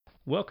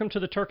Welcome to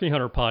the Turkey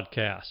Hunter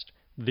Podcast,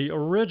 the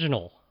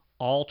original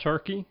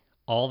all-turkey,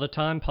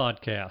 all-the-time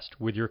podcast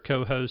with your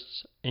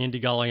co-hosts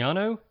Andy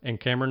Galliano and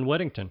Cameron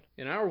Weddington.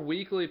 In our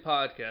weekly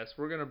podcast,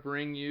 we're going to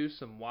bring you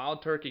some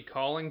wild turkey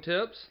calling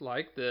tips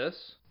like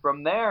this.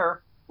 From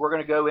there, we're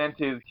going to go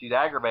into, she's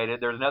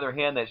aggravated, there's another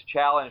hen that's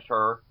challenged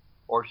her,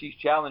 or she's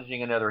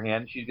challenging another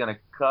hen, she's going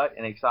to cut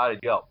an excited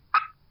yelp.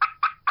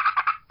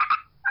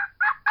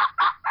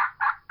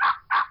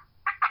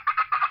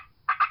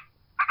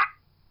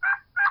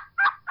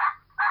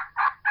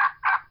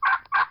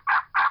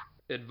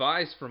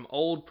 Advice from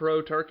old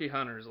pro turkey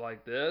hunters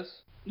like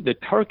this. The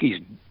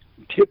turkeys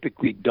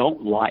typically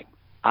don't like,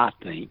 I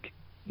think,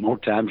 more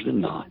times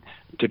than not,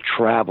 to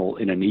travel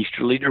in an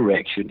easterly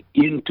direction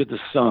into the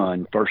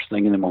sun first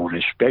thing in the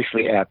morning,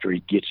 especially after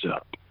he gets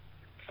up.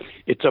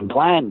 It's a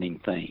blinding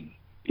thing.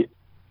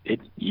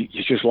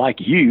 It's just like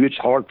you. It's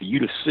hard for you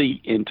to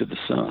see into the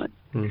sun.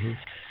 Mm-hmm.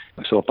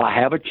 So if I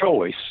have a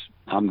choice,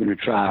 I'm going to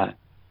try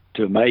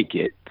to make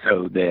it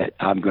so that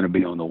I'm going to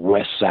be on the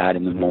west side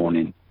in the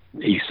morning,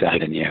 east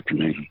side in the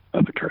afternoon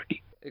of a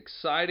turkey.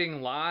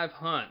 Exciting live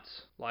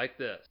hunts like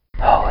this.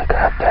 Holy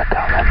crap, they're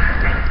coming.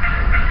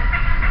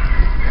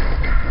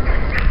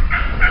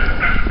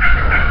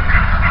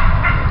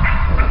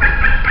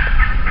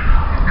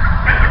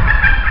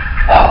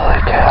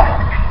 Holy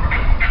cow.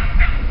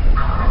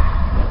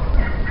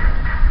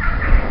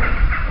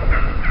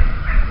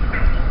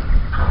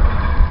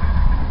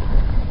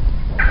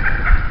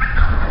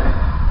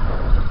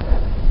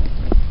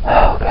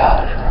 Oh,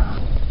 God.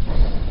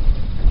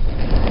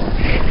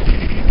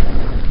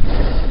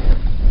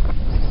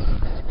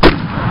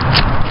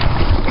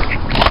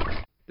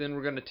 Then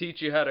we're going to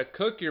teach you how to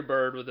cook your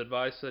bird with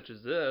advice such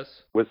as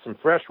this. With some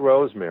fresh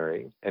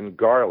rosemary and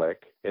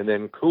garlic, and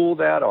then cool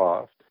that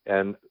off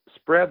and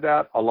spread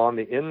that along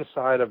the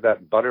inside of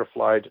that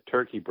butterflied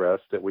turkey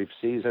breast that we've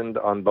seasoned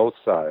on both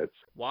sides.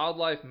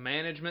 Wildlife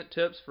management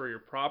tips for your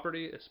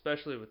property,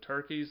 especially with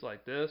turkeys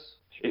like this.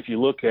 If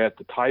you look at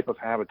the type of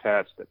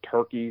habitats that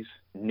turkeys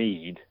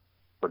need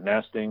for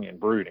nesting and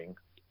brooding,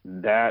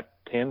 that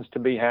tends to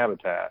be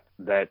habitat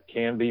that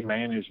can be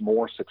managed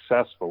more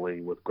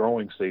successfully with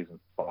growing season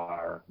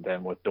fire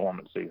than with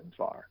dormant season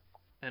fire.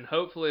 And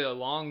hopefully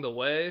along the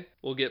way,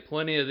 we'll get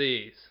plenty of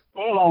these.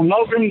 Well, on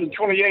November the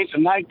 28th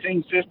of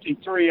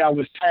 1953, I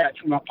was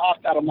hatched. When I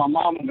popped out of my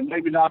mom and the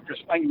baby doctor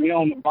spanked me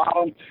on the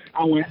bottom,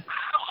 I went,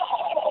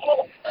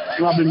 ow!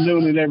 And I've been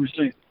doing it ever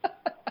since.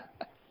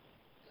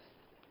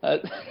 I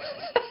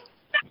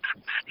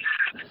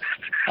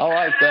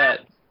like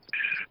that.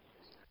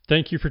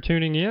 Thank you for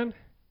tuning in.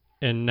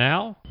 And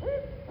now,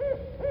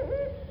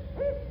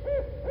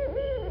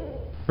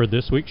 for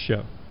this week's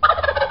show.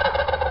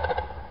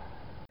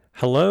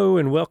 Hello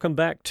and welcome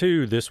back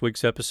to this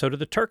week's episode of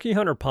the Turkey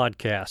Hunter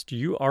Podcast.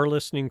 You are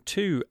listening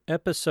to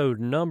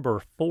episode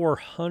number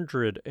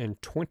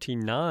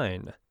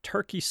 429,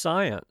 Turkey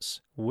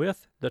Science,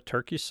 with the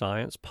Turkey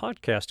Science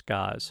Podcast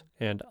guys.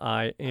 And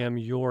I am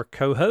your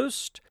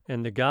co-host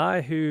and the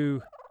guy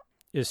who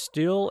is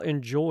still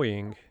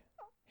enjoying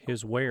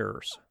his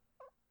wares.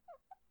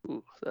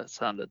 Ooh, that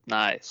sounded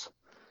nice.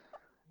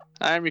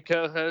 I'm your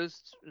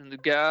co-host and the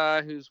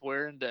guy who's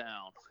wearing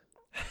down.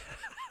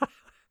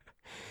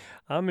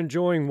 I'm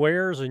enjoying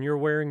wares and you're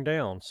wearing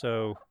down,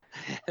 so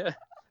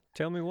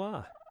tell me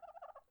why.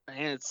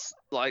 Man, it's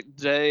like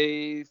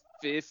day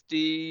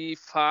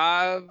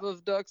 55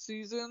 of duck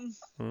season.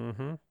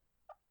 Mm-hmm.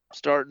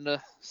 Starting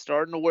to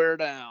wear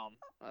down.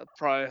 I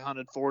probably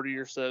hunted 40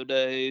 or so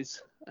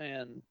days,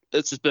 and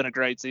it's just been a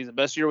great season.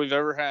 Best year we've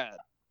ever had.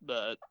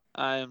 But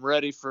I am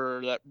ready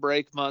for that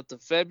break month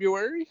of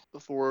February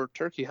before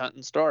turkey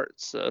hunting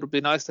starts. So it'll be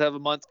nice to have a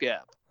month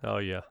gap. Oh,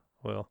 yeah.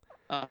 Well,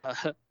 I'm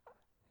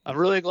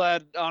really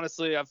glad,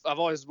 honestly. I've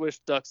always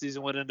wished duck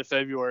season went into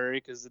February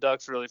because the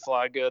ducks really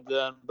fly good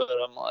then. But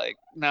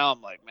now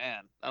I'm like,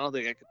 man, I don't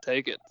think I could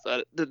take it. If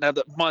I didn't have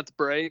that month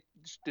break,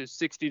 just do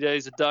 60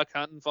 days of duck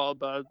hunting followed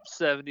by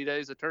 70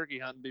 days of turkey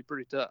hunting would be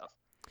pretty tough.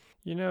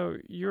 you know,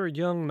 you're a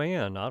young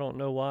man. I don't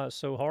know why it's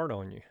so hard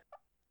on you.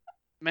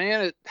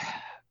 Man,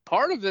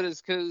 part of it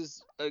is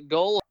because a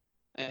goal.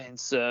 And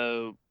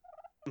so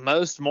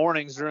most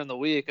mornings during the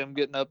week, I'm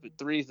getting up at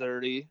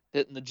 3:30,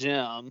 hitting the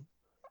gym,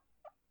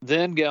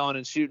 then going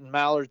and shooting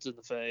mallards in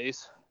the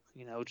face,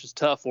 which is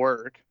tough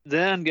work,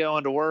 then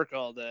going to work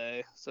all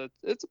day. So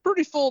it's a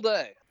pretty full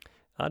day.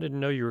 I didn't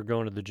know you were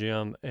going to the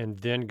gym and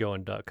then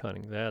going duck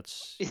hunting.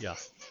 That's, yeah.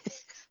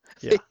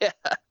 Yeah. Yeah.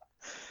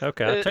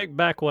 Okay, I take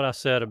back what I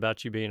said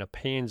about you being a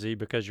pansy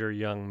because you're a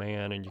young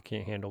man and you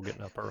can't handle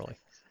getting up early.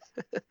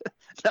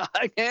 No,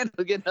 I can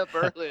handle getting up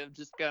early. I'm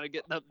just kind of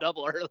getting up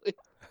double early.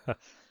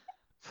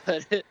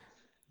 But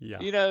Yeah.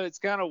 it's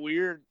kind of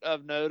weird.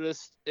 I've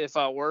noticed if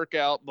I work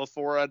out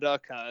before I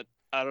duck hunt,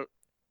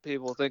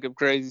 people think I'm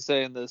crazy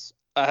saying this.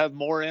 I have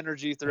more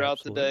energy throughout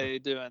Absolutely. the day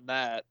doing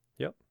that.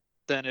 Yep.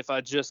 Than if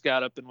I just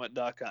got up and went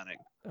duck hunting.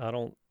 I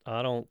don't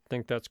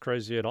think that's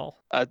crazy at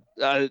all.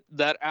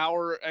 That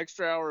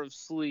extra hour of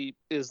sleep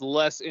is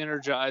less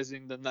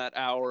energizing than that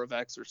hour of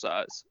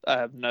exercise. I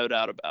have no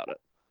doubt about it.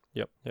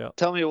 Yep.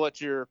 Tell me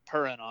what you're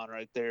purring on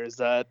right there. Is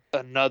that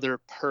another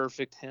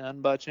perfect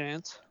hen by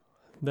chance?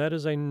 That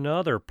is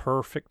another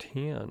perfect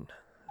hen.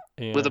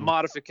 And With a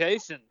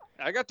modification.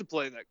 I got to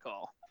play that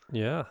call.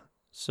 yeah.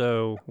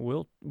 So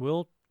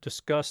we'll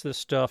discuss this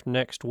stuff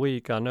next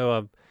week. I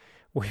know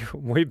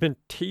we've been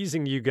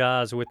teasing you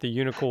guys with the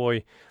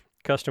Unicoi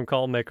Custom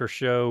Call Maker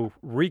Show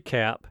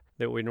recap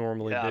that we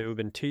normally do. We've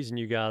been teasing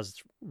you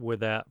guys with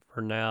that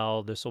for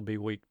now. This will be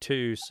week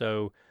 2,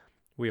 so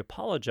we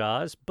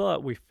apologize,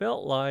 but we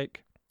felt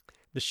like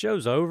the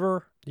show's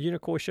over. The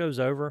Unicoi show's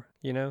over.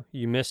 You know,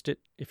 you missed it.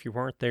 If you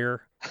weren't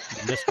there,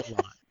 you missed a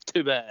lot.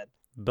 Too bad.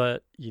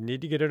 But you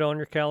need to get it on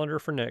your calendar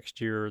for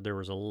next year. There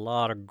was a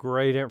lot of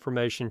great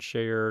information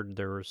shared.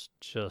 There was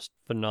just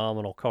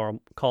phenomenal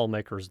call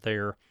makers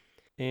there.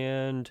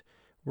 And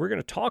we're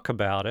going to talk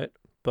about it,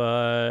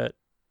 but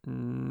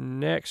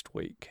next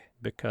week,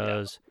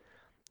 because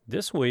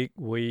this week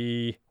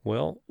we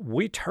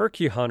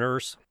turkey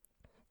hunters,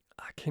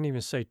 I can't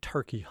even say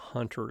turkey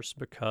hunters,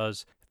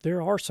 because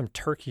there are some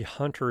turkey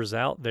hunters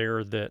out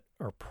there that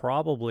are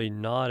probably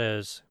not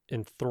as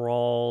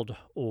enthralled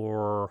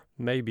or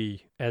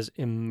maybe as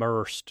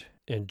immersed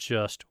in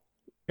just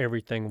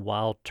everything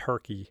wild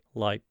turkey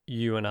like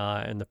you and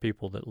I and the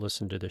people that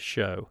listen to the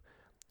show.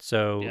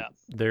 So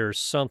there's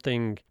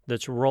something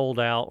that's rolled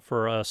out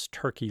for us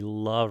turkey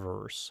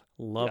lovers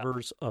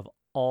of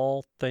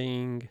all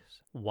things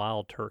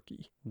wild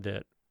turkey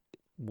that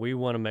we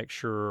want to make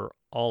sure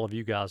all of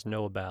you guys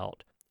know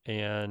about.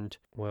 And,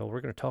 well,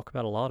 we're going to talk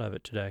about a lot of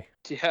it today.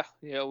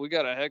 Yeah, we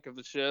got a heck of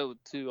a show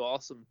with 2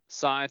 awesome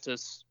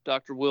scientists,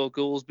 Dr. Will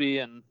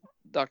Goolsby and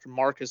Dr.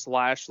 Marcus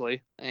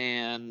Lashley,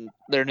 and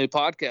their new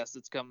podcast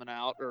that's coming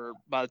out, or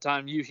by the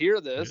time you hear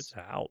this, it's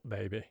out,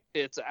 baby.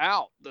 It's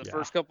out. The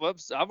first couple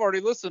episodes, I've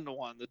already listened to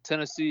one, the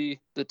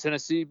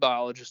Tennessee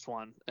biologist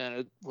one, and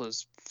it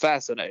was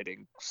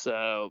fascinating.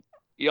 So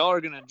y'all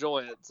are going to enjoy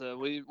it. So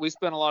we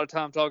spent a lot of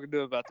time talking to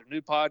them about their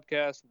new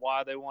podcast,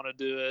 why they want to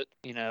do it,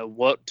 you know,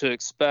 what to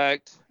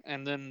expect.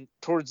 And then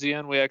towards the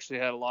end, we actually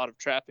had a lot of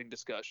trapping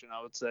discussion,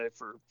 I would say,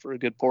 for a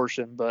good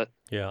portion. But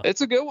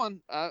it's a good one.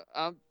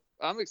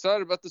 I'm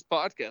excited about this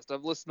podcast.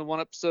 I've listened to one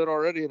episode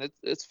already, and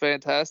it's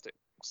fantastic.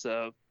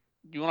 So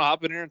you want to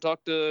hop in here and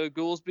talk to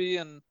Goolsby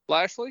and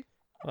Lashley?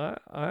 I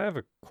have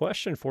a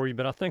question for you,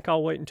 but I think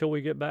I'll wait until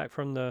we get back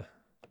from the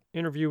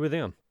interview with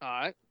them. All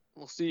right.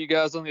 We'll see you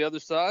guys on the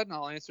other side, and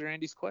I'll answer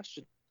Andy's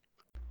question.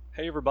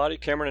 Hey, everybody.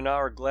 Cameron and I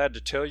are glad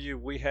to tell you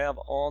we have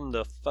on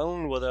the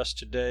phone with us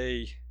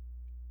today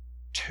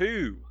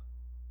 2,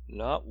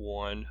 not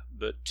 1,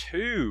 but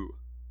 2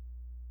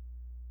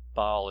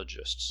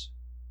 biologists.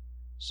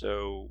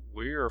 So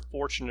we are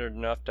fortunate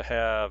enough to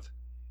have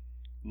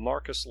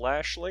Marcus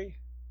Lashley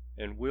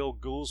and Will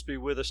Goolsby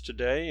with us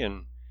today,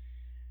 and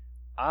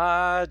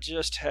I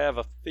just have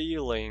a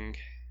feeling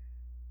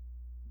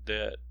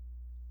that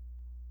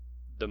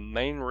the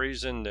main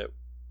reason that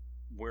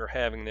we're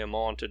having them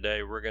on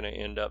today, we're going to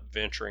end up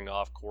venturing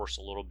off course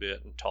a little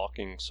bit and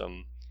talking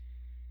some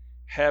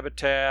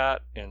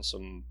habitat and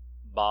some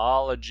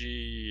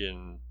biology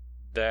and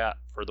that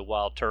for the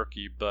wild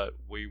turkey, but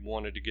we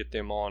wanted to get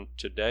them on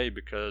today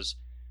because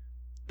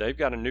they've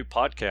got a new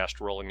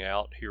podcast rolling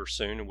out here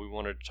soon, and we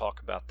wanted to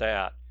talk about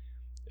that.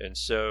 And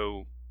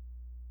so,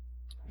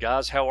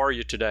 guys, how are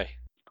you today?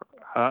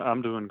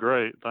 I'm doing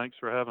great. Thanks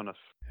for having us.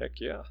 Heck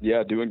yeah.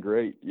 Yeah, doing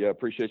great. Yeah,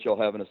 appreciate y'all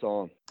having us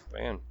on.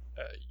 Man,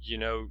 you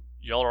know,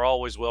 y'all are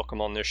always welcome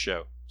on this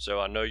show.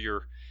 So I know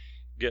you're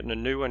getting a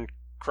new one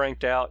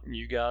cranked out, and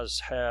you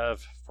guys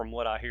have, from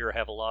what I hear,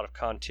 have a lot of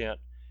content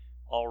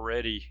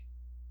already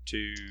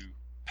to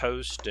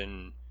post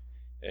and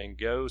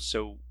go.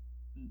 So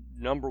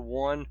number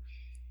one,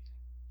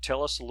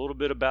 tell us a little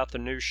bit about the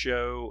new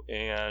show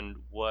and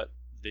what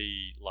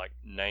the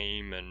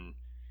name and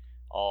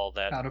all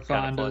that kind of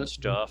fun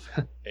stuff,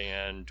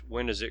 and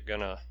when is it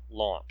gonna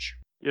launch?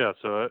 Yeah,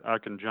 so I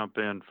can jump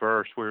in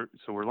first. We're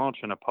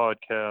launching a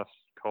podcast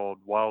called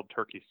Wild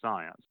Turkey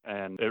Science,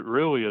 and it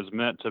really is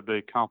meant to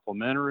be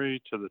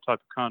complementary to the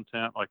type of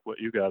content like what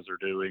you guys are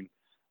doing.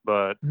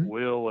 But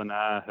Will and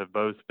I have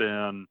both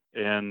been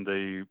in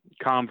the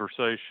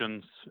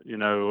conversations, you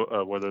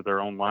know, whether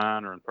they're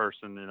online or in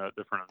person, you know, at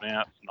different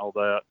events and all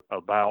that,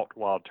 about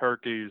wild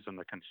turkeys and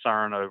the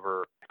concern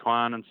over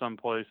decline in some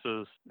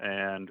places.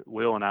 And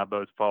Will and I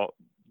both thought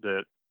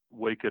that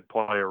we could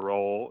play a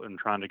role in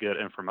trying to get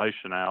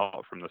information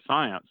out from the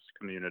science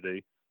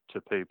community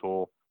to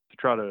people to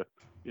try to,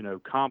 you know,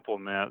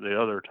 complement the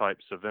other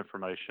types of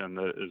information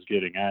that is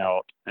getting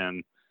out.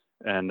 And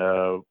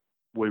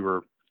we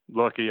were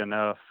lucky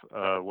enough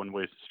when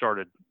we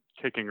started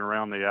kicking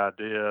around the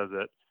idea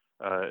that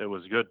it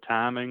was good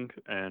timing,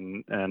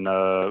 and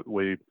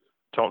we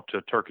talked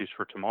to Turkeys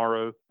for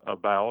Tomorrow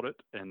about it,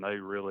 and they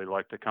really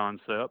liked the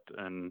concept,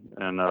 and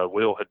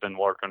Will had been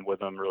working with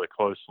them really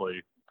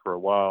closely for a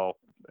while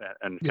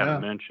and kind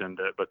of mentioned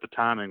it, but the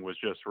timing was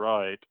just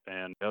right,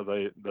 and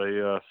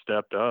they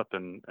stepped up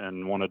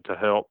and wanted to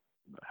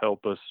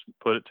help us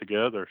put it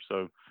together.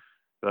 So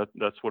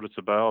that's what it's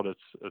about.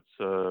 It's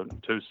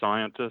 2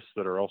 scientists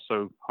that are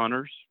also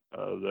hunters,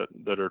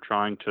 that are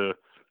trying to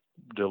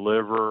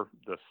deliver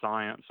the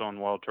science on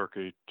wild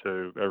turkey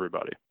to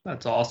everybody.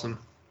 That's awesome.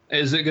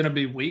 Is it going to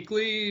be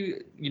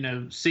weekly,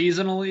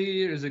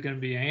 seasonally? Is it going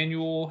to be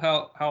annual?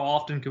 How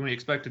often can we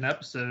expect an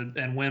episode,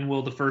 and when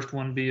will the first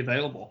one be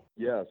available?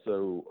 Yeah,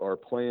 so our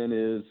plan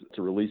is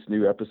to release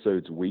new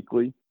episodes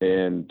weekly,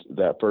 and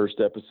that first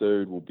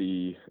episode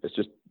it's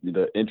just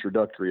the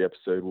introductory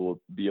episode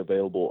will be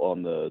available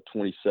on the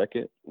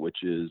 22nd, which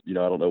is, I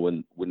don't know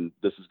when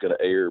this is going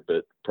to air,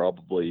 but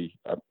probably,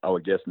 I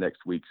would guess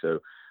next week.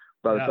 So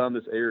by the time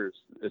this airs,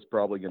 it's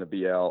probably going to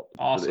be out.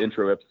 Awesome. So the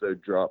intro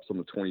episode drops on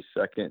the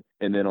 22nd.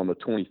 And then on the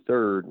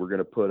 23rd, we're going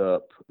to put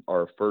up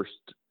our first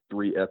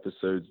 3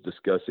 episodes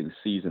discussing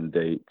season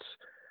dates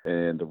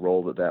and the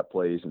role that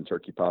plays in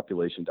turkey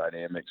population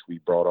dynamics. We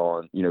brought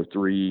on,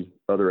 3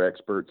 other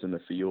experts in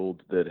the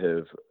field that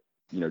have,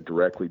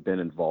 directly been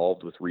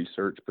involved with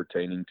research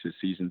pertaining to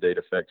season date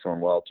effects on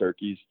wild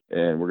turkeys.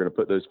 And we're going to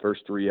put those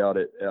first 3 out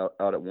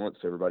at once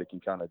so everybody can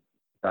kind of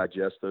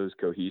digest those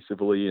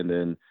cohesively, and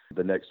then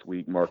the next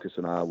week Marcus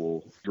and I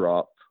will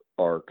drop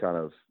our kind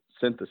of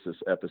synthesis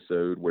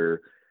episode where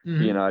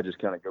he and I just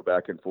kind of go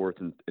back and forth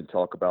and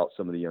talk about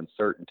some of the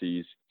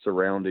uncertainties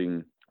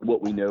surrounding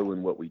what we know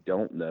and what we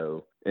don't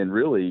know. And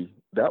really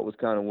that was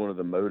kind of one of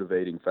the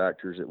motivating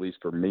factors, at least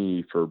for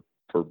me, for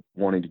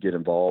wanting to get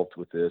involved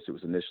with this. It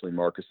was initially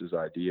Marcus's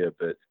idea,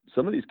 but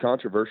some of these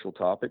controversial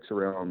topics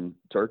around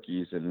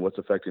turkeys and what's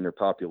affecting their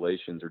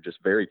populations are just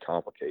very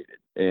complicated.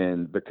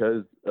 And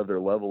because of their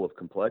level of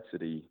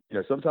complexity,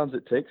 sometimes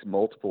it takes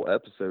multiple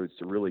episodes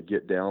to really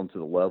get down to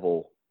the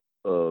level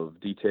of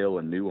detail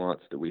and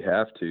nuance that we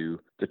have to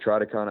try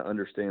to kind of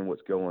understand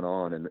what's going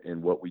on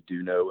and what we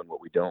do know and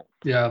what we don't.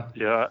 Yeah,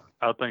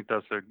 I think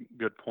that's a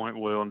good point,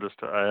 Will. And just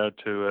to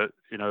add to it,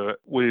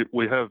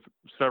 we have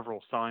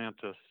several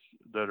scientists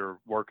that are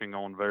working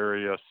on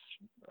various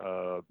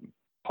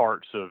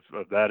parts of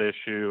that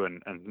issue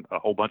and a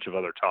whole bunch of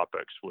other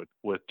topics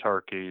with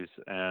turkeys.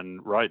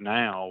 And right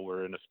now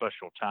we're in a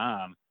special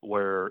time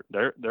where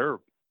there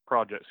are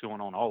projects going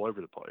on all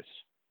over the place.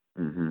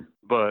 Mm-hmm.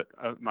 But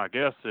my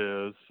guess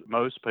is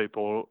most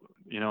people,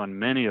 in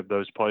many of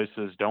those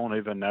places don't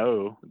even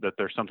know that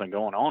there's something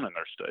going on in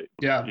their state.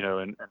 Yeah.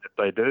 And if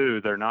they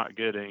do, they're not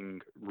getting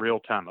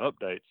real-time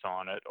updates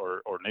on it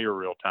or near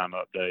real-time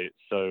updates.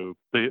 So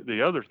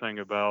the other thing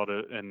about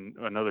it, and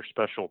another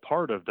special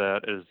part of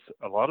that, is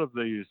a lot of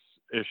these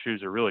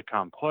issues are really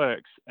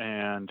complex,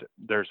 and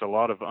there's a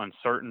lot of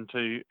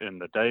uncertainty in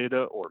the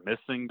data or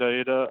missing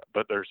data,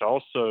 but there's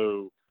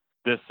also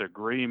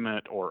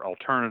disagreement or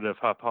alternative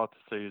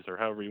hypotheses, or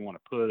however you want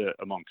to put it,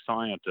 among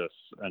scientists.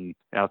 And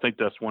I think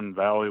that's one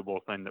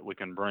valuable thing that we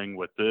can bring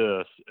with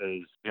this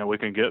is, we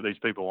can get these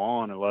people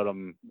on and let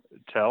them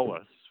tell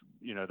us,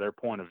 their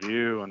point of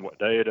view and what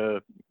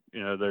data,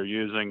 they're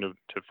using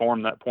to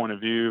form that point of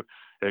view.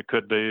 It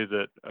could be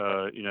that,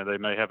 they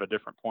may have a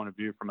different point of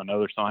view from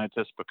another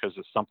scientist because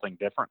of something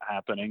different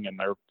happening in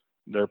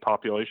their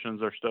populations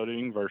they're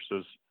studying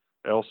versus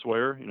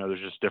elsewhere. There's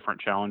just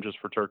different challenges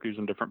for turkeys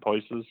in different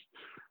places,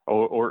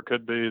 or it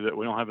could be that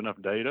we don't have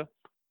enough data,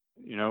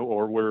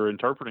 or we're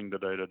interpreting the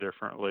data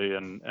differently.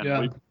 And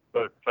we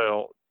both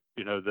felt,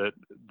 that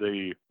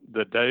the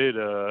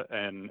data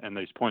and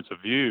these points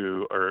of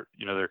view are,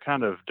 they're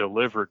kind of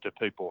delivered to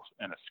people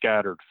in a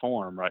scattered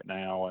form right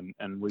now.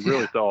 And we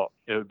really thought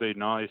it would be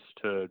nice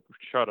to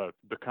try to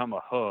become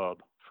a hub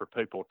for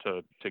people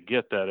to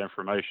get that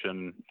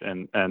information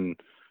and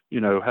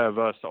have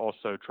us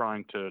also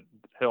trying to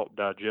help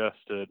digest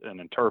it and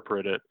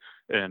interpret it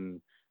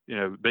and,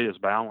 be as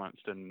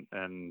balanced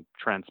and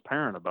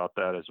transparent about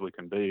that as we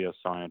can be as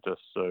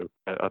scientists. So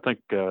I think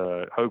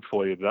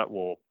hopefully that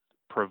will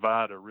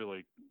provide a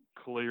really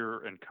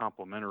clear and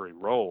complementary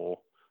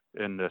role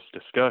in this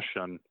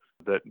discussion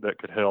that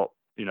could help,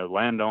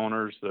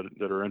 landowners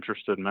that are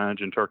interested in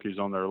managing turkeys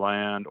on their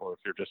land, or if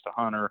you're just a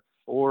hunter,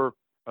 or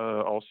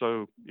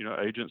also,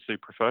 agency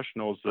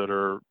professionals that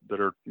are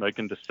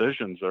making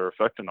decisions that are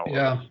affecting all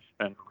of us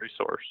and the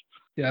resource.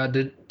 Yeah.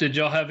 Did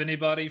y'all have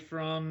anybody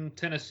from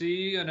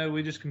Tennessee? I know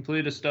we just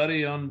completed a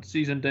study on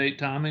season date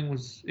timing.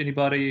 Was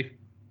anybody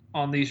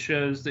on these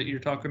shows that you're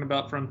talking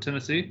about from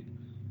Tennessee?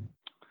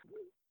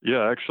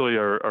 Yeah, actually,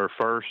 our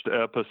first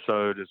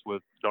episode is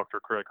with Dr.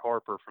 Craig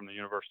Harper from the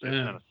University of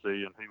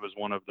Tennessee, and he was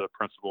one of the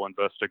principal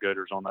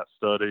investigators on that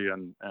study.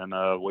 And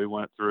we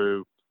went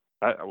through.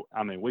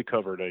 We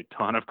covered a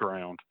ton of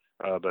ground,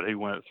 but he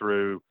went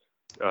through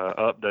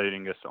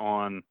updating us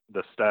on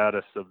the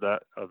status of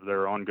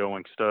their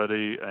ongoing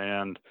study,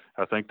 and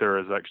I think there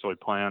is actually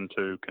a plan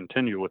to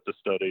continue with the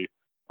study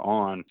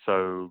on.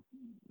 So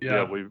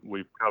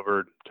we've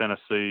covered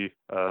Tennessee,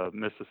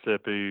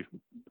 Mississippi,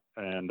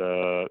 and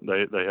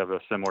they have a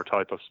similar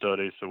type of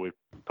study. So we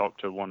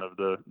talked to one of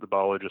the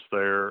biologists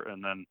there,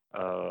 and then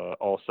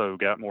also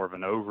got more of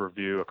an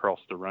overview across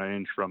the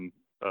range from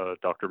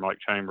Dr. Mike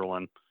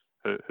Chamberlain,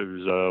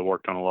 who's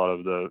worked on a lot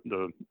of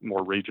the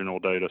more regional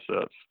data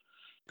sets.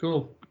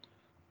 Cool.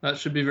 That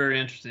should be very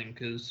interesting,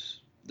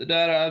 because the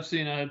data I've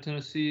seen out of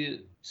Tennessee,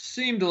 it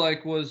seemed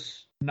like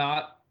was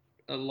not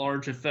a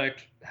large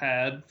effect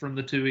had from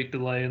the 2-week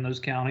delay in those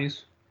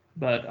counties,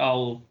 but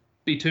I'll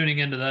be tuning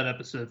into that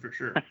episode for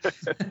sure.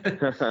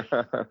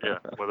 Yeah,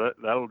 well,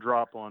 that'll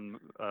drop on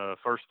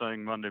first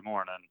thing Monday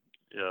morning,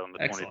 on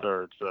the Excellent.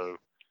 23rd. So,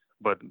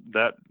 but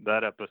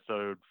that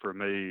episode for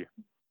me,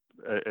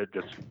 it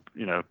just,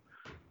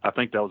 I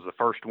think that was the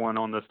first one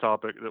on this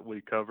topic that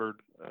we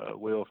covered.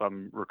 Will, if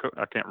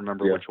I can't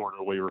remember which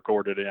order we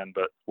recorded in,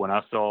 but when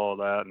I saw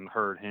that and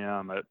heard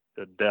him, it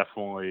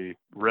definitely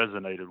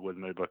resonated with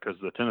me, because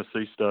the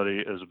Tennessee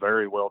study is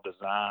very well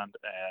designed,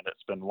 and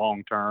it's been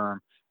long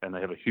term, and they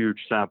have a huge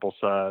sample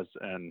size,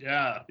 and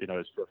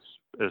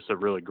it's a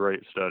really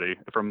great study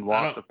from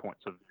lots of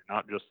points of view,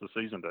 not just the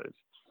season days.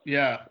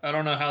 Yeah, I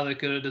don't know how they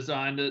could have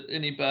designed it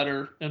any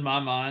better in my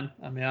mind.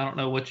 I mean, I don't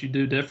know what you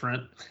do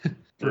different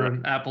for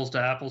an apples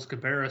to apples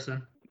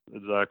comparison.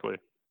 Exactly.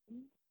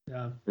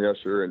 Yeah,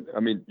 sure. And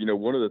I mean,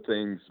 one of the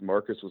things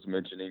Marcus was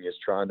mentioning is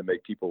trying to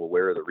make people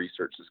aware of the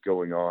research that's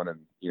going on in,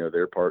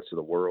 their parts of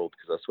the world,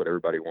 because that's what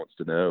everybody wants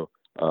to know.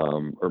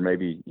 Or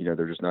maybe,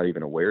 they're just not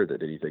even aware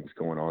that anything's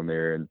going on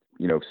there. And,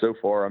 so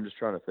far, I'm just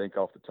trying to think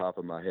off the top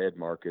of my head,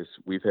 Marcus,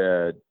 we've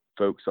had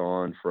folks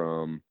on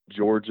from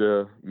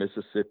Georgia,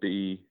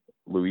 Mississippi,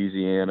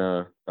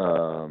 Louisiana,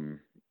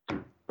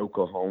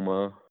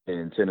 Oklahoma,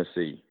 and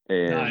Tennessee.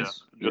 And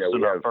nice. Just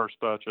in our first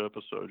batch of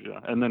episodes,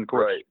 and then of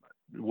course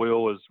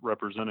Will is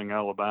representing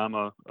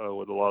Alabama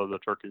with a lot of the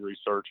turkey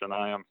research, and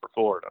I am for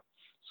Florida.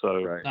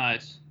 So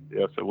nice.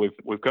 Yeah, so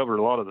we've covered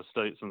a lot of the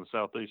states in the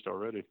Southeast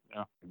already.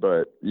 Yeah.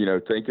 But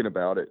thinking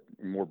about it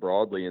more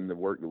broadly, in the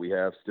work that we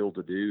have still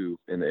to do,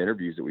 and the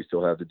interviews that we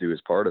still have to do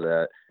as part of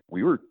that,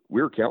 we were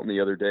counting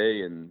the other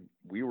day, and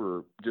we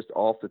were just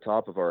off the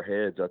top of our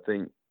heads, I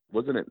think,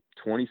 wasn't it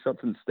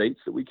 20-something states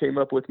that we came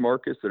up with,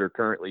 Marcus, that are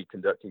currently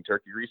conducting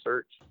turkey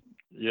research?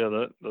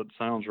 Yeah, that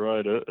sounds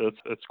right.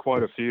 It's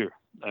quite a few,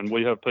 and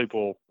we have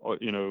people,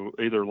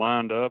 either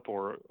lined up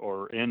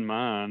or in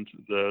mind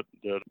that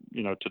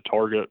to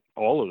target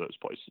all of those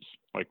places.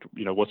 Like,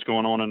 what's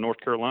going on in North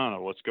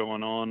Carolina, what's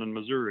going on in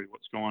Missouri,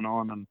 what's going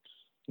on in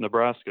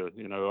Nebraska.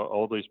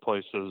 All these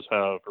places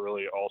have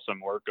really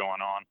awesome work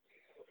going on.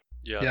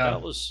 Yeah.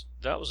 That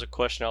was a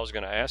question I was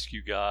going to ask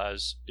you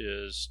guys.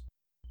 Is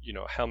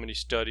how many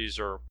studies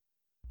are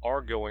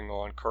going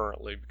on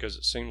currently, because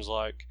it seems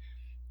like,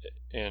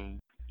 and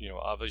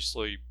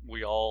obviously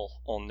we all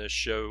on this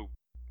show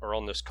or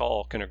on this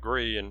call can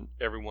agree, and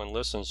everyone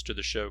listens to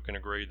the show can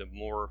agree, the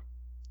more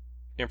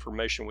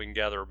information we can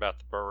gather about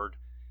the bird,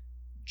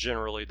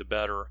 generally the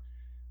better,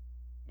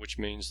 which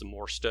means the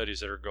more studies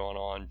that are going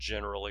on,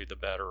 generally the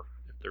better,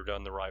 if they're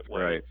done the right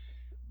way. Right.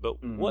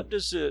 But what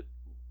does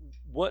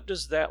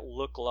that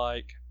look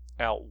like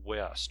out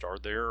west? Are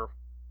there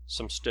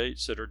some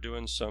states that are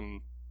doing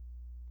some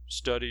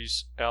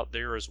studies out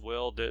there as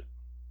well that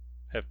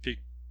have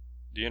piqued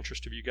the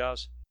interest of you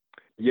guys?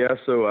 Yeah,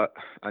 so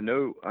I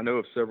know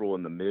of several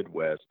in the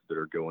Midwest that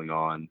are going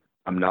on.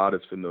 I'm not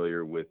as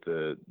familiar with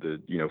the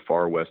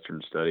far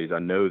western studies. I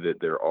know that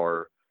there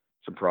are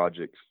some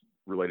projects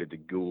related to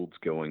Gould's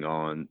going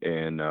on,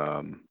 and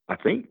I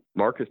think,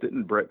 Marcus,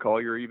 didn't Brett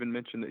Collier even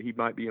mention that he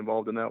might be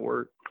involved in that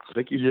work? I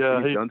think he's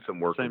done some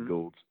work with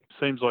Gould's.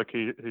 Seems like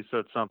he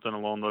said something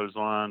along those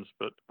lines,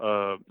 but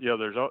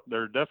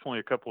there are definitely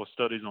a couple of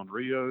studies on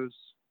Rios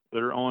that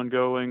are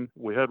ongoing.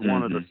 We had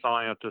one of the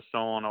scientists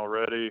on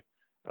already.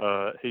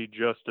 He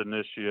just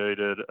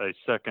initiated a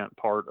second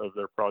part of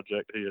their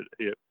project.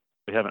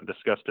 We haven't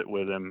discussed it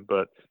with him,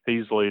 but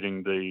he's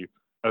leading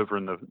over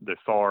in the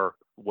far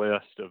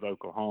west of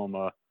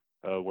Oklahoma,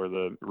 where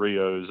the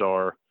Rios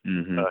are.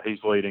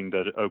 He's leading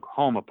the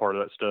Oklahoma part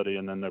of that study,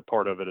 and then the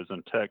part of it is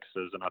in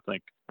Texas. And I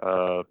think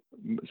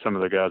some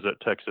of the guys at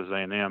Texas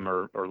A&M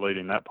are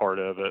leading that part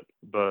of it.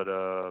 But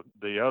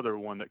the other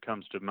one that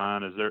comes to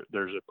mind is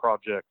there's a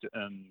project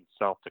in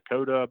South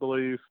Dakota, I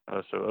believe,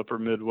 so upper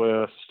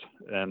Midwest.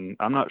 And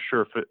I'm not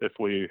sure if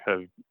we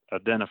have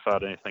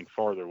identified anything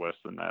farther west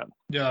than that.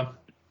 Yeah.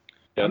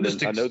 And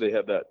I know they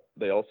have that.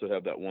 They also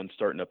have that one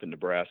starting up in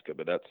Nebraska,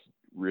 but that's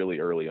really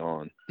early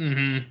on.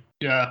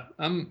 Yeah,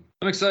 I'm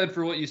excited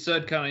for what you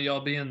said, kind of y'all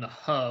being the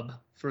hub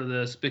for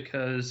this,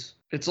 because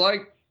it's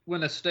like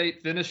when a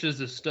state finishes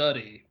a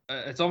study,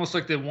 it's almost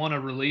like they want to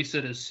release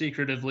it as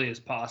secretively as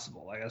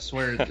possible. Like, I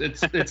swear,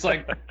 it's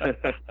like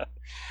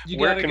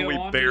where can we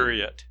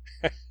bury it?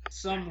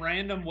 Some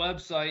random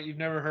website you've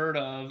never heard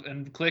of,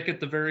 and click at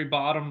the very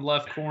bottom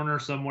left corner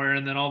somewhere,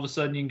 and then all of a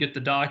sudden you can get the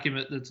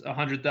document that's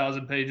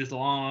 100,000 pages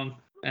long.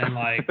 And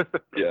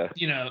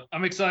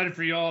I'm excited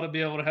for y'all to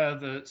be able to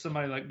have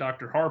somebody like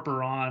Dr.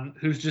 Harper on,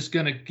 who's just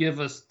going to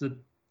give us the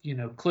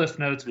Cliff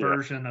Notes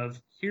version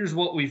of here's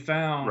what we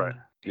found. Right.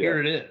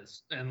 Here it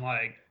is, and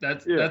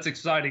that's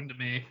exciting to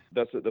me.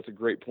 That's a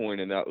great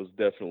point, and that was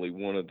definitely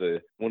one of the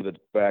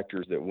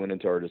factors that went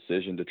into our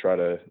decision to try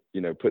to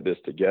put this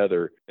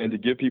together and to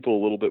give people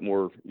a little bit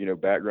more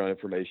background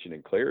information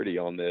and clarity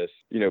on this.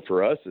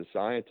 For us as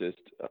scientists,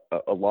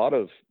 a lot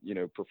of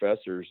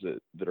professors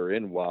that are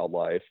in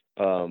wildlife,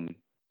 the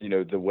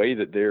way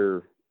that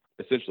they're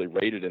essentially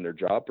rated in their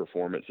job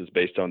performance is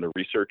based on their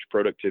research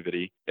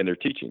productivity and their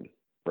teaching,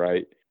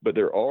 right? But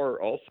there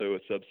are also a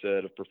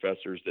subset of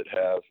professors that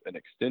have an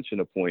extension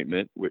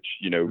appointment, which,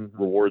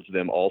 rewards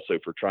them also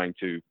for trying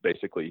to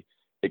basically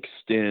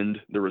extend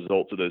the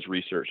results of those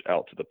research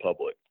out to the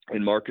public.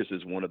 And Marcus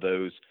is one of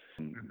those.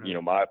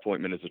 My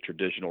appointment is a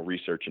traditional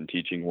research and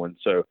teaching one.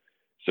 So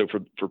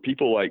for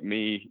people like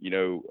me,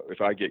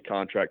 if I get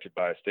contracted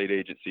by a state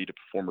agency to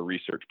perform a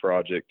research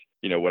project,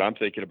 what I'm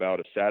thinking about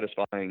is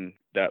satisfying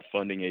that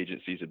funding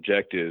agency's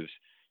objectives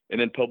and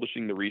then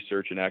publishing the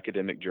research in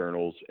academic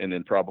journals and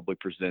then probably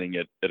presenting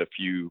it at a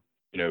few,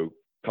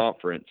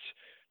 conference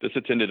that's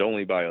attended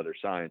only by other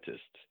scientists.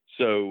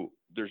 So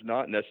there's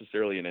not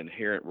necessarily an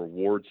inherent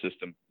reward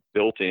system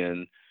built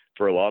in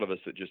for a lot of us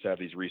that just have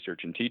these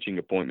research and teaching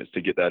appointments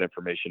to get that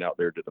information out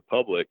there to the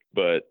public.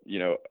 But,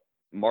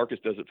 Marcus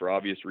does it for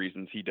obvious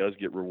reasons. He does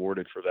get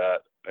rewarded for that.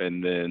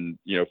 And then,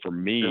 for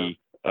me,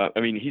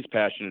 he's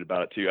passionate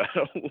about it too.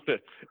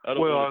 I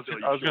was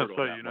going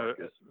to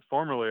say,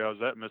 formerly I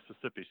was at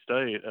Mississippi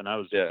State, and I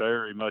was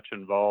very much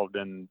involved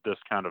in this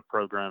kind of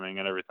programming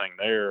and everything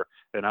there.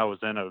 And I was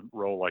in a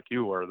role like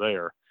you were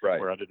there,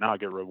 where I did not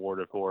get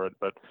rewarded for it.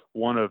 But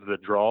one of the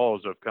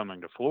draws of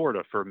coming to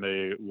Florida for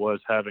me was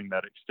having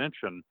that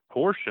extension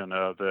portion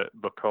of it,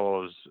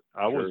 because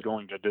I was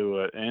going to do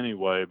it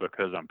anyway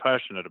because I'm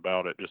passionate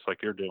about it, just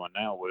like you're doing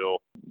now, Will.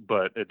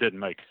 But it didn't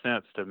make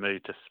sense to me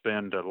to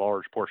spend a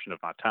large portion of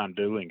my time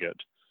doing it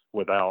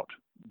without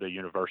the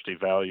university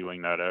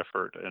valuing that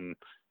effort. And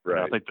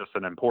I think that's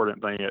an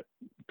important thing that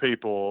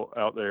people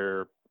out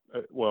there,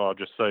 I'll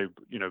just say,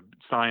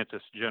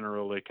 scientists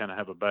generally kind of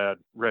have a bad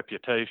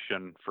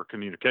reputation for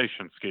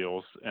communication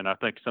skills. And I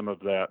think some of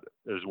that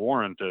is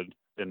warranted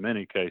in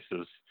many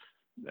cases.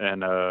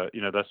 And,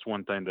 that's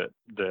one thing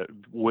that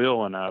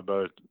Will and I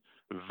both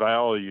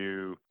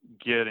value,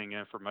 getting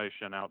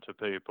information out to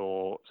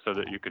people so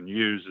that you can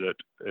use it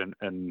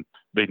and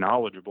be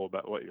knowledgeable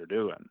about what you're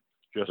doing.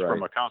 Just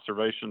from a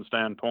conservation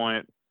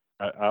standpoint,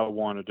 I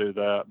want to do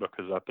that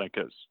because I think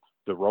it's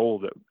the role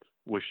that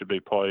we should be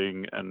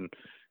playing. And,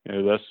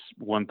 that's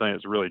one thing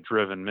that's really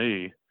driven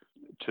me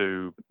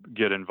to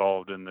get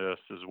involved in this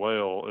as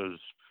well, is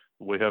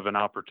we have an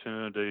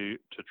opportunity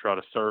to try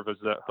to serve as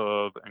that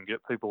hub and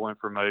get people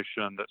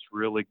information that's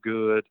really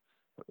good,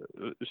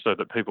 so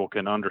that people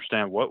can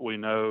understand what we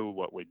know,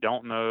 what we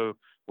don't know.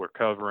 We're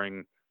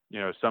covering,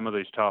 some of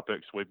these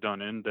topics. We've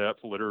done in-depth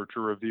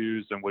literature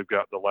reviews, and we've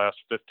got the last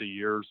 50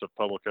 years of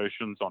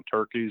publications on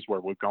turkeys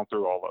where we've gone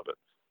through all of it,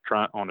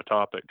 trying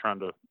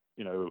to,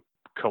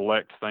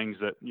 collect things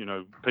that,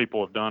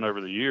 people have done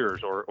over the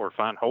years, or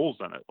find holes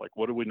in it. Like,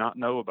 what do we not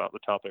know about the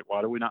topic?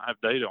 Why do we not have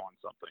data on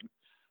something?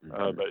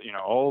 But,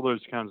 all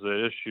those kinds of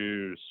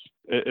issues,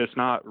 it's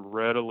not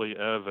readily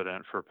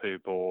evident for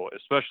people,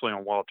 especially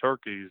on wild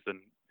turkeys.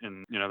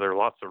 And there are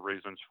lots of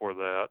reasons for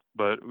that.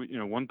 But,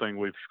 one thing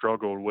we've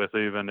struggled with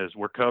even is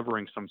we're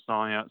covering some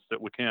science that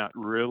we can't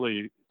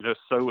really, just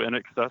so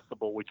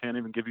inaccessible, we can't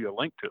even give you a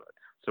link to it.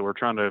 So we're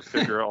trying to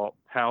figure out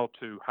how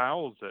to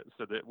house it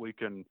so that we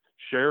can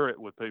share it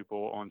with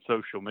people on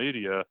social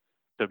media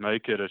to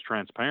make it as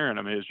transparent.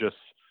 I mean, it's just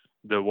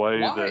the way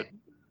that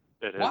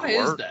it has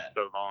worked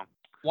so long.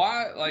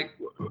 Why,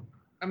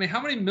 how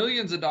many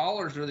millions of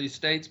dollars are these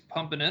states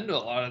pumping into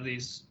a lot of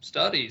these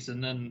studies?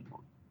 And then,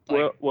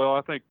 well,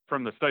 I think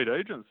from the state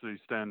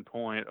agency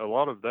standpoint, a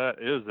lot of that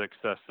is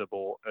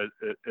accessible.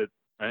 It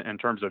in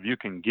terms of you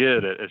can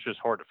get it, it's just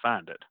hard to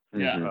find it.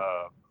 Yeah.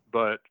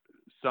 But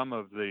some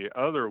of the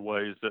other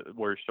ways that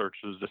research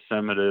is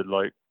disseminated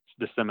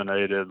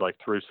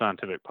through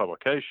scientific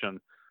publication,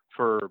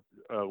 for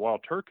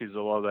wild turkeys, a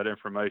lot of that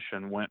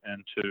information went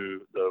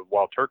into the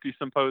Wild Turkey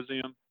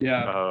Symposium.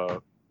 Yeah.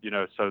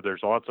 So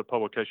there's lots of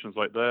publications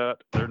like that.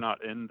 They're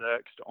not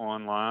indexed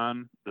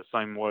online the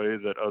same way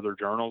that other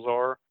journals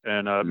are,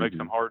 and it makes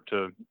them hard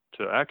to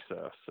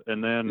access.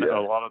 And then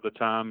a lot of the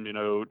time,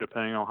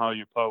 depending on how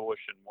you publish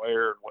and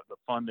where and what the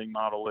funding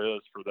model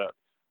is for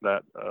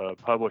that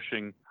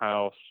publishing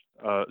house,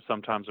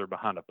 sometimes they're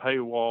behind a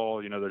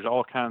paywall. There's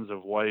all kinds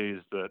of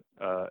ways that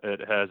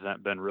it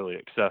hasn't been really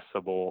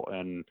accessible,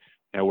 and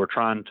we're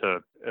trying to,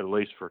 at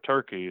least for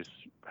turkeys,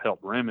 help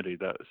remedy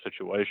that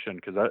situation,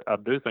 because I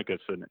do think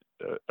it's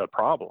a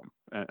problem.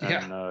 And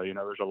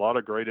there's a lot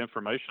of great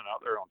information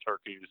out there on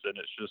turkeys, and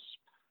it's just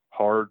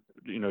hard,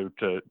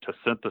 to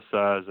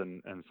synthesize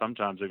and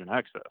sometimes even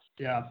access.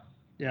 Yeah.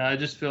 I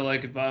just feel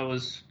like if I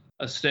was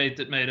a state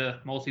that made a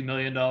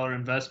multi-million-dollar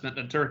investment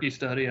in a turkey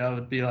study, I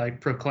would be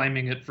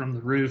proclaiming it from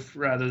the roof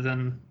rather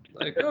than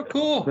oh,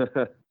 cool.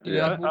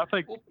 I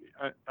think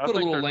put a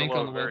little link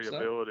on the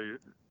website.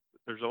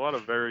 There's a lot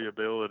of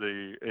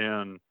variability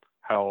in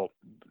how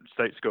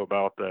states go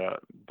about that,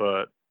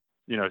 but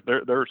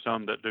there are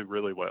some that do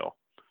really well,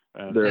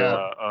 and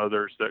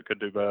others that could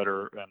do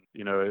better, and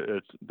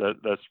it's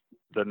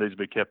that needs to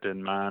be kept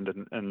in mind,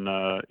 and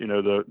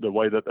the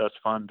way that that's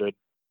funded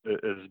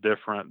is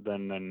different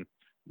than in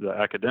the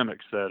academic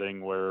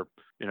setting, where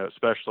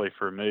especially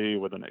for me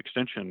with an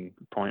extension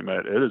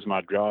appointment, it is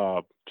my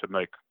job to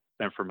make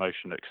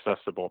information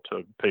accessible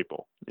to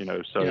people.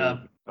 So yeah.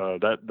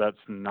 That's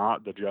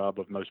not the job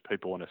of most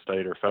people in a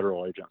state or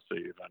federal agency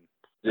even.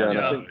 Yeah, and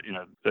I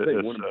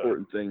think one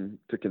important thing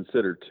to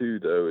consider too,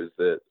 though, is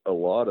that a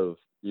lot of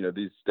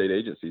these state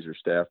agencies are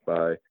staffed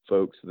by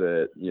folks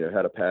that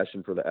had a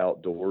passion for the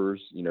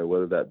outdoors,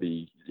 whether that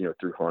be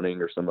through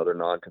hunting or some other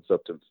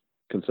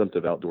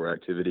consumptive outdoor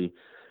activity,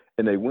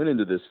 and they went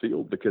into this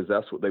field because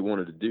that's what they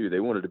wanted to do. They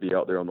wanted to be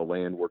out there on the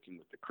land working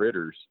with the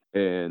critters,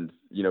 and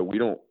we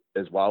don't,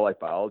 as wildlife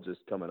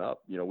biologists coming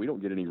up, we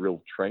don't get any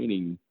real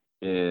training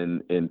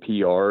in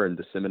PR and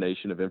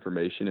dissemination of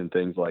information and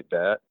things like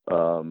that.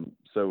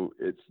 So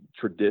it's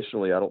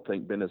traditionally, I don't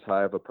think, been as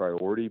high of a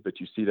priority, but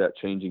you see that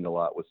changing a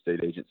lot with state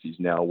agencies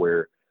now,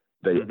 where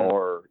they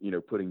are,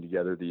 putting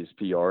together these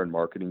PR and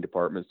marketing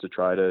departments to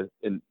try to,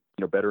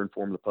 better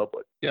inform the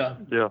public. Yeah.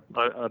 Yeah.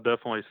 I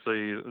definitely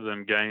see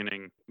them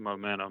gaining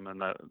momentum in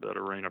that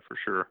arena for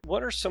sure.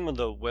 What are some of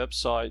the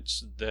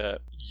websites that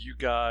you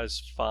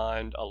guys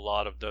find a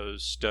lot of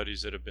those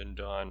studies that have been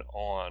done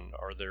on?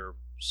 Are there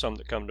some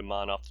that come to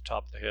mind off the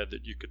top of the head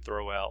that you could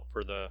throw out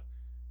for the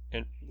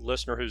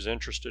listener who's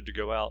interested to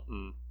go out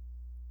and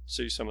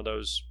see some of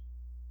those,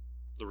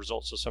 the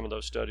results of some of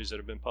those studies that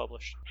have been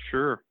published?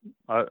 Sure.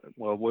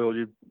 Well, Will,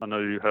 I know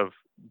you have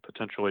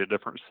potentially a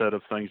different set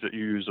of things that you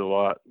use a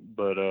lot,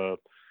 but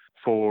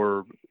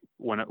for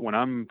when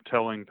I'm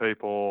telling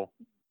people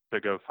to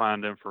go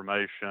find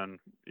information,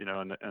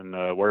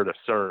 and where to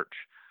search,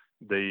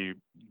 the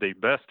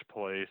best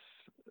place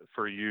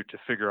for you to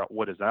figure out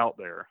what is out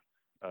there.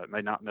 It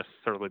may not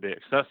necessarily be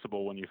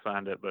accessible when you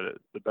find it, but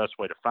the best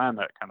way to find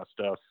that kind of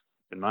stuff,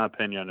 in my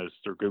opinion, is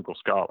through Google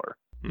Scholar.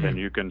 And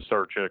you can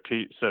search a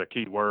set of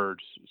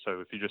keywords. So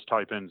if you just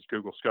type in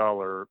Google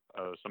Scholar,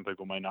 some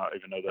people may not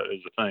even know that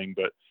is a thing,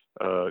 but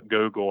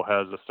Google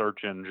has a search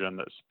engine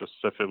that's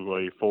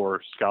specifically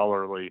for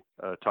scholarly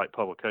type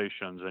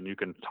publications, and you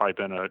can type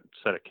in a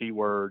set of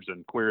keywords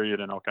and query it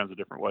in all kinds of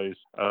different ways,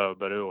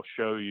 but it will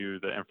show you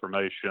the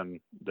information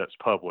that's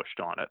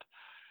published on it.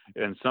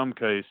 In some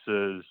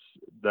cases,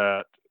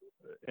 that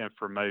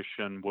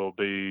information will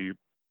be,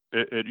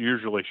 it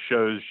usually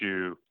shows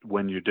you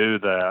when you do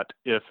that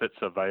if it's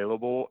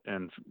available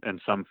in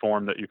some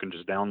form that you can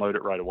just download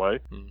it right away.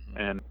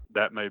 And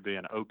that may be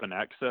an open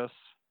access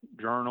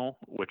journal,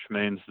 which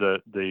means that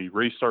the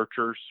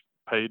researchers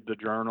paid the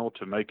journal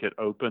to make it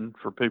open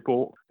for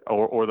people,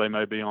 or they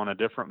may be on a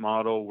different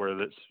model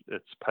where it's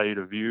pay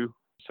to view.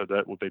 So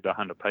that would be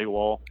behind a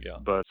paywall. Yeah.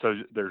 But so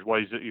there's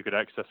ways that you could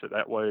access it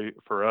that way.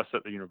 For us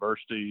at the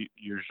university,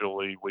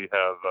 usually we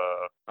have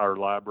our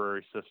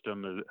library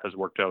system has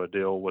worked out a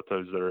deal with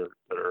those that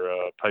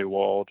are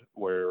paywalled,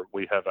 where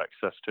we have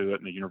access to it,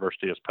 and the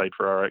university has paid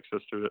for our access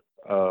to it.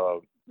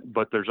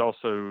 But there's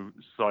also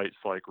sites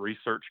like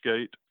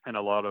ResearchGate, and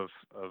a lot of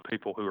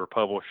people who are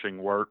publishing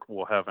work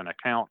will have an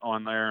account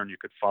on there, and you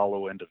could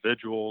follow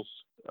individuals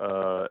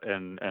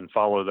and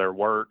follow their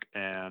work.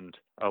 And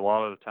a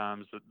lot of the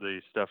times that the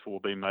stuff will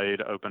be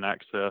made open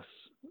access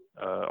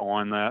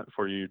on that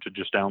for you to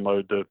just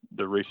download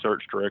the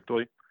research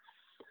directly.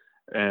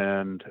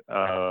 And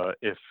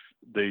if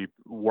the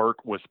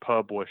work was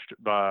published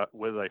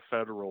with a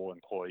federal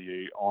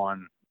employee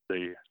on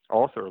the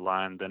author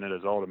line, then it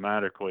is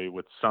automatically,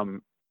 with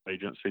some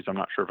agencies, I'm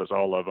not sure if it's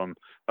all of them,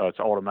 it's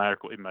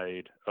automatically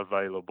made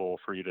available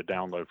for you to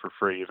download for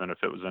free, even if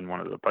it was in one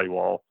of the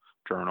paywall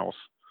journals.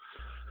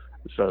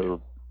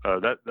 So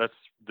that's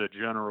the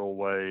general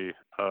way.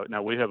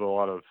 Now, we have a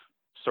lot of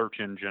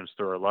search engines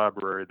through our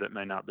library that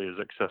may not be as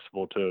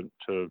accessible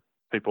to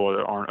people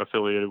that aren't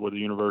affiliated with the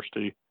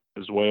university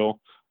as well,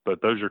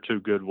 but those are two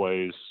good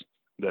ways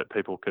that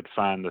people could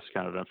find this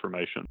kind of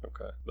information.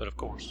 Okay. But of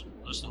course,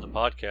 listening to the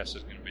podcast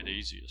is going to be the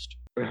easiest.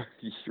 Right.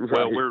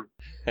 Well,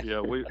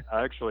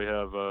 I actually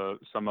have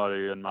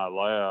somebody in my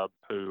lab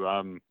who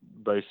I'm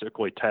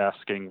basically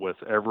tasking with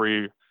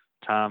every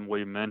time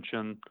we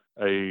mention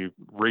a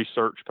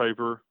research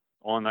paper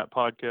on that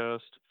podcast,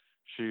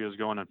 she is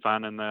going and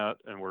finding that,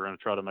 and we're going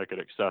to try to make it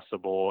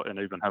accessible and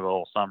even have a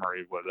little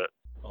summary with it.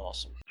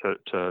 Awesome.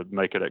 To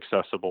make it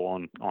accessible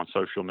on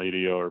social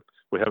media, or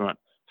we haven't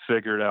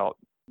figured out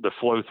the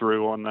flow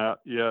through on that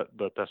yet,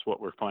 but that's what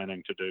we're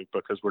planning to do,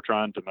 because we're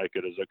trying to make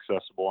it as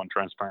accessible and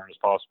transparent as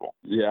possible.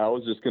 Yeah, I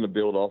was just going to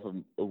build off of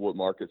what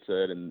Mark had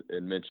said and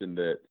mention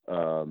that,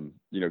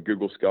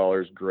 Google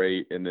Scholar is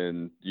great. And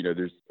then,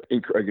 there's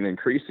an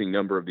increasing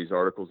number of these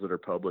articles that are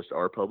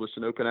published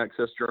in open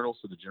access journals.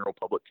 So the general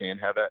public can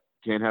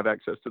have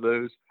access to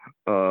those.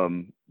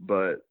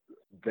 But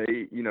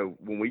they,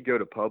 when we go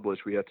to publish,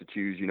 we have to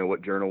choose,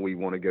 what journal we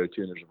want to go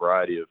to. And there's a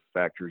variety of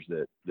factors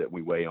that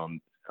we weigh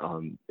on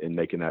in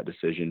making that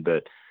decision.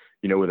 But,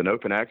 with an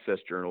open access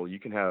journal, you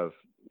can have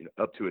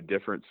up to a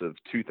difference of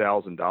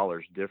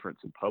 $2,000 difference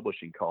in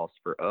publishing costs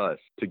for us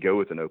to go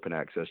with an open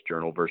access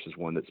journal versus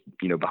one that's,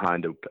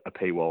 behind a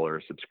paywall or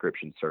a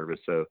subscription service.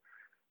 So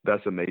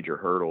that's a major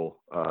hurdle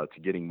to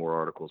getting more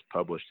articles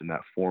published in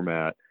that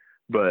format.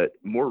 But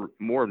more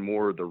and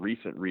more, the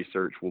recent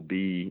research will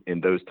be in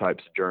those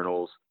types of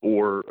journals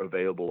or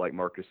available, like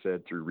Marcus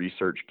said, through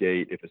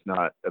ResearchGate. If it's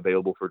not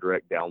available for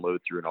direct download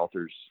through an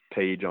author's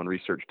page on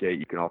ResearchGate,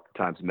 you can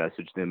oftentimes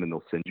message them and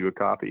they'll send you a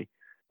copy.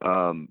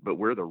 But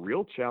where the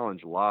real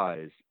challenge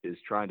lies is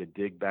trying to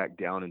dig back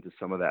down into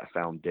some of that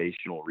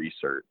foundational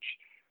research.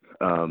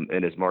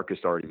 And as Marcus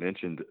already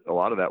mentioned, a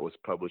lot of that was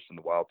published in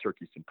the Wild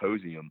Turkey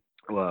Symposium,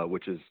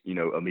 which is,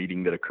 a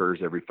meeting that occurs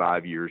every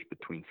 5 years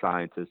between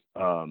scientists.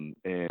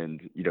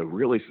 And,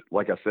 really,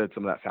 like I said,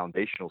 some of that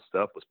foundational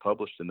stuff was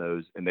published in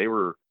those, and they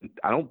were,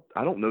 I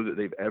don't know that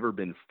they've ever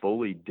been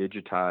fully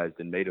digitized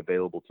and made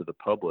available to the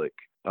public.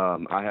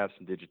 I have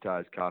some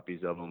digitized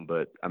copies of them,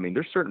 but I mean,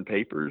 there's certain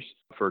papers.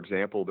 For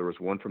example, there was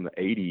one from the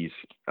 80s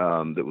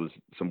that was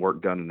some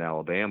work done in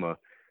Alabama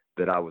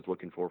that I was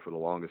looking for the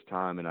longest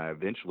time, and I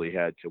eventually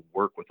had to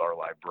work with our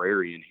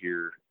librarian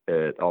here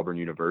at Auburn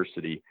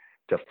University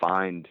to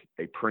find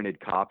a printed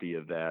copy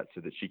of that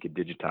so that she could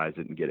digitize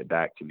it and get it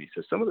back to me.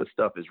 So some of the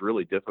stuff is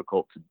really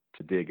difficult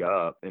to dig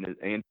up. And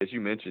as you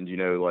mentioned,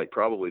 like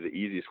probably the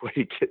easiest way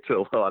to get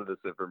to a lot of this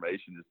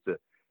information is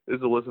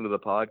to listen to the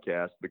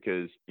podcast,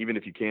 because even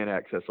if you can't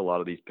access a lot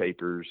of these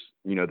papers,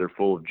 they're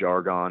full of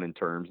jargon and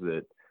terms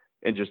that,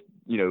 and just,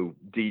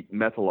 deep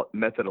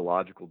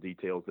methodological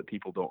details that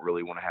people don't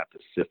really want to have to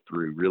sift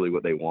through. Really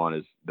what they want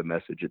is the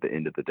message at the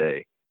end of the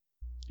day.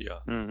 Yeah.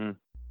 Mm-hmm.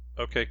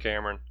 Okay,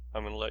 Cameron,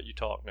 I'm going to let you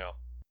talk now.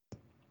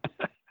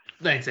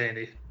 Thanks,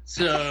 Andy.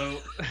 So,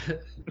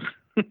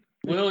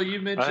 Will,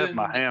 you mentioned... I have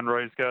my hand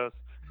raised, guys.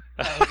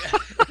 Okay.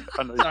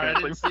 Sorry, I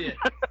didn't see it.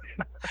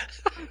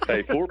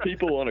 Hey, 4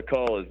 people on a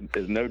call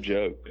is no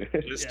joke.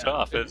 It's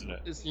tough, isn't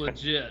it? It's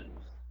legit.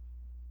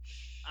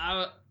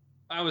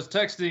 I was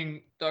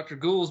texting Dr.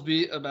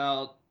 Goolsby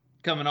about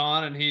coming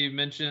on, and he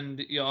mentioned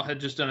y'all had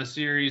just done a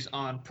series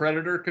on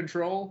predator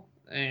control,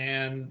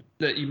 and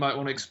that you might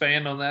want to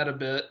expand on that a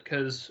bit,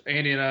 because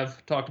Andy and I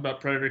have talked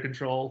about predator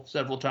control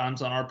several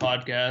times on our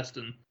podcast,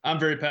 and I'm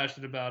very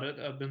passionate about it.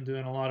 I've been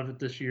doing a lot of it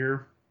this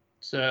year.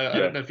 So I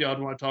don't know if y'all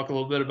want to talk a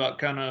little bit about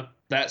kind of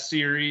that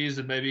series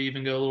and maybe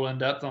even go a little in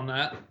depth on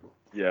that.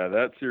 Yeah,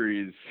 that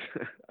series,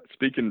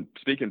 speaking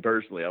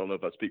personally, I don't know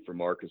if I speak for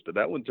Marcus, but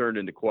that one turned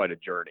into quite a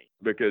journey,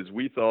 because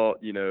we thought,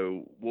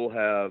 we'll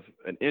have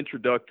an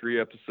introductory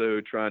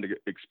episode trying to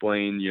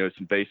explain,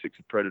 some basics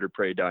of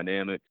predator-prey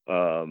dynamics.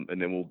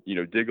 And then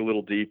we'll, dig a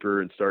little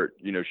deeper and start,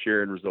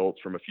 sharing results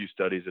from a few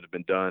studies that have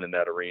been done in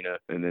that arena,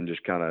 and then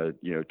just kind of,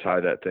 tie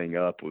that thing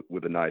up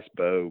with a nice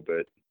bow.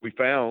 But we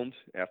found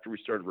after we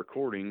started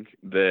recording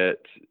that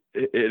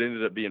it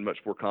ended up being much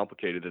more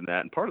complicated than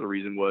that. And part of the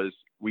reason was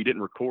we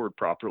didn't record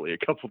properly a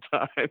couple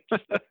times.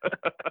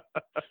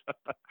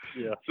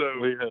 Yeah. So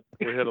we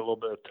had a little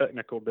bit of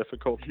technical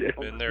difficulty. Yeah.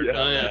 Been there,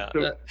 done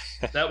that.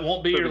 That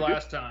won't be your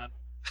last time.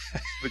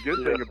 The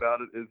good thing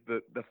about it is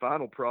that the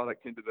final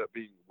product ended up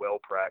being well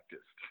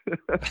practiced.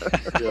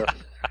 Yeah.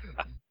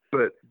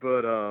 But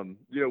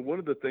one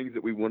of the things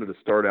that we wanted to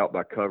start out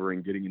by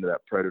covering, getting into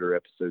that Predator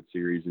episode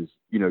series, is,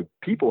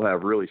 people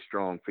have really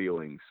strong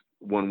feelings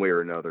one way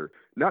or another,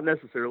 not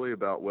necessarily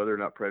about whether or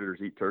not predators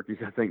eat turkeys.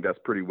 I think that's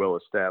pretty well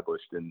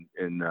established,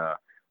 and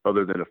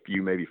other than a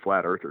few maybe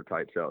flat earther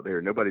types out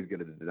there, nobody's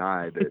going to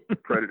deny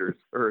that predators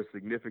are a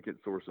significant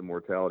source of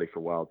mortality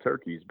for wild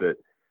turkeys. But,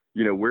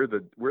 where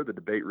the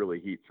debate really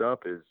heats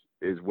up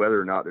is whether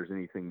or not there's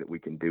anything that we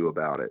can do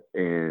about it,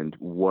 and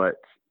what,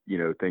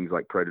 things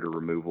like predator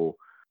removal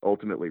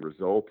ultimately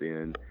result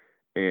in.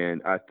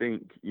 And I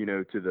think,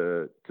 to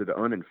the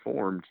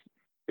uninformed,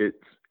 it's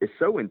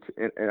so, and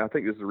I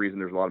think this is the reason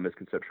there's a lot of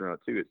misconception around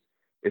it too.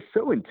 It's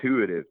so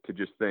intuitive to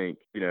just think,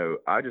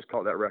 I just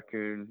caught that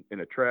raccoon in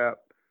a trap,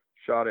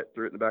 shot it,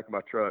 threw it in the back of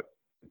my truck.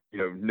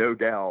 No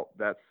doubt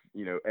that's,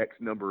 X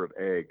number of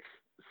eggs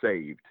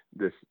saved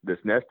this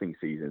nesting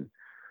season.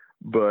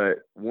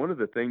 But one of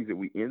the things that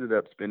we ended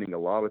up spending a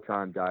lot of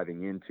time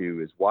diving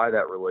into is why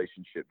that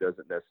relationship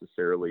doesn't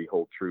necessarily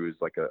hold true as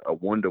like a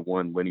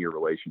one-to-one linear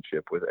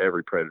relationship. With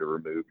every predator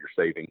removed, you're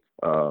saving,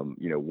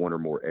 one or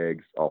more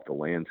eggs off the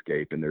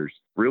landscape. And there's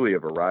really a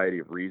variety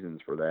of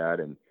reasons for that.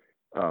 And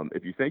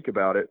if you think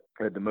about it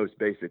at the most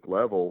basic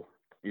level,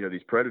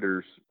 these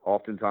predators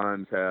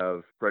oftentimes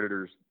have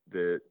predators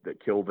that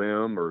kill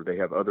them, or they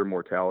have other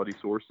mortality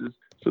sources.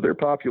 So their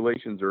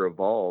populations are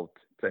evolved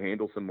to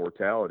handle some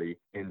mortality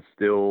and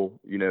still,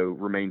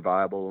 remain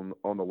viable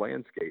on the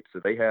landscape. So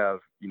they have,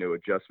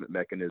 adjustment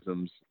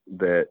mechanisms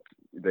that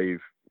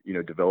they've,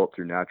 developed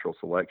through natural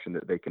selection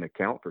that they can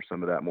account for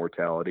some of that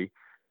mortality.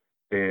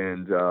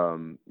 And,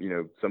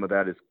 some of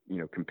that is,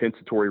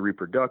 compensatory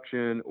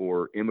reproduction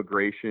or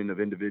immigration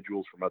of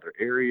individuals from other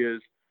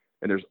areas.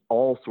 And there's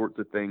all sorts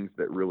of things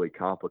that really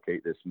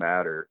complicate this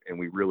matter. And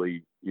we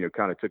really,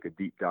 kind of took a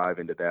deep dive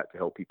into that to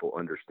help people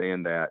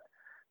understand that.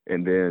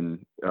 And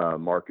then,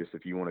 Marcus,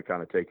 if you want to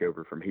kind of take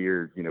over from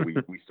here,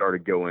 we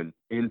started going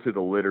into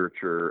the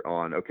literature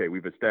on, okay,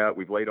 we've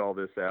laid all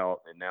this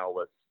out, and now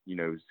let's,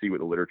 see what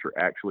the literature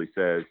actually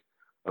says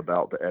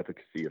about the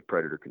efficacy of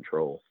predator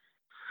control.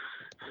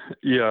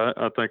 Yeah,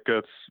 I think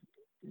that's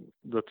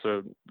that's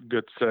a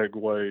good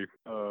segue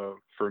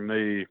for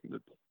me.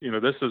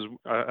 This is,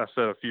 I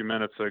said a few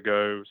minutes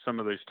ago, some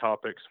of these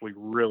topics we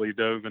really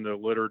dove into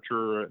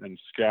literature and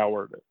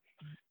scoured it.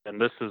 And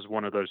this is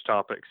one of those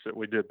topics that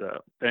we did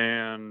that.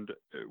 And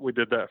we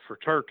did that for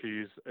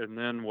turkeys. And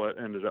then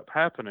what ended up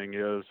happening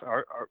is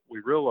we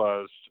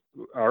realized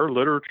our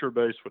literature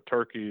base with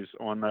turkeys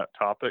on that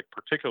topic,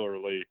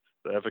 particularly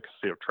the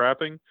efficacy of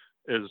trapping,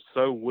 is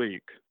so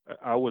weak.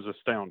 I was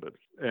astounded.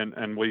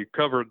 And we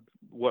covered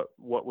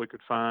what we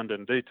could find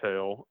in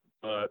detail.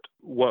 But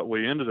what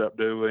we ended up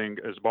doing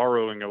is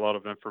borrowing a lot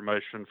of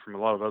information from a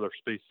lot of other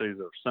species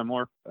that are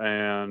similar.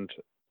 And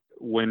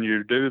when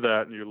you do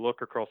that and you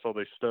look across all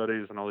these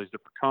studies and all these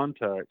different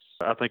contexts,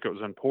 I think it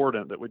was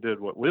important that we did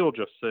what Will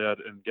just said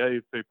and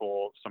gave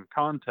people some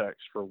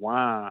context for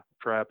why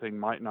trapping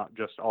might not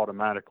just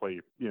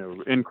automatically,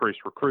 increase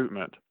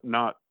recruitment,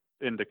 not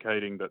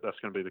indicating that that's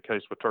going to be the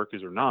case with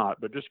turkeys or not,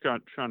 but just kind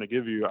of trying to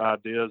give you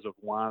ideas of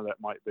why that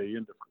might be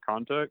in different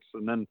contexts.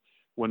 And then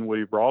when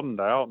we broadened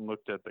out and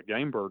looked at the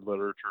game bird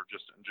literature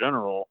just in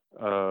general,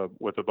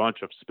 with a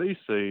bunch of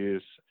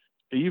species,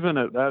 even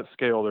at that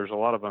scale, there's a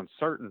lot of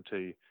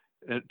uncertainty,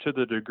 to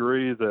the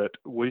degree that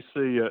we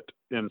see it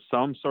in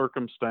some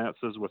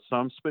circumstances with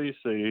some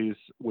species.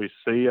 We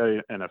see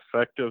an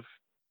effective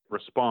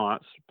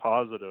response,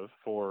 positive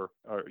for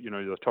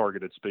the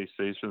targeted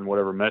species and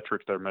whatever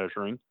metrics they're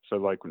measuring, so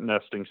like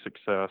nesting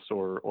success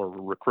or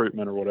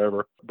recruitment or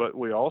whatever. But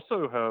we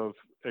also have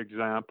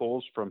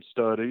examples from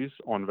studies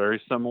on very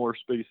similar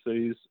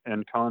species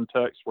and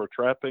contexts where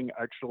trapping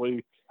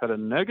actually had a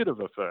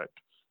negative effect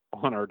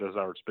on our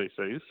desired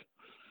species.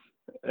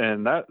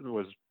 And that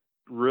was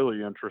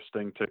really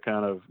interesting to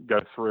kind of go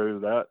through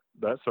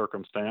that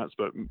circumstance.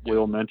 But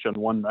we'll mention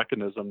one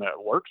mechanism that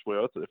it works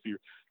with. If you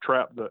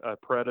trap a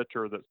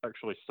predator that's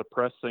actually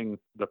suppressing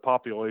the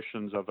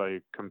populations of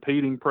a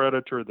competing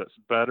predator that's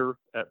better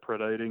at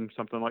predating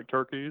something like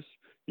turkeys,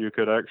 you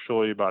could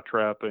actually, by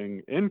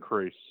trapping,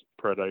 increase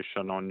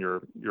predation on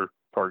your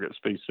target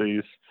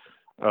species.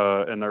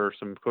 And there are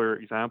some clear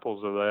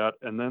examples of that.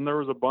 And then there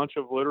was a bunch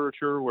of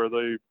literature where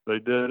they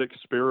did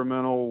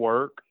experimental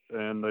work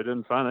and they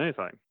didn't find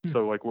anything.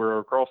 So like we're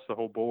across the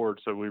whole board.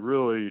 So we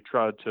really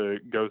tried to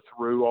go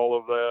through all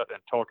of that and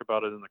talk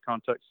about it in the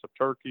context of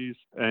turkeys.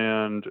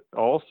 And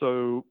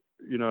also,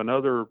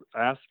 another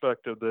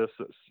aspect of this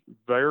that's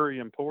very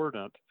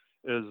important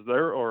is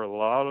there are a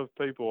lot of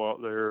people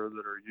out there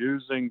that are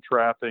using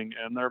trapping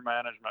in their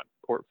management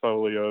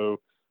portfolio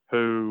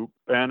who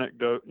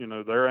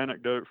their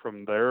anecdote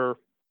from their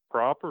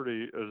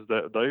property is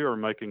that they are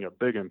making a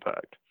big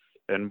impact.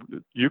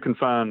 And you can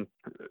find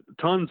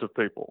tons of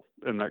people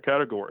in that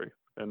category.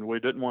 And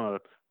we didn't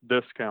want to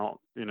discount,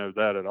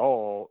 that at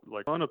all.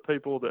 Like a ton of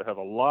people that have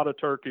a lot of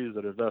turkeys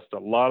that invest a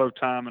lot of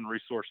time and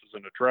resources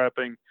into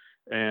trapping.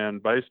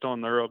 And based on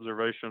their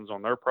observations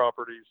on their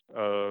properties,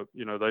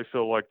 they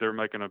feel like they're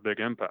making a big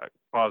impact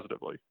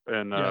positively.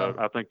 And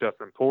I think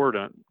that's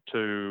important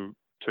to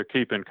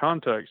keep in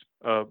context,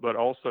 but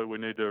also we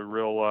need to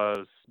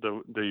realize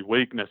the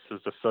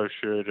weaknesses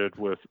associated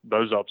with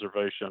those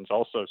observations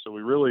also. So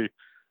we really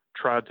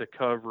tried to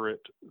cover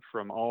it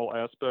from all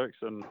aspects.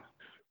 And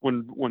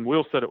when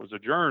Will said it was a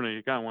journey,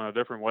 he kind of went a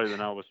different way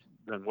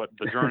than what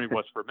the journey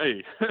was for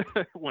me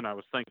when I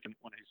was thinking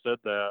when he said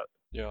that.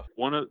 Yeah.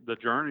 One of the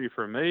journey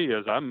for me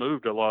is I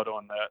moved a lot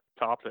on that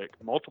topic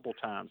multiple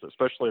times,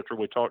 especially after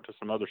we talked to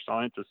some other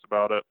scientists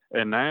about it.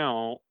 And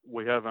now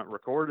we haven't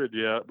recorded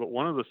yet, but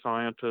one of the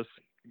scientists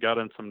got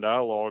in some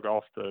dialogue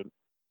off the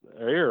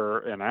air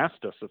and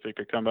asked us if he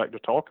could come back to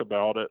talk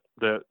about it.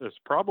 That is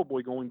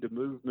probably going to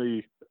move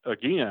me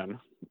again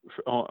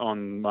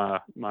on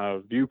my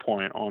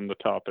viewpoint on the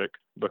topic,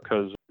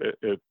 because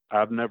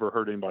I've never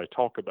heard anybody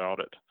talk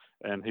about it.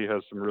 And he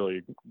has some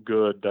really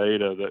good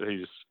data that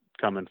he's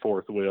coming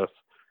forth with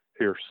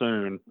here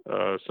soon.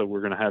 So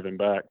we're going to have him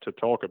back to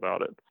talk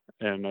about it.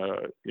 And,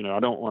 I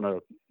don't want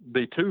to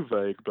be too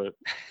vague, but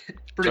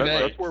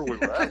that's where we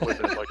were at with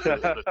it. Like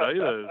the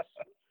data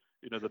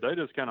is, the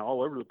data is kind of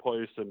all over the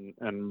place.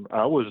 And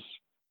I was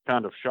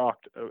kind of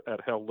shocked at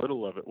how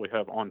little of it we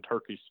have on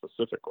turkeys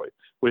specifically.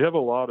 We have a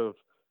lot of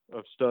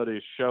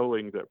studies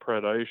showing that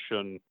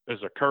predation is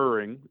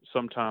occurring,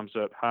 sometimes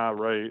at high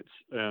rates,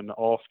 and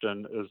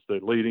often is the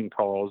leading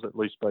cause, at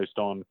least based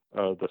on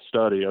the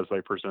study as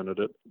they presented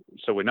it.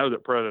 So we know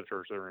that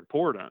predators are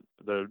important.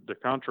 The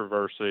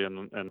controversy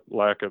and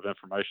lack of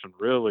information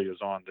really is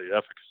on the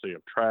efficacy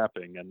of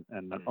trapping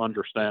and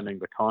understanding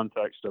the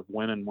context of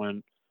when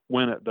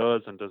it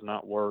does and does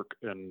not work,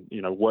 and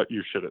what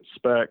you should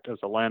expect as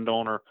a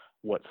landowner,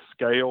 what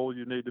scale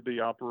you need to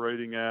be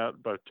operating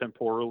at, both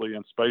temporally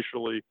and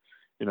spatially.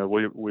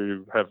 We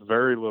have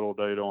very little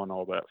data on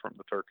all that from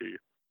the turkey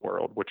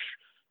world, which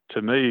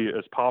to me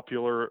is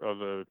popular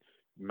of a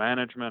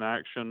management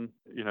action,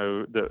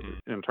 that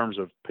in terms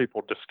of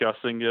people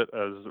discussing it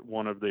as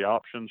one of the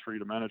options for you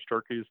to manage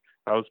turkeys.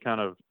 I was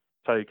kind of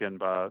taken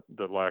by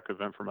the lack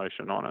of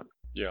information on it.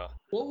 Yeah.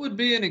 What would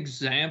be an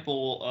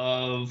example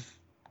of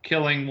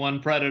killing one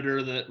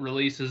predator that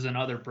releases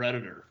another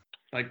predator?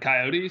 Like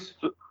coyotes?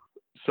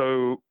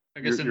 So I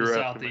guess in the you're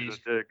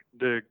southeast. asking me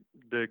to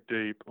dig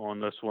deep on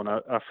this one.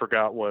 I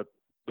forgot what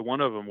the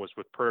one of them was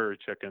with prairie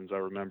chickens. I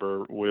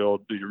remember. Will,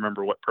 do you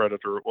remember what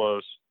predator it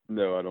was?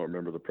 No, I don't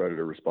remember the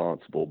predator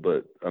responsible.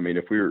 But I mean,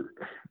 if we were,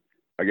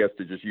 I guess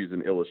to just use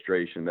an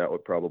illustration, that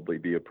would probably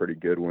be a pretty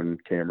good one.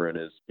 Cameron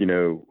is,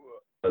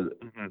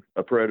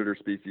 a predator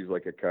species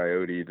like a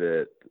coyote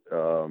that,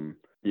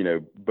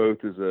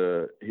 both is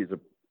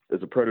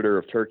a predator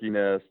of turkey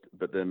nest,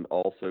 but then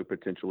also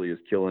potentially is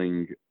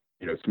killing,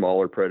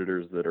 smaller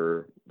predators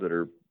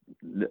that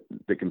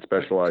can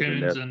specialize in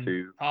Coons nests and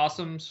too.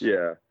 possums.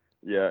 Yeah.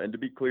 Yeah, and to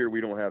be clear, we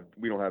don't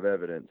have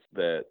evidence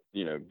that,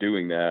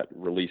 doing that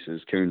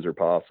releases coons or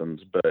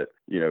possums, but,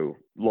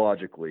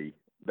 logically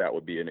that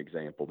would be an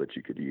example that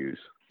you could use.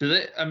 Do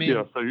they? I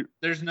mean,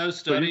 there's no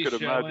study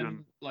showing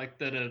imagine, like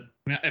that.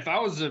 If I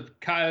was a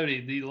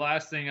coyote, the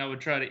last thing I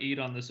would try to eat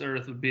on this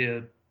earth would be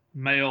a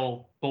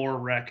male boar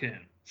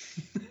raccoon.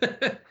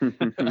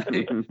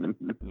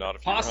 Not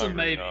if possum,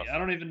 maybe. Enough. I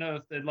don't even know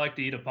if they'd like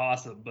to eat a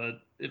possum,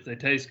 but if they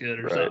taste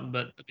good or something.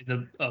 But I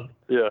mean,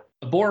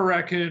 a boar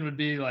raccoon would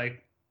be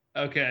like,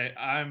 okay,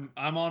 I'm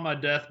on my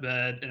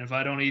deathbed, and if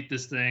I don't eat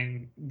this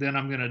thing, then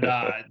I'm gonna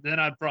die. Then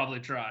I'd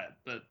probably try it.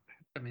 But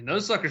I mean,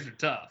 those suckers are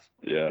tough.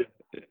 Yeah.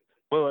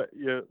 Well,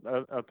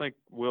 I think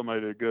Will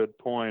made a good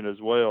point as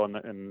well,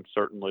 and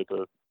certainly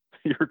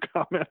your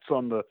comments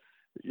on the,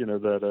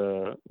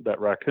 that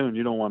raccoon.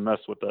 You don't want to mess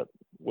with that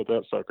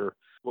sucker.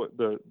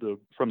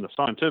 From the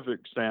scientific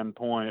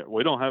standpoint,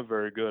 we don't have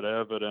very good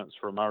evidence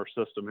from our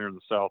system here in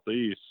the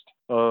southeast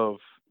of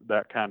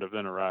that kind of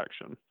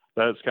interaction.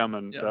 That's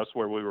coming. Yeah. That's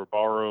where we were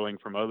borrowing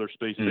from other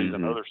species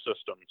and other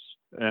systems,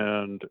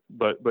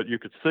 but you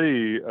could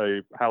see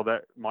how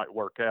that might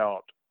work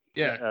out.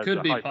 Yeah, it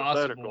could be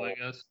possible, I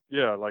guess.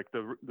 Yeah, like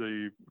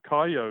the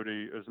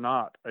coyote is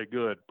not a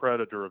good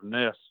predator of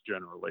nests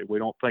generally. We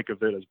don't think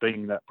of it as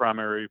being that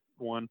primary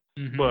one.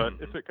 But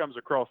if it comes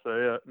across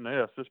the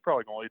nest, it's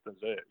probably going to eat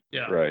those eggs.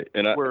 Yeah. Right.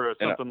 Whereas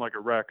something like a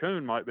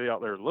raccoon might be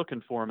out there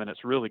looking for them, and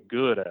it's really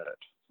good at it.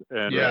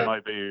 And it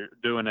might be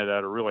doing it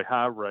at a really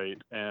high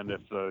rate. And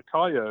if the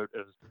coyote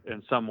is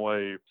in some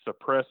way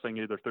suppressing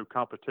either through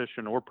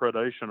competition or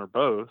predation or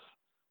both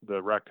the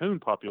raccoon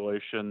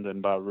population, then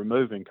by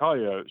removing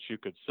coyotes, you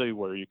could see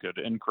where you could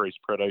increase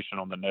predation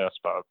on the nest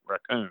by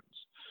raccoons.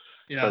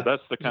 Yeah. So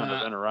that's the kind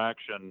of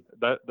interaction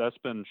that's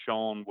been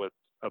shown with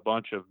a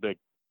bunch of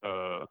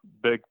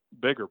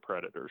bigger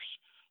predators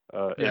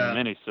in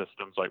many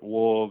systems, like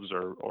wolves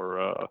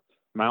or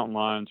mountain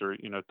lions, or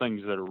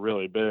things that are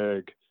really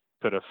big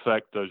could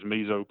affect those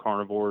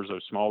mesocarnivores,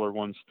 those smaller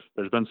ones.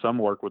 There's been some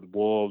work with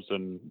wolves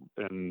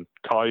and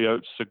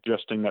coyotes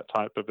suggesting that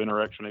type of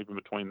interaction even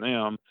between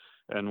them.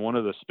 And one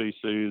of the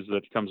species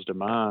that comes to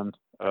mind,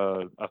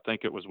 I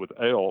think it was with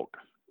elk,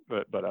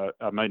 but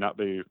I may not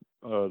be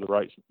the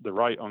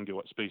right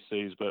ungulate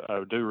species, but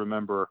I do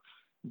remember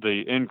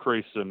the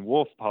increase in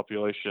wolf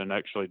population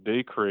actually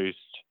decreased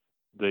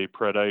the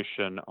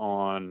predation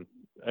on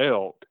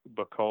elk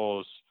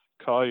because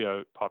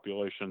coyote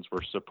populations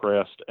were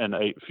suppressed and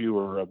ate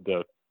fewer of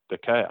the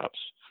calves.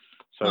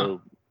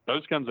 So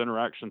those kinds of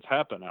interactions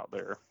happen out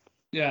there.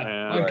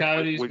 Yeah, and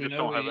coyotes, we just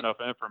don't have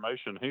enough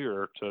information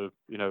here to,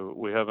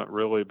 we haven't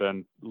really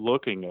been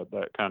looking at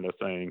that kind of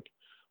thing.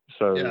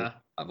 So yeah,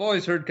 I've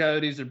always heard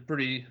coyotes are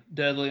pretty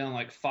deadly on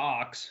like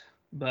fox,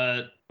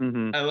 but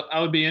I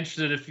would be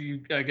interested if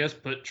you, I guess,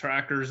 put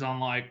trackers on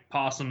like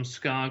possums,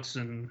 skunks,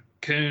 and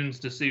coons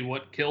to see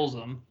what kills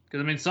them.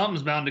 Because I mean,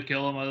 something's bound to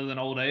kill them other than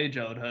old age,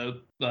 I would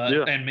hope.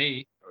 But and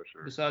me,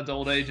 besides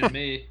old age and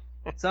me,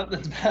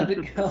 something's bound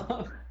to kill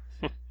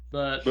them.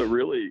 But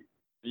really.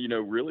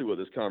 Really what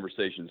this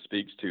conversation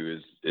speaks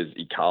to is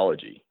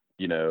ecology,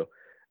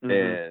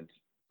 and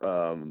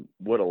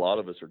what a lot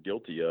of us are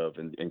guilty of,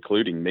 and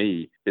including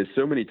me, is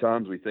so many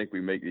times we think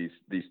we make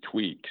these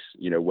tweaks,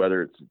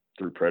 whether it's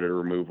through predator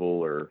removal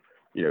or,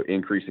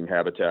 increasing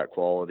habitat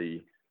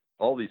quality,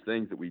 all these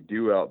things that we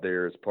do out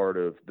there as part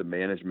of the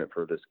management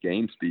for this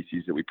game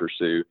species that we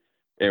pursue.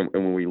 And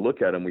when we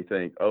look at them, we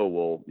think, oh,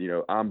 well,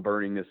 I'm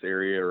burning this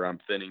area or I'm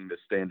thinning this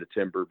stand of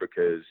timber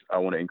because I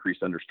want to increase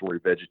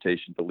understory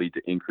vegetation to lead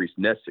to increased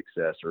nest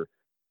success or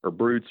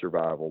brood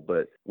survival.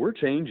 But we're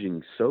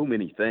changing so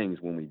many things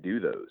when we do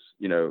those.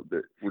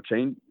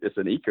 It's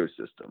an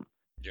ecosystem.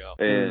 Yeah.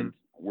 And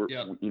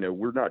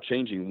we're not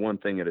changing one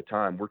thing at a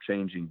time. We're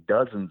changing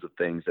dozens of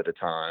things at a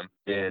time.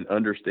 And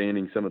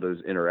understanding some of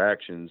those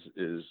interactions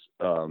is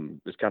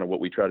kind of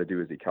what we try to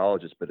do as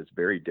ecologists, but it's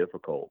very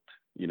difficult,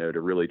 to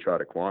really try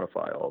to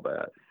quantify all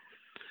that.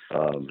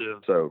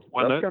 So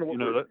that's kind of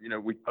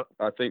what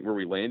I think where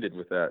we landed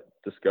with that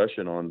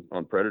discussion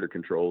on predator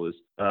control is,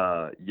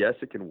 yes,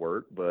 it can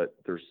work, but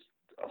there's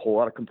a whole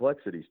lot of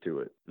complexities to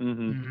it.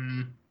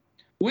 And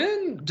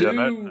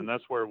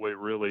that's where we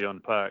really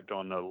unpacked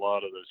on a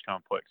lot of those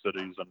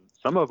complexities, and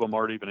some of them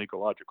aren't even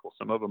ecological.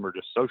 Some of them are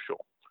just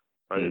social,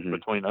 right,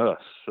 between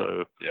us.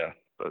 So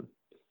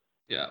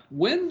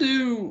when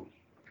do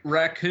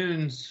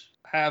raccoons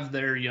have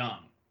their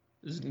young?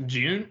 Is it in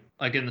June,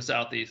 like in the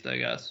southeast, I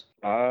guess?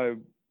 I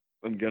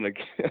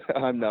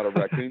I'm not a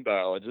raccoon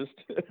biologist.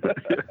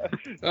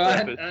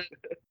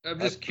 I'm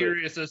just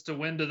curious as to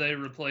when do they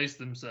replace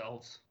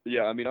themselves?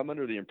 Yeah, I mean, I'm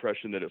under the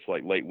impression that it's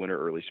like late winter,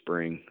 early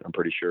spring. I'm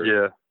pretty sure.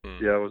 Yeah.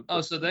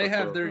 So they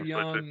have their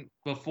young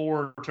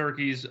before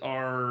turkeys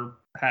are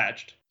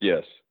hatched.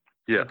 Yes.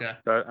 Yeah. Okay.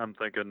 I'm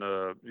thinking,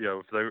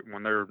 if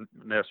when they're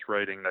nest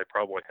raiding, they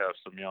probably have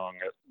some young,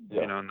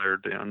 in their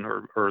den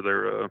or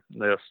their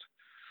nest.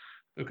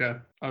 Okay.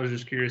 I was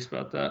just curious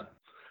about that.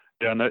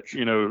 Yeah, and that,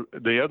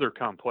 the other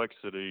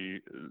complexity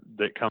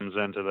that comes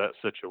into that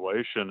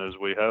situation is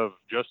we have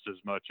just as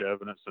much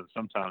evidence and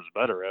sometimes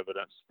better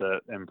evidence that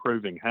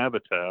improving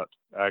habitat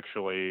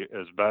actually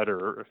is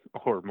better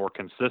or more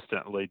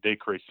consistently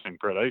decreasing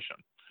predation.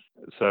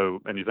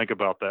 So, and you think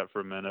about that for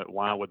a minute,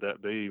 why would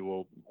that be?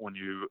 Well, when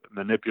you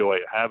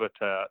manipulate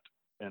habitat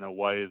in a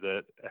way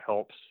that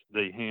helps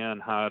the hen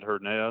hide her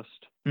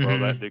nest, well,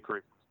 that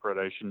decreases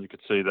predation. You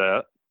could see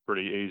that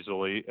pretty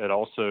easily. It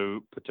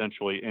also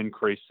potentially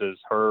increases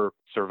her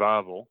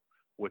survival,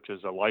 which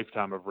is a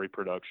lifetime of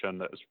reproduction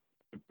that is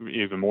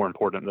even more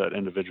important than that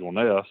individual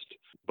nest.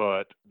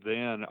 But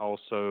then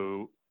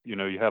also,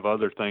 you have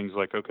other things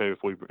like, okay, if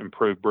we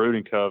improve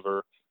brooding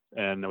cover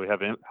and we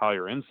have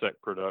higher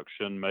insect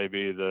production,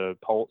 maybe the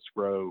poults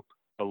grow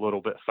a little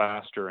bit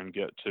faster and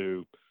get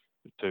to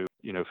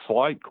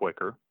flight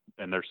quicker.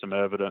 And there's some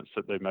evidence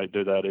that they may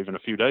do that even a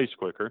few days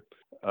quicker.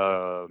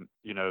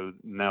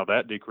 Now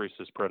that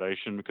decreases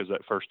predation because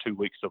that first 2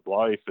 weeks of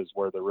life is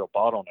where the real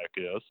bottleneck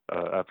is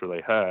after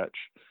they hatch.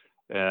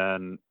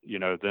 And,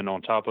 then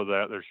on top of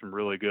that, there's some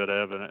really good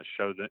evidence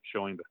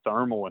showing the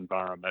thermal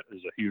environment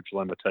is a huge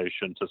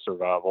limitation to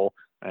survival,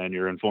 and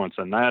you're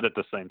influencing that at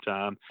the same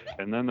time.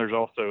 And then there's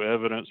also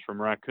evidence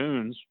from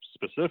raccoons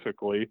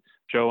specifically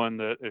showing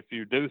that if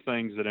you do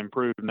things that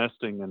improve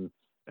nesting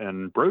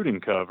and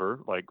brooding cover,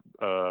 like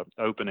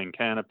opening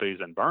canopies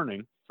and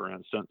burning, for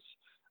instance,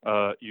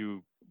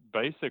 you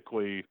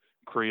basically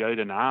create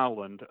an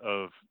island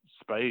of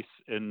space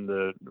in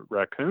the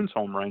raccoon's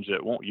home range that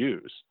it won't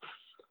use.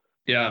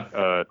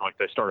 Yeah. Like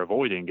they start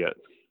avoiding it.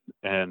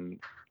 And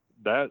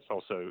that's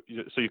also,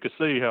 so you could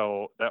see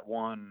how that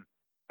one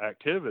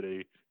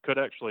activity could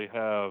actually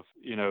have,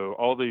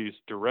 all these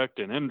direct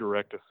and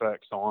indirect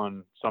effects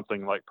on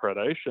something like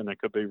predation. It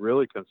could be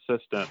really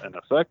consistent and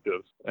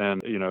effective.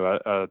 And,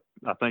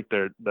 I think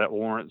that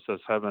warrants us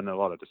having a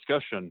lot of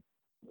discussion,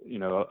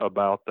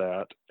 about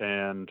that.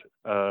 And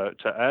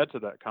to add to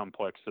that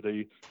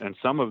complexity, and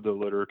some of the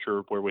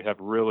literature where we have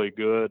really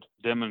good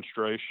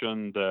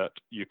demonstration that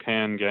you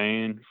can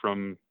gain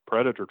from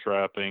predator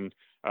trapping,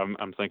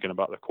 I'm thinking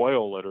about the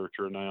quail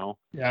literature now.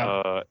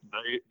 Yeah.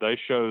 They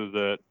show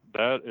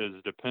that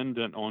is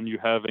dependent on you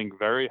having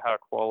very high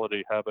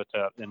quality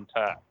habitat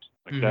intact.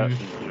 Like that,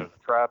 the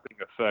trapping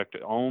effect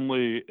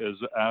only is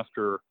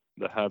after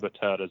the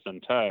habitat is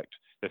intact.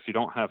 If you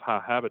don't have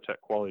high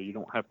habitat quality, you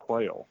don't have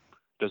quail.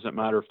 Doesn't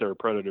matter if they're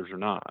predators or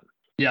not.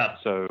 Yeah.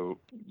 So,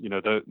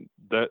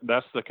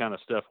 that's the kind of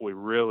stuff we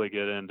really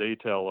get in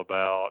detail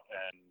about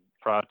and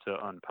try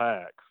to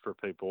unpack for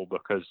people,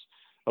 because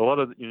a lot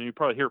of, you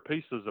probably hear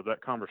pieces of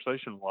that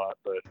conversation a lot,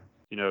 but,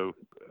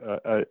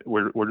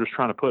 we're just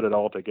trying to put it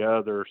all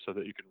together so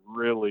that you can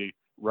really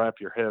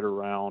wrap your head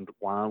around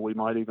why we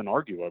might even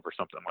argue over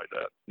something like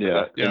that.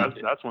 Yeah.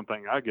 That's one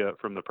thing I get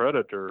from the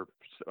predator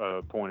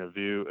point of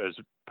view is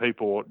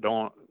people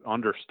don't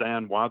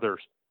understand why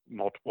there's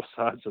multiple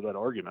sides of that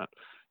argument.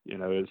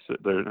 There's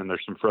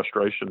some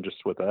frustration just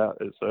with that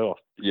itself.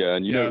 Yeah,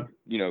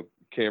 and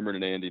Cameron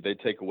and Andy, they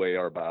take away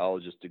our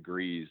biologist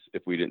degrees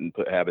if we didn't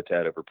put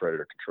habitat over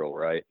predator control,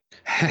 right?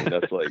 And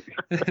that's like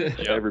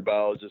every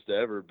biologist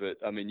ever. But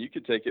I mean, you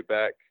could take it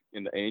back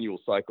in the annual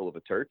cycle of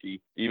a turkey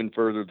even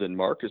further than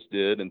Marcus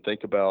did, and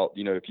think about,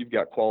 if you've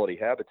got quality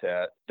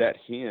habitat, that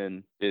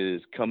hen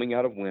is coming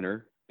out of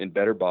winter in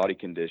better body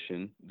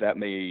condition. That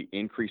may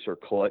increase her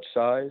clutch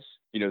size.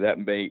 That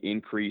may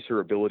increase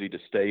her ability to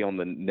stay on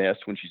the nest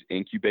when she's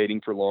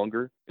incubating for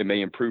longer. It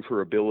may improve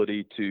her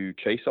ability to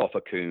chase off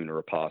a coon or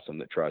a possum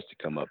that tries to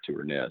come up to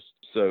her nest.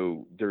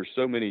 So there's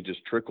so many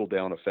just trickle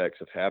down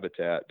effects of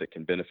habitat that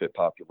can benefit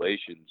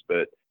populations.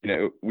 But,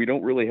 we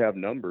don't really have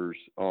numbers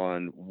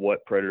on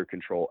what predator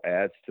control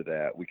adds to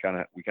that. We kind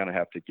of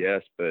have to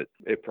guess, but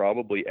it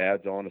probably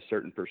adds on a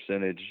certain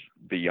percentage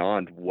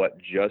beyond what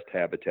just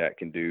habitat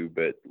can do.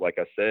 But like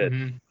I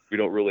said, we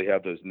don't really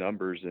have those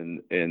numbers,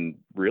 and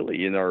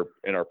really in our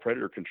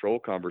predator control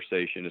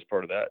conversation as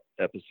part of that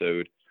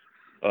episode,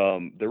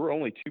 there were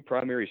only 2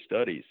 primary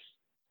studies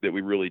that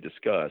we really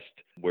discussed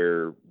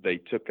where they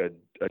took a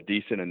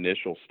decent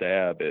initial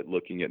stab at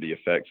looking at the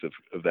effects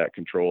of that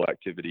control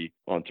activity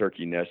on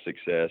turkey nest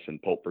success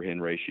and poult per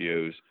hen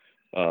ratios.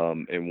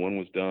 And one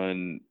was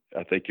done,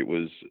 I think it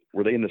was,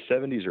 were they in the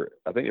 70s or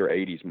I think they were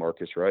 80s,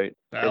 Marcus, right?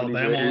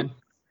 Alabama.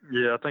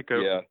 Yeah, I think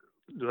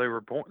they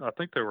were born. I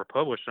think they were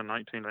published in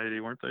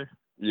 1980, weren't they?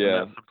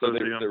 Yeah, so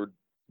they were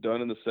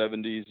done in the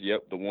 70s.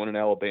 Yep, the one in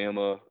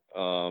Alabama,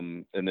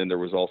 and then there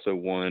was also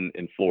one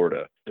in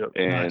Florida. Yep.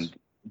 And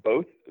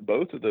both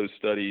of those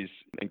studies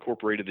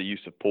incorporated the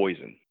use of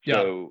poison. Yeah.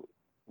 So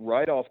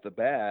right off the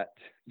bat,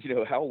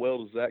 how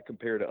well does that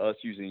compare to us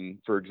using,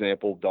 for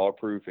example,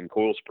 dog-proof and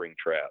coil spring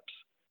traps?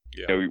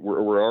 Yeah.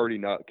 We're already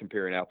not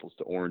comparing apples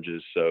to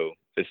oranges, so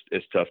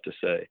it's tough to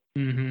say.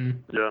 Mm-hmm.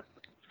 Yeah.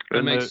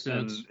 That makes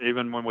sense. And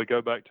even when we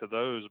go back to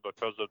those,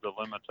 because of the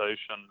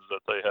limitations that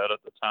they had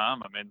at the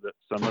time, I mean, that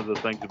some of the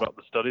things about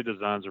the study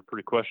designs are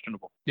pretty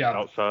questionable. Yeah.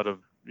 Outside of,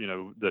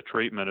 the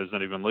treatment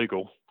isn't even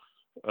legal.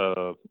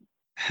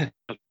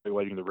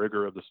 Evaluating the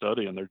rigor of the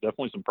study, and there's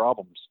definitely some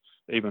problems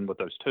even with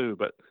those two.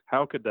 But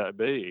how could that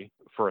be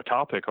for a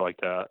topic like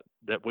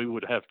that we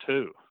would have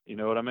two? You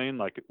know what I mean?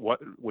 Like, what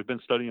we've been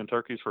studying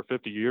turkeys for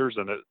 50 years,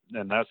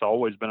 and that's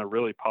always been a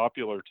really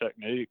popular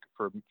technique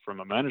from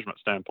a management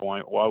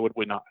standpoint. Why would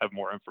we not have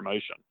more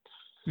information?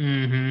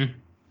 Mm-hmm.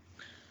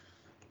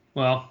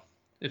 Well,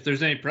 if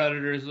there's any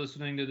predators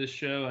listening to this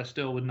show, I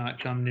still would not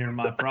come near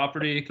my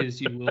property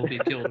because you will be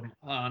killed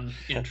on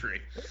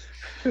entry.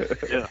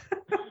 Yeah.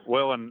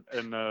 Well, and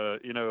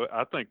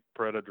I think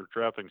predator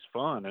trapping's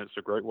fun. It's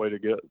a great way to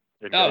get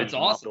engaged it's in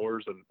awesome.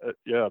 outdoors, and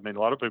I mean, a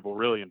lot of people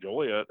really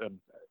enjoy it. And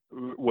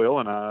Will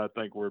and I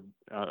think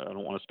I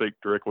don't want to speak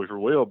directly for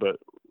Will, but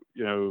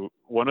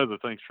one of the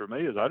things for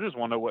me is I just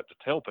want to know what to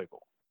tell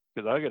people,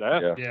 because I get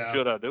asked,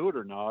 should I do it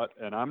or not?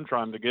 And I'm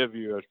trying to give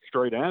you a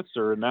straight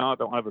answer, and now I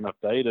don't have enough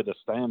data to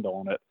stand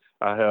on it.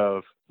 I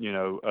have,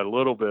 a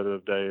little bit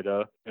of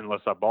data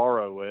unless I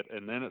borrow it,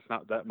 and then it's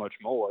not that much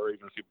more.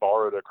 Even if you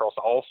borrow it across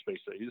all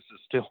species,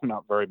 it's still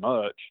not very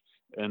much.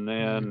 And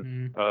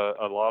then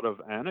a lot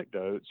of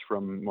anecdotes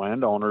from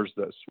landowners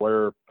that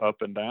swear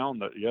up and down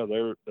that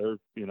they're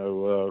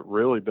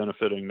really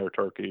benefiting their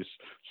turkeys.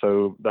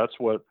 So that's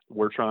what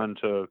we're trying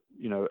to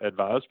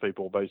advise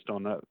people based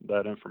on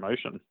that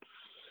information.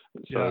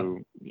 So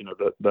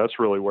that's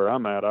really where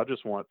I'm at. I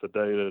just want the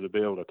data to be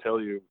able to tell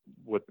you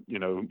what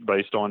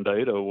based on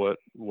data what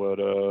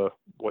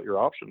your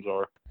options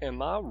are.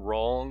 Am I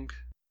wrong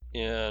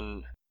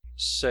in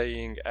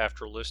saying,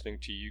 after listening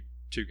to you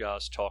two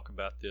guys talk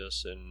about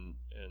this and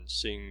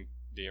seeing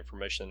the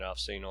information that I've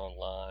seen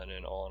online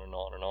and on and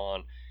on and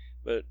on,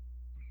 but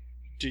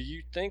do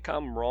you think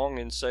I'm wrong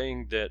in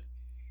saying that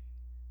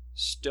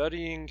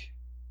studying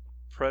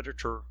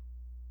predator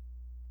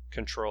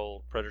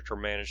control, predator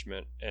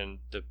management, and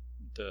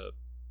the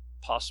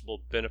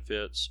possible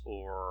benefits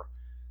or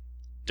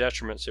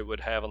detriments it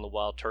would have on the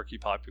wild turkey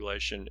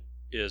population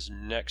is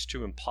next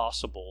to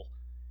impossible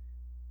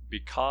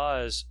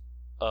because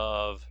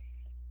of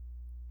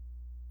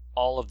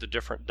all of the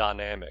different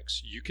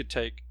dynamics? You could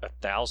take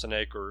 1,000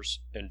 acres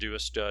and do a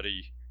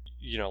study,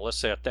 let's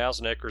say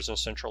 1,000 acres in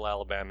central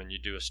Alabama, and you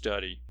do a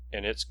study,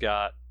 and it's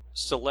got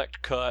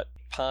select cut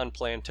pine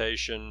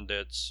plantation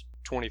that's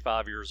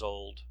 25 years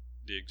old.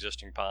 The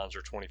existing pines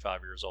are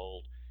 25 years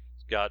old.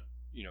 It's got,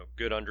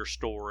 good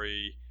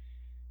understory,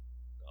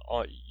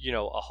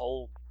 a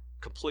whole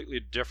completely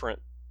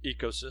different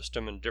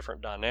ecosystem and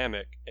different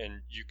dynamic.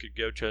 And you could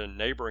go to a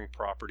neighboring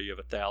property of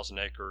 1,000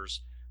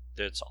 acres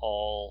that's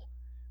all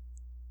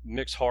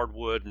mixed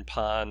hardwood and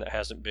pine that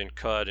hasn't been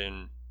cut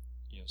in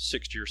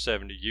 60 or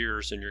 70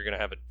 years, and you're going to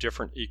have a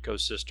different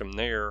ecosystem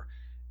there.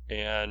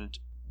 And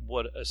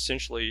what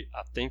essentially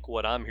I think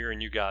what I'm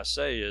hearing you guys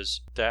say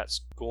is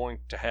that's going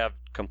to have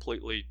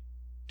completely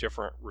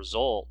different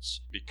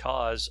results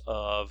because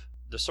of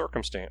the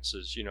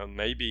circumstances.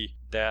 Maybe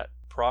that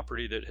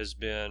property that has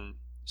been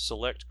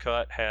select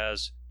cut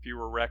has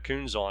fewer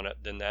raccoons on it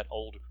than the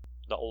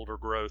older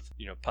growth,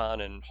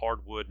 pine and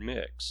hardwood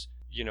mix.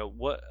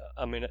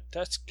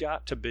 That's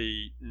got to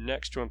be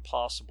next to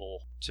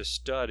impossible to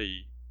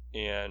study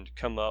and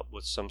come up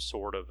with some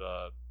sort of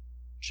a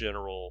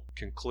general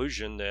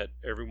conclusion that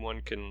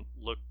everyone can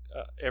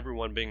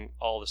everyone being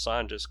all the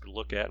scientists could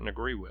look at and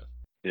agree with.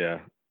 Yeah,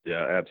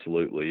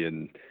 absolutely.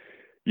 And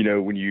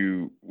when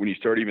you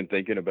start even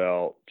thinking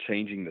about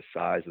changing the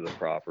size of the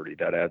property,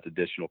 that adds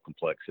additional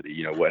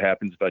complexity. What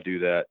happens if I do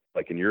that,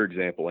 like in your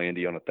example,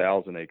 Andy, on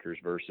 1,000 acres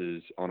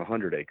versus on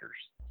 100 acres,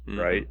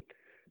 right?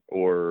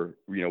 Or,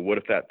 what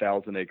if that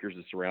 1,000 acres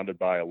is surrounded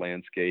by a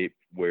landscape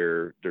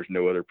where there's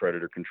no other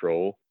predator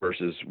control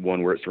versus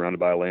one where it's surrounded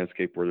by a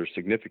landscape where there's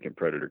significant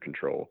predator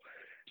control?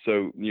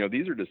 So,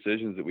 these are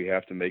decisions that we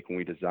have to make when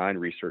we design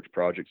research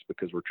projects,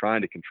 because we're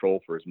trying to control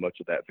for as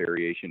much of that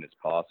variation as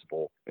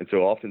possible. And so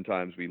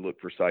oftentimes we look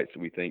for sites that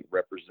we think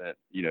represent,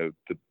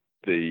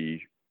 the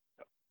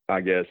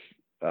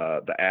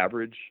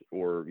average,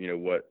 or,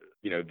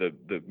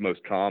 the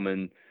most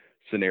common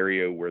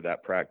scenario where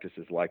that practice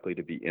is likely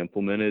to be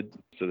implemented,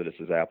 so that it's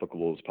as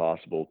applicable as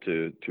possible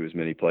to as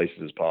many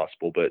places as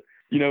possible. But,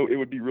 it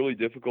would be really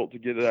difficult to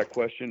get to that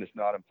question. It's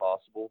not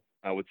impossible.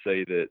 I would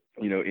say that,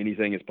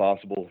 anything is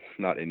possible,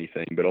 not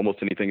anything, but almost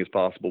anything is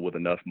possible with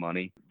enough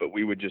money. But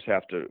we would just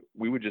have to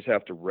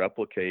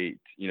replicate,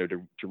 to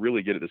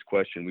really get at this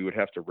question, we would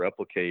have to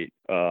replicate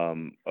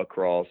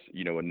across,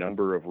 a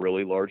number of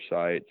really large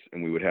sites,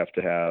 and we would have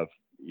to have,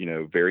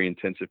 very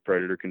intensive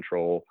predator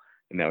control.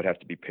 And that would have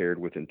to be paired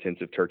with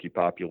intensive turkey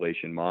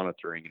population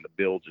monitoring, and the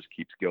bill just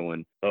keeps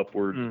going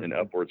upwards and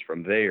upwards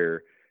from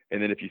there.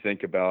 And then if you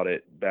think about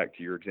it, back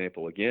to your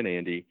example again,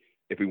 Andy,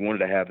 if we wanted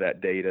to have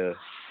that data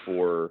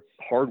for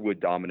hardwood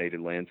dominated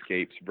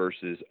landscapes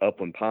versus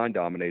upland pine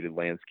dominated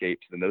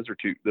landscapes, then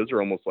those are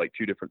almost like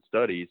two different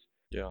studies.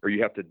 Yeah. Or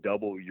you have to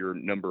double your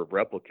number of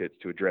replicates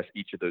to address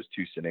each of those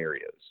two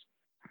scenarios.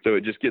 So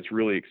it just gets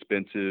really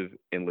expensive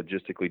and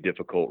logistically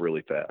difficult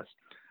really fast.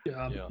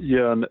 Yeah.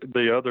 And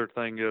the other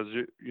thing is,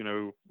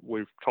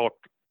 we've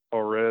talked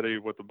already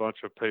with a bunch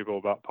of people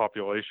about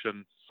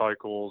population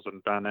cycles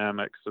and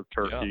dynamics of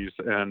turkeys,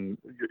 and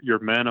your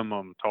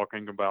minimum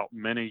talking about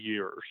many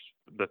years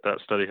that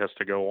study has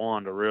to go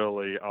on to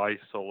really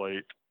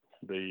isolate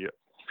the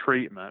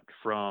treatment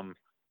from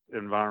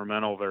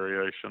environmental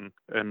variation.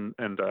 And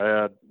to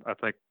add, I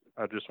think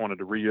I just wanted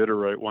to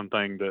reiterate one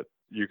thing that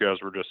you guys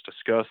were just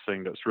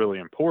discussing that's really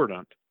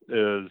important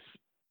is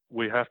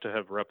we have to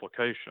have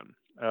replication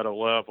at a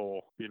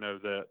level,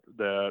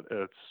 that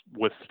it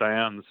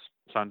withstands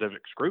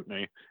scientific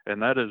scrutiny,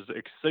 and that is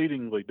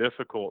exceedingly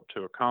difficult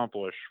to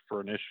accomplish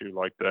for an issue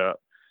like that.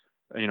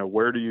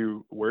 Where do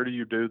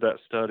you do that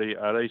study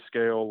at a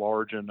scale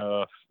large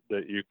enough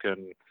that you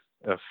can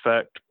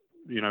affect,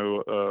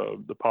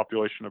 the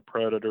population of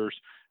predators?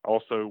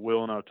 Also,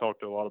 Will and I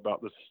talked a lot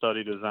about the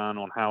study design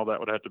on how that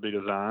would have to be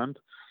designed.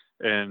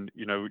 And,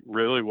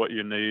 really what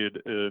you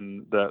need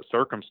in that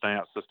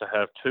circumstance is to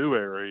have two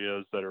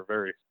areas that are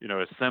very,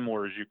 as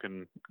similar as you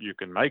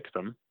can make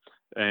them.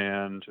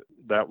 And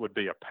that would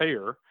be a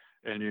pair.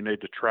 And you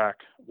need to track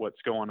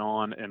what's going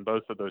on in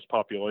both of those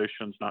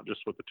populations, not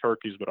just with the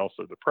turkeys, but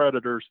also the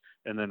predators.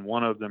 And then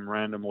one of them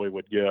randomly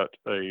would get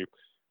a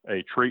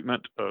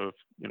treatment of,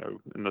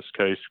 in this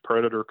case,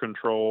 predator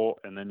control.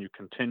 And then you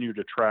continue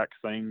to track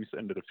things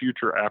into the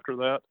future after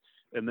that.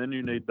 And then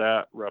you need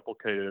that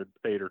replicated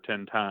 8 or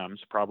 10 times,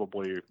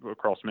 probably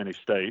across many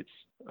states,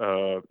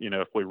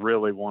 if we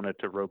really wanted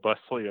to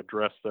robustly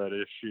address that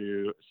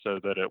issue so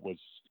that it was,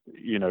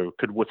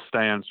 could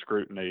withstand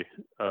scrutiny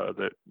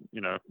that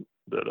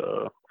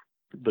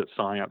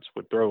science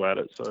would throw at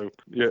it. So,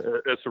 yeah,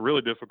 it's a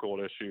really difficult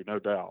issue, no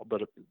doubt.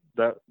 But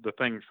the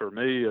thing for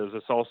me is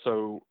it's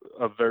also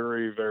a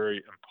very,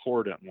 very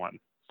important one.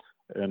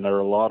 And there are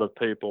a lot of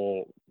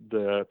people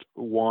that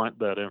want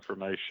that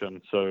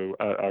information. So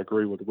I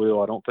agree with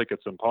Will. I don't think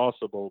it's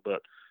impossible,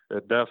 but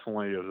it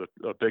definitely is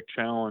a big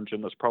challenge,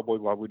 and that's probably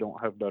why we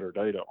don't have better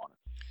data on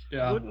it.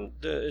 Yeah.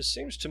 It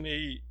seems to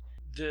me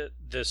that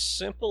the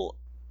simple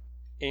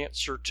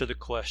answer to the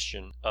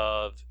question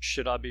of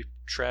should I be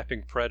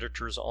trapping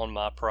predators on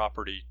my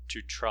property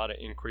to try to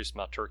increase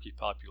my turkey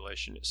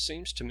population, it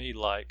seems to me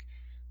like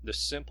the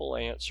simple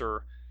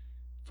answer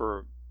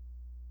for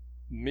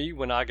me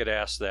when I get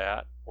asked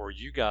that, or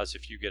you guys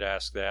if you get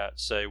asked that,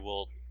 say,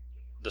 well,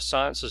 the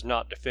science is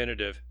not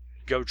definitive,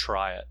 go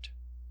try it,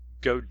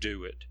 go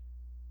do it,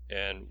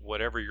 and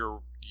whatever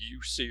you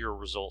see your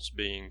results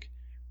being,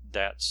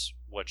 that's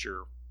what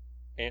your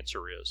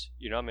answer is.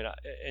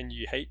 And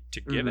you hate to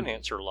give an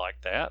answer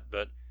like that,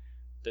 but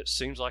that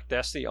seems like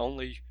that's the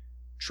only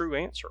true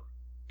answer.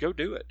 Go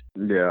do it.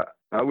 Yeah,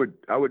 I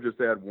would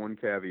just add one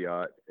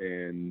caveat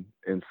and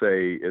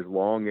say, as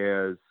long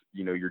as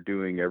you're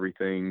doing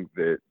everything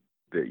that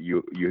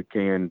you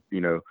can,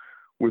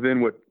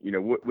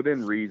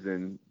 within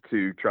reason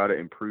to try to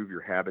improve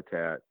your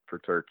habitat for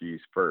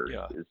turkeys first.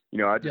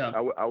 Yeah.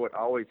 I would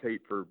always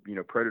hate for,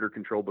 predator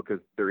control,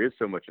 because there is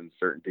so much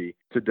uncertainty,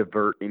 to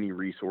divert any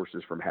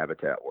resources from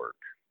habitat work.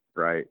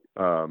 Right.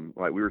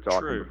 Like we were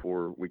talking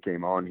before we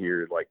came on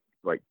here, like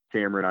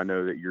Cameron, I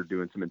know that you're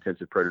doing some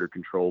intensive predator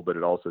control, but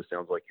it also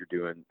sounds like you're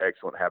doing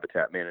excellent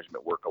habitat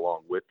management work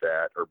along with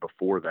that or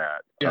before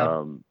that.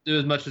 Yeah, do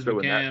as much as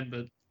we can,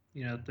 but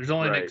there's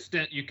only an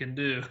extent you can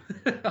do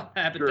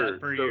habitat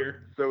per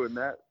year. So in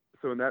that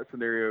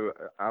scenario,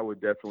 I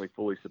would definitely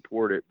fully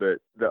support it. But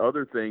the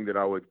other thing that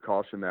I would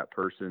caution that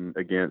person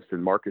against,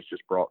 and Marcus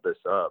just brought this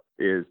up,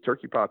 is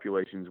turkey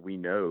populations, we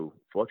know,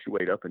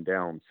 fluctuate up and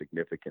down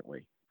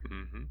significantly.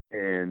 Mm-hmm.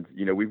 And,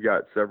 we've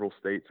got several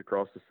states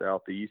across the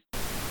Southeast,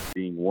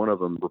 being one of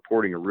them,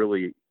 reporting a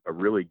really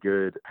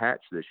good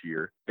hatch this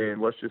year.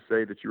 And let's just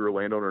say that you were a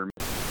landowner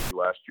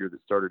last year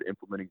that started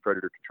implementing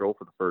predator control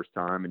for the first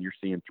time, and you're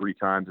seeing 3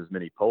 times as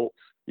many poults,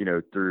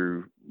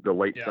 through the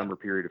late summer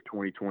period of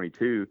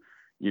 2022.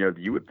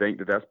 You would think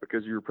that that's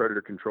because of your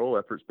predator control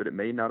efforts, but it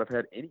may not have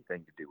had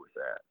anything to do with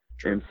that.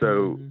 True. And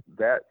so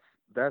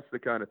that's the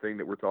kind of thing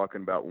that we're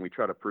talking about when we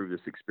try to prove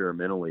this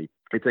experimentally.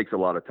 It takes a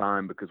lot of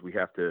time, because we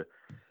have to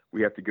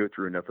go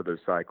through enough of those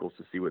cycles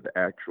to see what the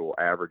actual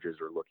averages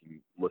are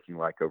looking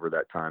like over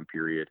that time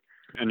period.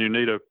 And you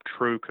need a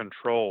true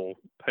control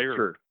pair.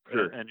 Sure.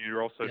 And you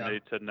also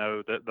need to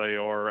know that they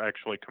are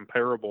actually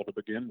comparable to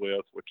begin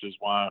with, which is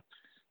why,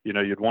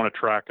 you'd want to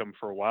track them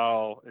for a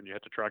while, and you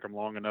have to track them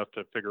long enough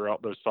to figure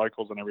out those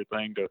cycles and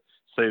everything to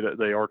say that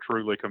they are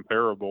truly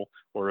comparable,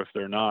 or if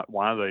they're not,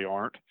 why they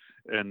aren't,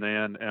 and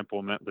then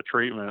implement the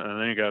treatment. And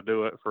then you got to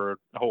do it for a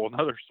whole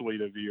another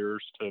suite of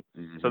years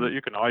so that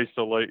you can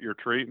isolate your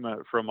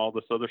treatment from all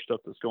this other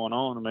stuff that's going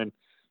on. I mean,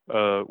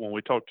 when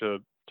we talk to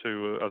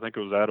to I think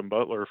it was Adam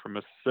Butler from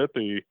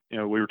Mississippi. We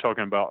were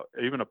talking about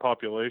even a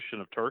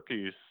population of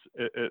turkeys.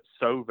 It's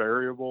so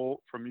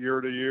variable from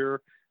year to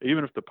year.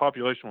 Even if the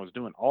population was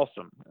doing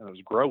awesome and it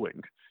was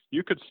growing,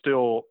 you could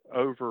still,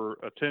 over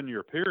a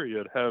 10-year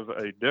period, have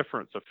a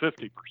difference of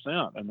 50%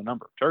 in the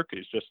number of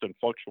turkeys just in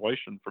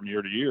fluctuation from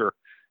year to year,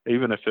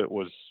 even if it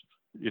was,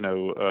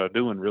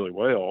 doing really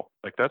well.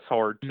 Like that's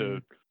hard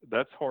to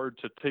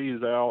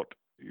tease out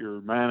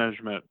your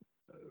management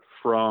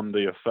from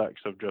the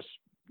effects of just,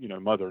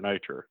 Mother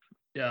Nature.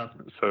 Yeah.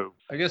 So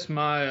I guess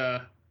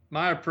my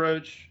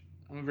approach,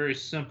 I'm a very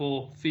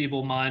simple,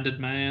 feeble-minded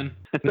man.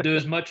 I do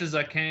as much as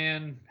I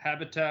can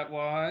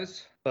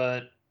habitat-wise,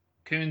 but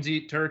coons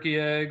eat turkey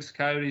eggs,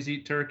 coyotes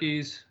eat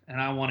turkeys, and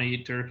I want to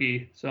eat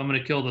turkey, so I'm going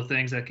to kill the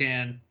things I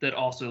can that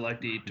also like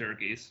to eat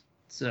turkeys.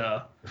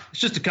 So it's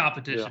just a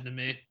competition to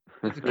me.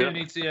 If the coon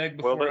eats the egg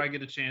before I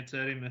get a chance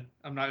at him,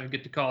 I'm not going to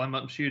get to call him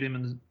up and shoot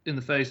him in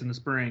the face in the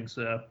spring.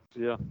 So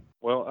yeah,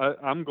 well,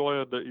 I'm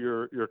glad that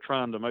you're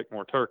trying to make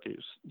more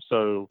turkeys.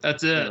 So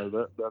that's it.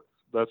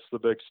 That's the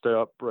big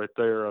step right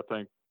there. I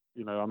think,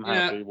 I'm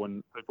happy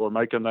when people are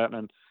making that.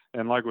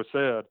 And like we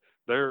said,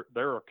 there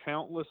are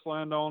countless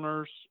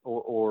landowners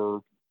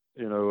or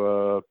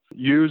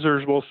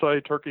users, we'll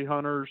say, turkey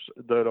hunters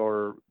that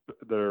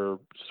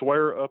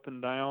swear up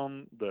and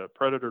down that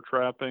predator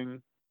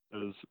trapping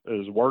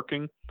is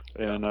working.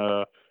 And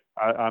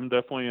I'm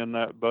definitely in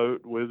that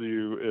boat with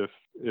you.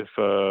 If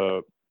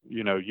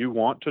you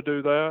want to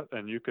do that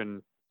and you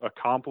can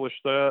accomplish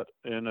that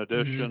in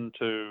addition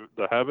to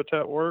the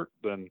habitat work,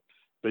 then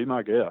be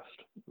my guest.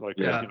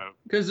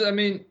 Because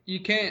you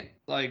can't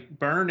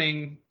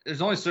burning.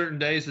 There's only certain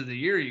days of the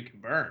year you can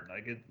burn.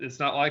 It's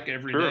not like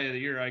every day of the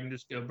year I can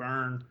just go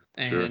burn.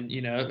 And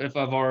if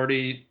I've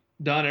already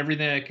done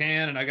everything I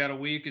can and I got a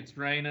week, it's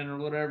raining or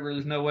whatever,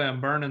 there's no way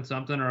I'm burning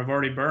something, or I've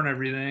already burned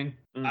everything.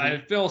 I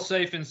feel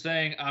safe in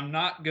saying I'm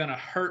not gonna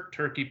hurt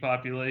turkey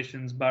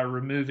populations by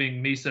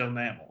removing meso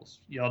mammals.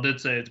 Y'all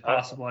did say it's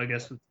possible, I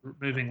guess, with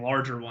removing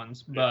larger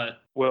ones,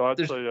 but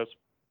I'd say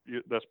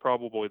that's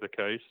probably the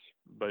case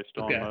based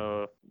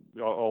on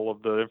all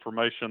of the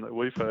information that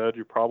we've had.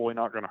 You're probably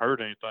not going to hurt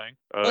anything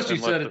unless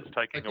it's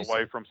taking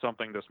away from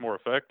something that's more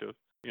effective,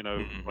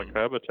 like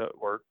habitat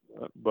work.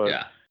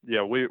 But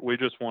we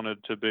just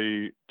wanted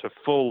to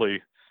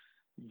fully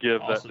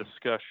give that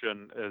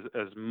discussion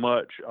as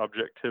much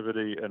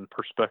objectivity and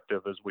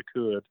perspective as we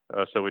could.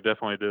 So we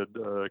definitely did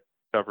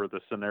cover the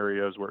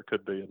scenarios where it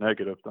could be a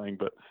negative thing.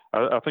 But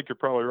I think you're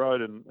probably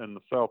right. In the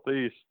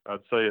Southeast,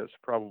 I'd say it's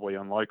probably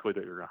unlikely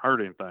that you're going to hurt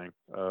anything.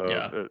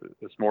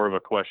 It's more of a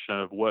question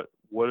of what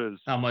is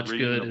how much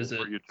good is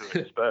it for you to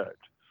expect.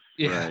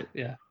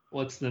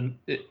 What's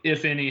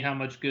if any, how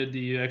much good do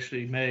you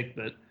actually make?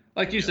 But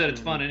like you said,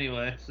 it's fun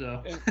anyway.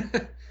 So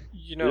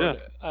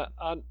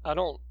I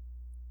don't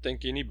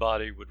think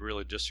anybody would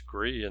really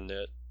disagree in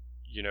that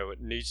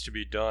it needs to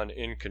be done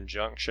in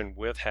conjunction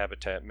with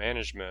habitat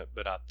management.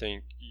 But I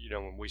think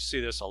when we see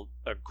this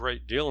a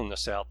great deal in the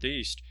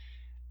Southeast,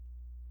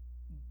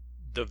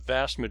 the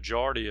vast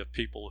majority of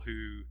people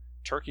who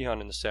turkey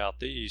hunt in the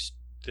Southeast,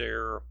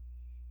 their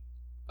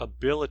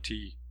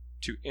ability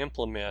to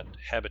implement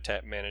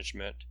habitat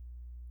management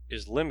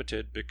is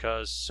limited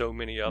because so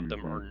many of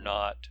them are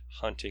not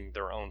hunting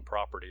their own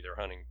property. They're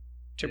hunting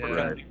timber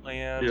company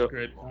land. That's a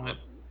great point.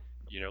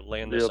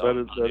 Land that's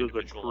owned by an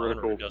individual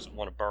owner who doesn't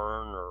want to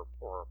burn,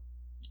 or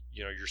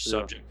you're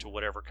subject to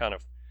whatever kind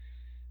of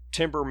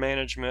timber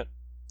management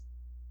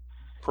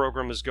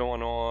program is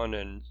going on,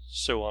 and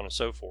so on and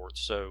so forth.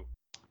 So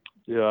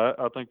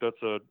I think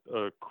that's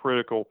a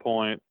critical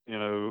point.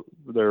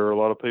 There are a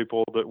lot of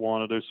people that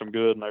want to do some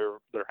good and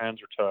their hands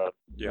are tied.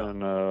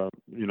 And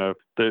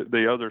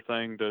the other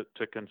thing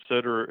to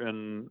consider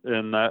in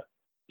that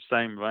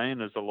same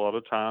vein is a lot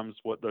of times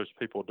what those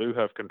people do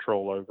have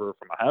control over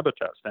from a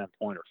habitat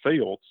standpoint are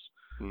fields,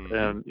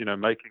 and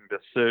making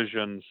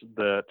decisions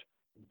that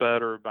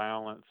better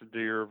balance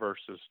deer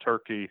versus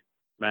turkey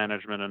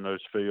management in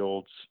those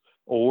fields.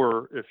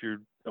 Or if you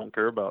don't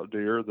care about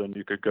deer, then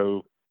you could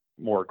go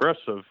more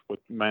aggressive with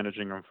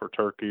managing them for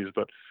turkeys.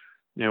 But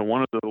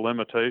one of the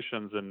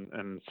limitations,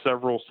 and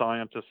several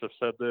scientists have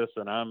said this,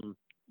 and I'm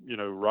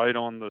right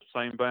on the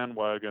same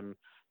bandwagon,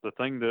 the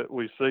thing that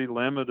we see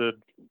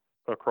limited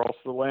across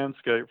the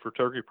landscape for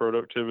turkey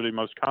productivity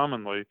most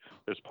commonly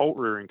is poult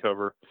rearing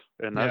cover,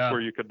 and that's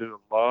where you could do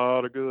a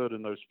lot of good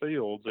in those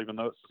fields. Even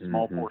though it's a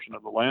small portion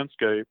of the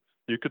landscape,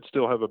 you could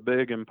still have a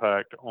big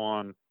impact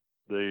on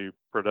the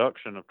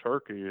production of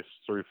turkeys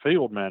through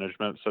field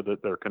management so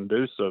that they're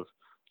conducive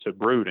to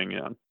brooding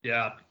in.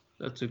 Yeah,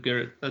 that's a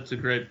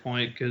great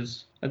point,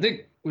 because I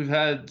think we've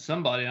had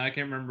somebody, I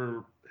can't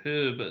remember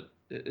who, but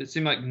it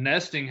seemed like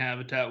nesting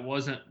habitat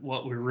wasn't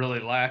what we're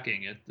really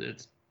lacking.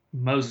 It's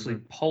mostly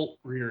poult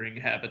rearing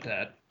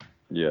habitat.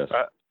 Yes.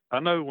 I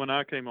know when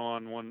I came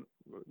on,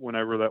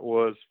 whenever that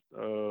was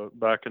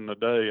back in the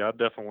day, I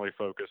definitely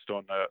focused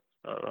on that.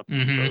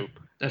 So,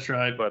 that's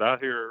right. But I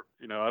hear,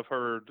 I've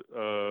heard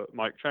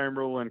Mike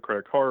Chamberlain,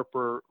 Craig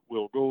Harper,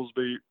 Will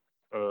Goolsby,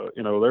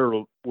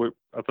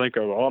 I think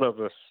a lot of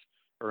us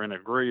are in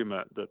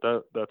agreement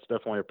that's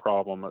definitely a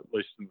problem, at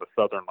least in the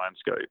southern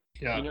landscape.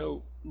 Yeah. You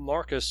know,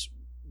 Marcus,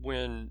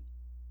 when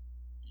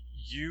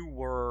you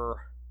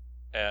were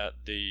at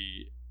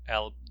the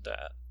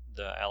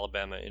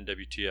Alabama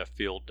NWTF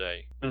field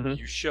day,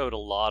 you showed a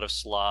lot of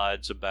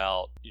slides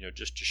about, you know,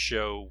 just to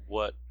show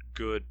what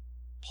good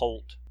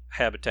poult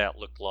habitat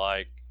looked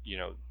like, you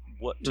know,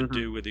 what to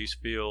do with these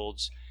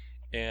fields.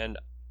 And,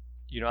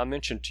 you know, I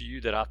mentioned to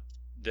you that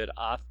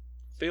I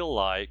feel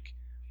like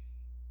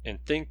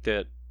and think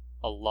that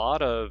a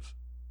lot of,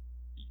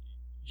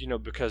 you know,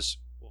 because,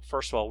 well,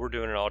 first of all, we're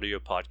doing an audio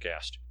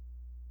podcast.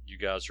 You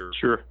guys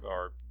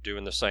are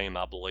doing the same,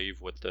 I believe,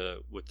 with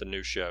the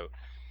new show.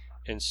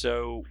 And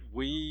so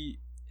we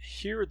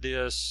hear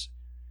this,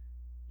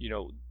 you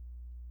know,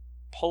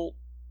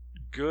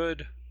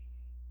 good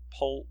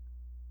poult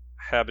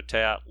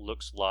habitat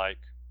looks like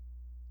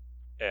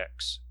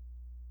X,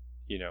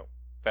 you know,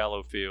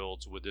 fallow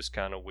fields with this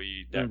kind of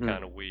weed, that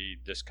kind of weed,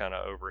 this kind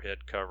of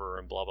overhead cover,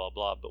 and blah, blah,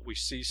 blah. But we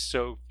see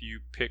so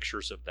few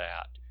pictures of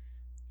that.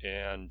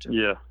 And,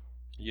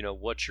 you know,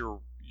 what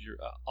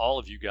all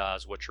of you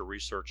guys, what your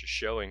research is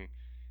showing,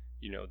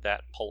 you know,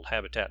 that poult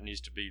habitat needs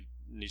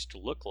to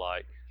look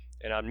like.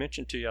 And I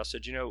mentioned to you, I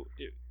said, you know,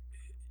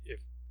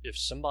 if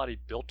somebody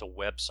built a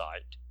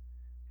website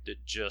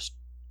that just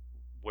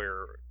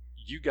where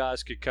you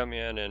guys could come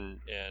in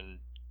and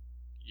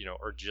you know,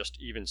 or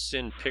just even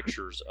send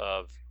pictures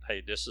of,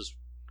 hey, this is,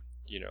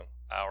 you know,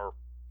 our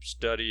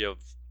study of,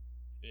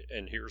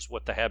 and here's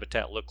what the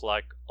habitat looked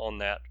like on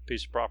that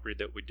piece of property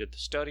that we did the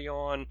study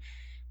on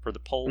for the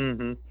poult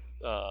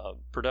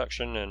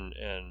production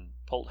and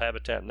poult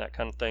habitat and that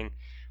kind of thing.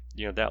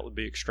 You know, that would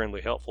be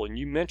extremely helpful. And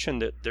you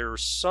mentioned that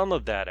there's some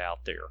of that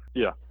out there.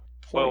 Yeah.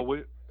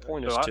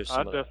 Point us to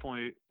some of that.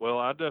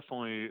 I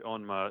definitely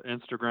on my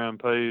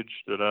Instagram page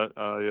that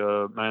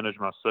I manage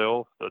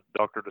myself, the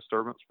Dr.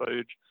 Disturbance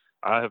page,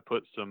 I have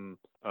put some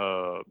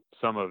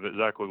of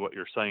exactly what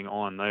you're saying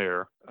on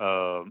there.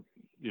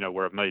 You know,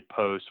 where I've made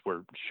posts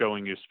where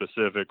showing you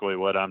specifically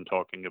what I'm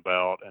talking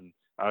about, and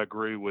I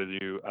agree with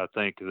you. I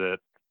think that,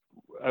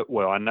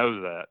 well, I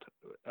know that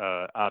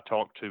I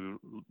talked to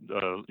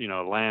you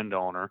know, a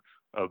landowner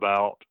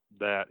about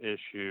that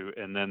issue,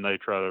 and then they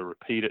try to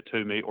repeat it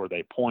to me, or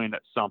they point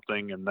at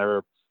something in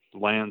their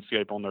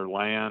landscape on their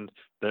land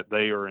that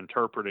they are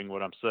interpreting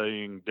what I'm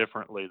saying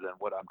differently than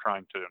what I'm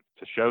trying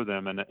to show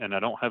them, and I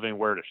don't have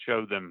anywhere to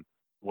show them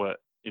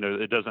what, you know,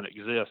 it doesn't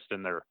exist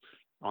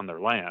on their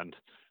land,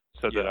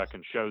 so that I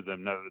can show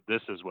them, no,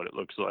 this is what it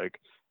looks like.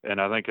 And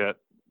I think that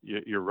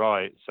you're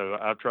right. So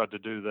I've tried to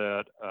do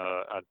that.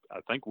 I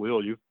think,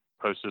 Will, you've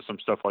posted some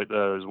stuff like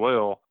that as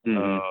well.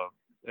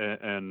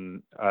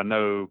 And I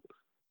know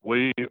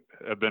we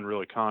have been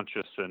really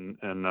conscious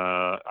in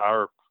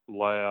our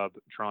lab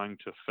trying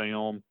to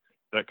film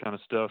that kind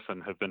of stuff,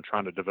 and have been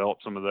trying to develop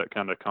some of that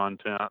kind of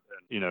content and,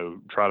 you know,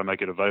 try to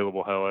make it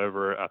available.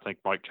 However, I think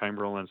Mike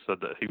Chamberlain said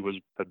that he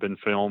had been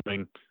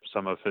filming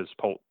some of his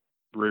poult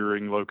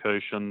rearing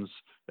locations,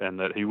 and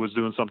that he was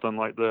doing something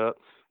like that.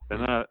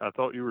 And I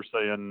thought you were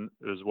saying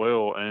as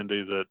well,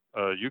 Andy,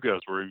 that you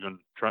guys were even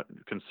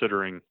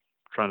considering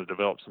trying to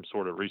develop some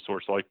sort of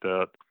resource like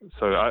that.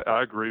 So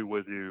I agree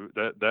with you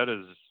that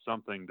is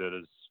something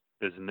that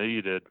is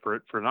needed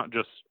for not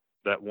just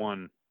that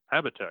one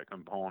habitat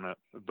component,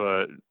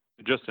 but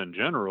just in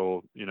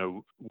general. You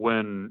know,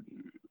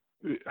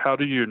 how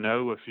do you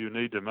know if you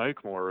need to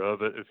make more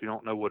of it if you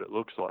don't know what it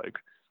looks like?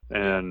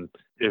 And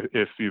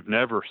if you've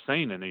never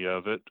seen any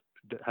of it,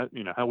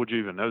 you know, how would you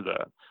even know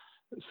that?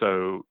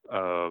 So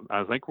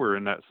I think we're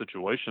in that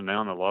situation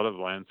now in a lot of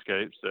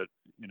landscapes that,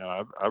 you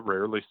know, I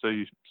rarely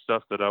see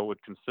stuff that I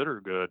would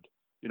consider good,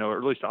 you know, or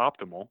at least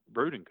optimal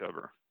brooding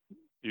cover.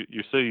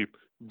 You see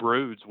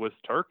broods with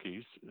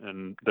turkeys,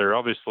 and they're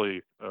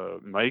obviously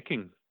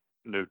making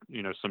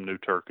some new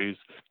turkeys.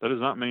 That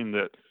does not mean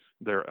that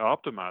they're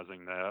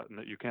optimizing that and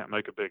that you can't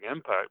make a big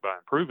impact by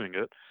improving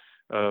it.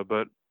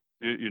 But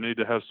you need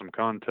to have some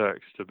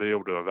context to be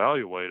able to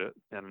evaluate it,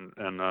 and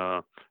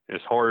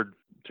it's hard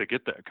to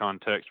get that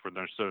context when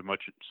there's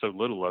so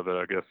little of it,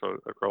 I guess,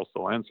 across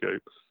the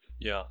landscape.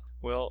 Yeah,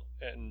 well,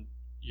 and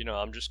you know,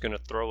 I'm just going to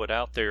throw it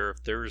out there.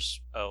 If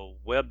there's a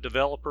web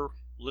developer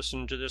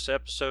listening to this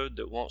episode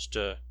that wants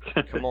to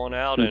come on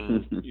out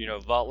and, you know,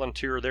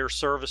 volunteer their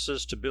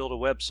services to build a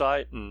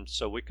website, and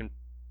so we can,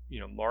 you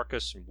know,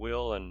 Marcus and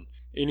Will and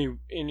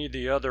any of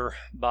the other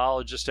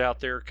biologists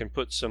out there can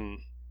put some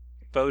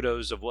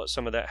photos of what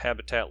some of that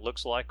habitat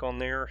looks like on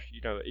there,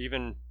 you know,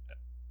 even,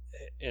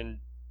 and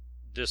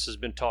this has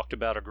been talked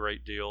about a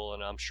great deal,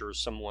 and I'm sure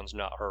someone's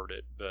not heard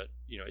it, but,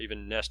 you know,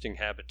 even nesting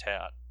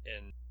habitat,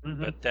 and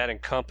but that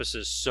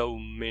encompasses so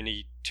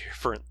many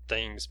different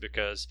things,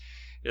 because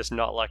it's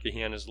not like a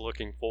hen is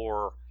looking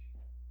for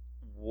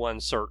one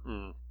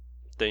certain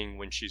thing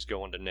when she's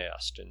going to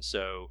nest. And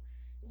so,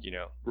 you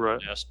know,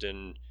 nest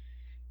in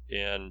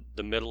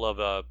the middle of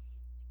a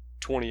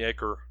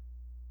 20-acre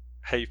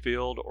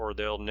hayfield, or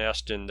they'll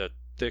nest in the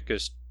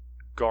thickest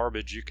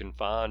garbage you can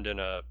find in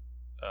a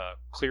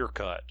clear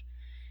cut.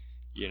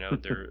 You know,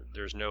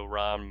 there's no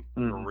rhyme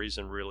or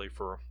reason really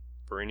for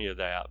any of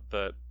that.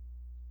 But,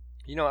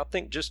 you know, I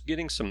think just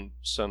getting some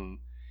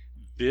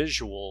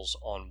visuals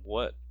on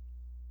what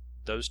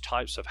those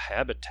types of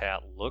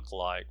habitat look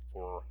like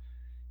for,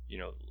 you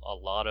know, a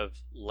lot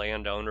of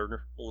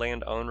landowners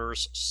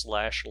 /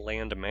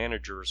 land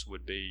managers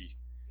would be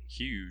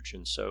huge.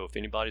 And so if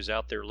anybody's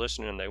out there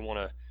listening and they want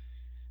to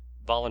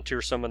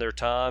volunteer some of their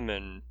time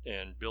and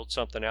build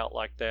something out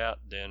like that,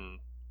 then,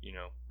 you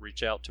know,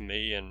 reach out to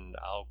me and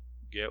I'll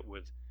get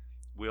with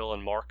Will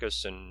and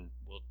Marcus and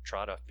we'll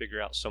try to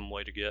figure out some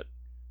way to get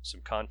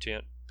some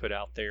content put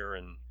out there.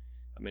 And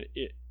I mean,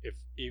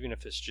 even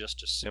if it's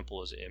just as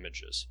simple as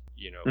images,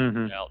 you know,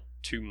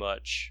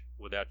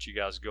 without you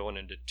guys going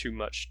into too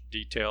much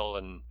detail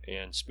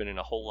and spending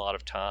a whole lot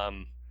of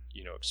time,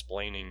 you know,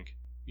 explaining,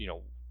 you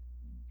know,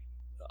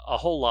 a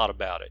whole lot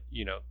about it,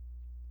 you know.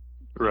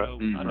 Right.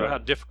 I know how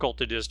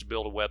difficult it is to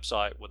build a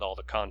website with all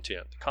the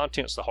content. The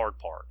content's the hard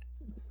part.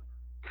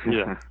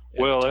 Yeah.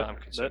 Well,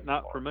 that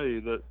not for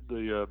me.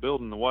 The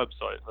building the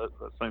website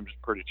that seems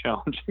pretty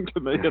challenging to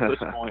me at this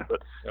point.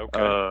 But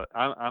okay.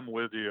 I'm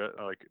with you.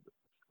 Like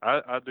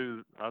I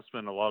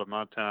spend a lot of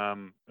my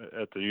time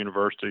at the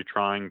university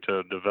trying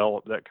to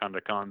develop that kind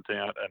of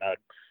content, and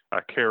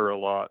I care a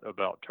lot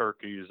about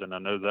turkeys, and I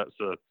know that's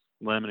a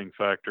limiting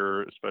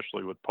factor,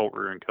 especially with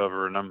poultry and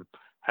cover, and I'm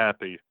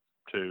happy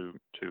to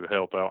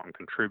help out and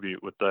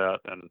contribute with that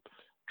and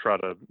try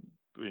to,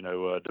 you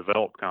know,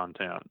 develop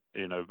content,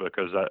 you know,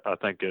 because I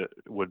think it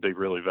would be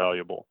really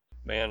valuable.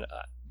 Man,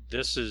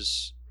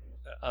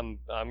 I'm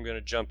going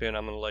to jump in.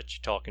 I'm going to let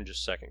you talk in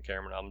just a second,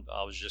 Cameron.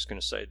 I was just going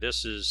to say,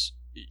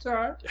 it's all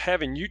right.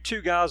 Having you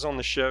two guys on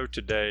the show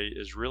today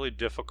is really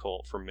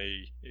difficult for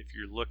me. If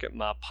you look at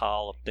my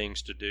pile of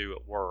things to do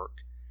at work,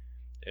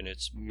 and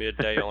it's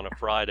midday on a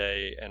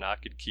Friday, and I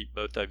could keep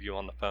both of you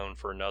on the phone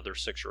for another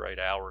 6 or 8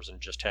 hours and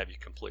just have you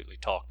completely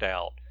talked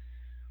out.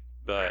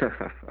 But,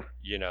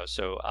 you know,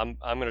 so I'm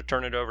going to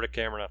turn it over to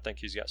Cameron. I think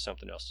he's got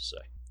something else to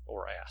say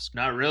or ask.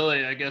 Not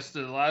really. I guess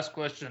the last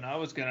question I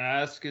was going to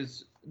ask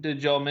is,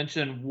 did y'all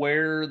mention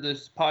where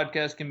this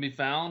podcast can be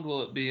found?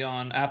 Will it be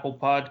on Apple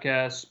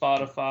Podcasts,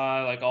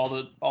 Spotify, like all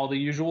the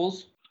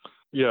usuals?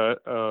 Yeah,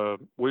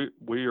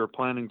 we are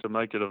planning to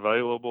make it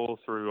available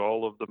through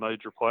all of the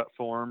major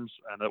platforms,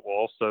 and it will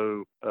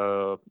also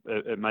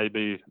it may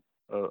be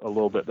a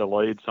little bit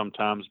delayed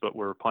sometimes, but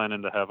we're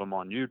planning to have them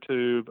on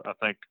YouTube. I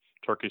think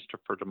Turkeys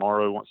for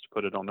Tomorrow wants to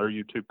put it on their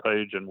YouTube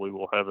page, and we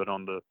will have it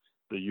on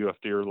the UF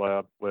Deer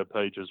Lab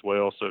webpage as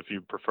well. So if you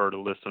prefer to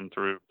listen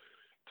through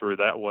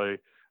that way,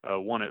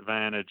 one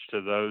advantage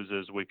to those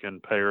is we can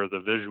pair the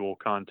visual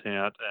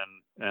content,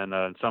 and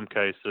in some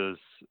cases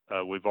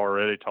we've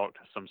already talked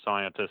to some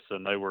scientists,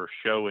 and they were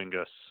showing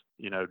us,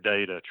 you know,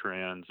 data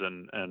trends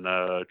and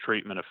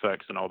treatment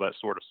effects and all that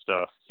sort of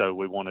stuff. So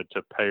we wanted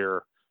to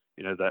pair,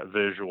 you know, that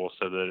visual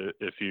so that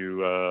if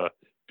you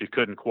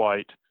couldn't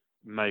quite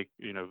make,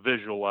 you know,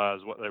 visualize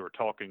what they were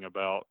talking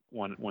about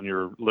when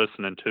you're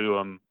listening to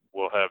them,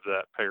 we'll have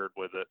that paired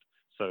with it.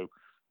 So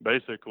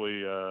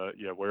basically,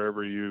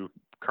 wherever you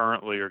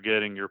currently are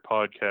getting your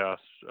podcasts,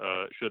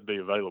 should be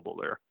available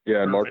there.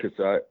 Yeah, and Marcus,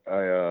 I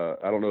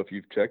don't know if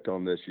you've checked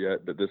on this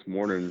yet, but this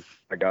morning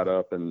I got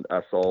up and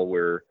I saw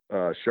where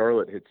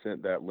Charlotte had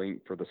sent that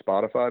link for the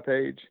Spotify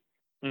page.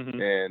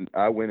 Mm-hmm. And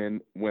I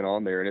went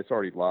on there, and it's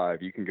already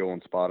live. You can go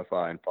on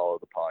Spotify and follow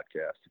the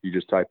podcast. If you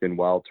just type in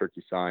Wild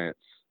Turkey Science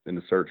in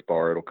the search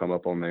bar, it'll come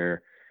up on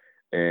there.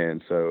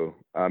 And so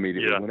I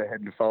immediately went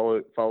ahead and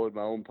followed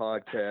my own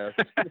podcast.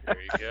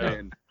 There you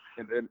go.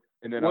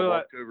 And then I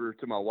walked over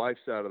to my wife's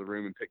side of the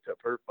room and picked up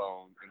her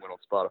phone and went on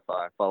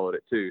Spotify and followed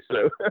it too.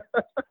 So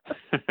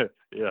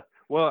yeah.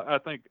 Well,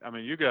 I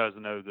mean, you guys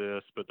know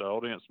this, but the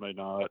audience may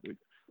not.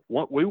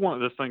 We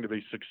want this thing to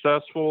be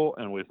successful,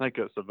 and we think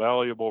it's a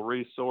valuable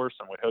resource,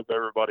 and we hope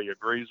everybody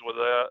agrees with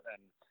that.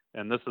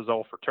 And this is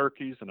all for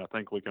turkeys, and I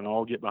think we can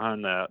all get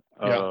behind that.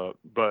 Yeah.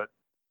 But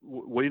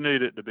we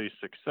need it to be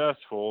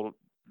successful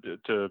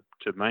to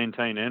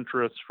maintain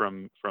interest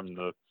from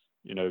the,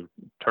 you know,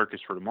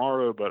 Turkeys for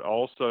Tomorrow, but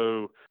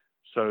also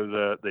so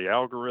that the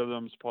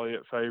algorithms play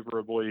it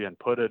favorably and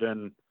put it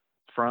in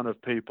front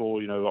of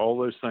people. You know, all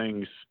those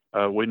things,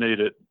 we need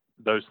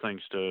those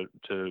things to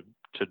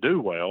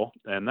do well.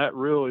 And that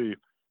really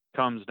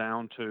comes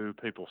down to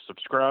people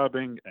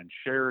subscribing and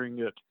sharing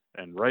it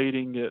and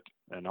rating it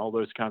and all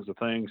those kinds of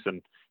things.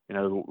 And, you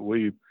know,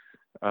 we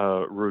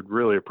would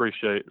really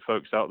appreciate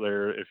folks out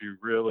there, if you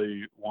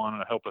really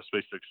want to help us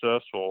be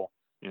successful,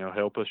 you know,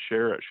 help us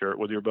share it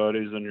with your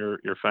buddies and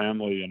your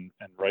family, and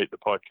rate the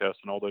podcast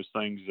and all those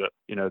things that,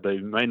 you know, they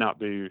may not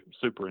be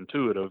super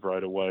intuitive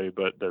right away,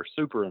 but they're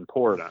super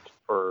important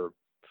for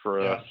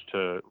us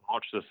to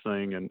launch this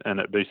thing and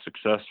it be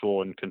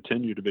successful and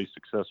continue to be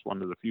successful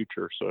into the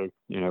future. So,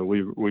 you know,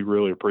 we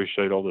really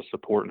appreciate all the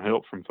support and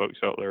help from folks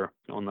out there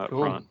on that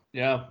front.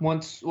 Yeah.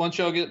 Once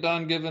y'all get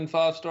done giving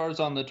 5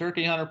 stars on the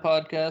Turkey Hunter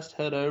podcast,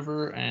 head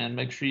over and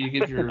make sure you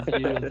give your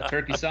review of the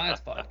Turkey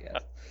Science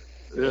podcast.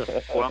 Yeah.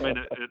 Well, I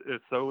mean,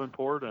 it's so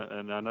important,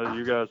 and I know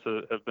you guys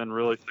have been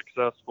really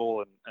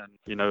successful, and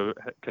you know,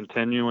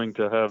 continuing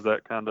to have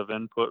that kind of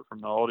input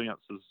from the audience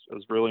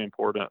is really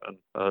important,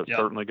 and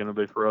certainly going to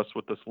be for us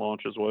with this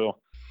launch as well.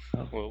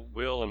 Well,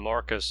 Will and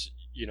Marcus,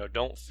 you know,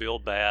 don't feel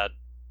bad.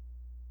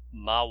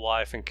 My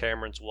wife and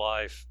Cameron's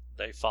wife,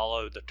 they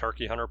follow the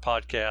Turkey Hunter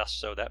podcast,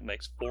 so that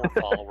makes 4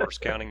 followers,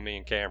 counting me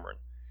and Cameron.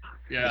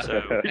 Yeah,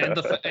 so,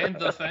 and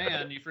the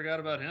fan, you forgot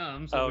about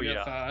him. So we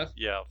got 5.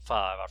 Yeah,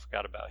 5. I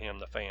forgot about him,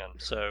 the fan.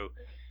 So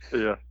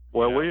yeah,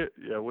 well,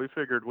 we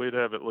figured we'd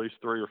have at least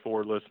 3 or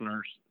 4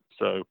 listeners,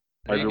 so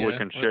maybe we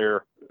can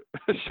share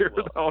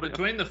the audience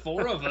between the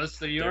 4 of us.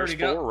 So you already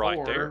got 4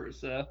 right there.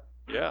 So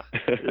yeah,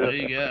 there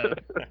you go.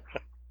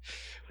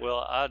 Well,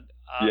 I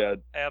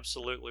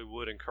absolutely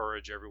would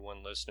encourage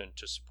everyone listening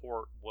to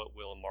support what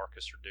Will and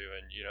Marcus are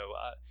doing. You know,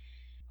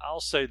 I'll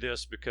say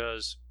this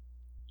because,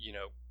 you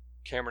know,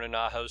 Cameron and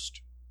I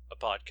host a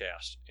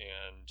podcast,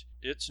 and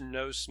it's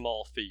no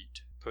small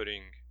feat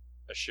putting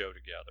a show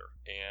together,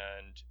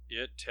 and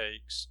it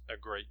takes a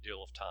great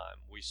deal of time.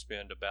 We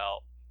spend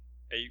about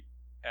 8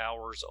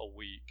 hours a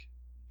week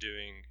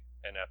doing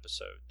an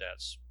episode.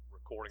 That's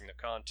recording the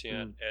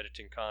content,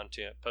 editing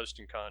content,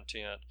 posting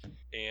content,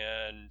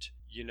 and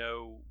you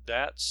know,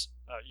 that's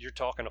you're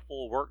talking a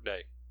full work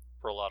day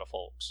for a lot of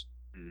folks.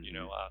 You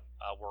know,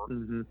 I work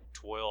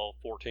 12,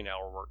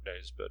 14-hour work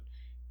days, but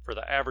for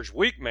the average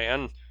week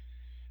man,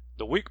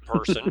 the week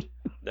person,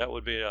 that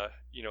would be a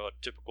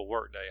typical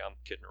work day. I'm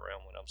kidding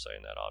around when I'm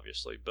saying that,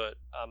 obviously, but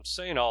I'm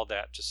saying all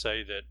that to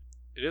say that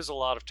it is a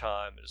lot of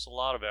time, it's a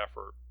lot of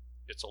effort,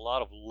 it's a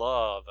lot of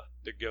love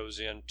that goes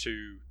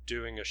into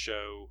doing a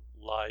show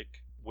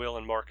like Will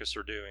and Marcus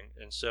are doing.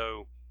 And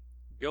so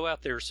go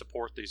out there,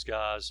 support these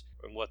guys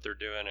and what they're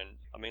doing. And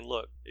I mean,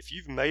 look, if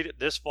you've made it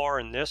this far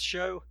in this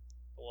show,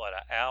 what,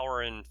 an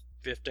hour and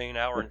 15,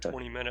 hour and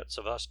 20 minutes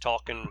of us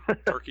talking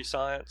turkey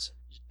science,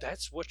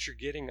 that's what you're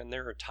getting in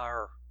their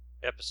entire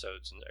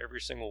episodes, and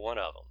every single one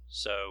of them.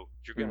 So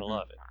you're going to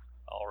love it.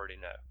 I already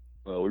know.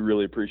 Well, we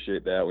really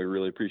appreciate that. We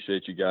really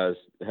appreciate you guys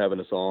having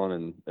us on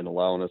and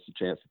allowing us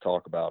a chance to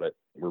talk about it.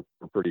 We're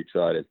pretty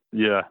excited.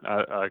 Yeah,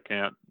 I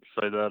can't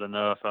say that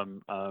enough.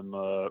 I'm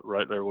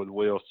right there with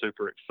Will,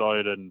 super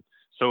excited and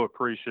so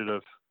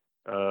appreciative,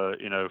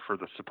 for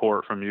the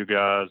support from you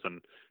guys.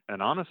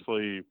 And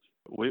honestly,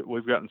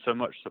 we've gotten so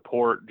much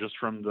support just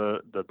from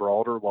the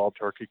broader wild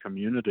turkey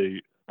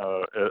community.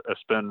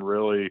 It's been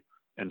really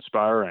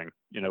inspiring.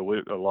 You know,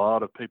 a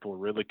lot of people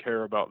really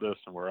care about this,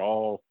 and we're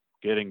all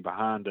getting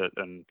behind it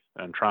and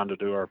trying to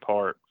do our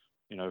part,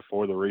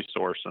 for the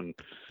resource. And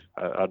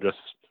I just,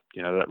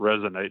 that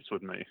resonates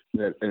with me.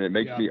 And it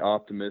makes me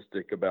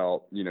optimistic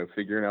about,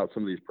 figuring out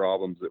some of these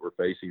problems that we're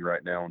facing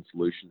right now and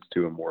solutions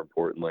to them, more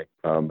importantly,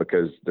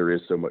 because there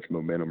is so much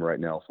momentum right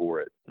now for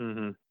it.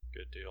 Mm-hmm.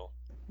 Good deal.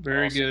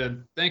 Very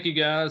good. Thank you,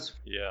 guys.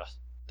 Yeah.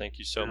 Thank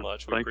you so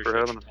much. We Thanks appreciate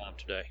for having your time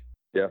today.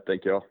 Yeah.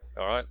 Thank y'all.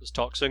 All right. Let's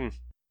talk soon.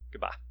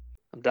 Goodbye.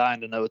 I'm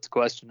dying to know what the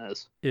question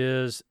is.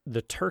 Is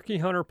the Turkey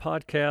Hunter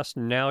podcast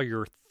now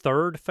your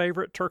 3rd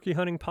favorite turkey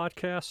hunting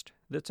podcast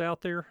that's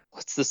out there?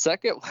 What's the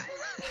second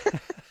one?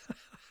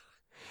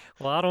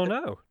 Well, I don't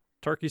know.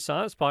 Turkey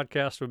Science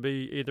Podcast would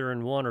be either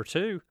in 1 or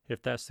 2,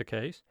 if that's the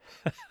case.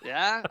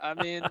 Yeah, I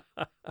mean,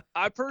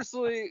 I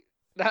personally,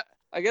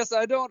 I guess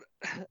I don't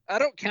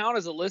count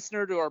as a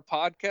listener to our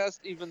podcast,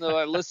 even though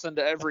I listen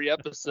to every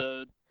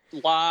episode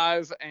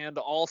live and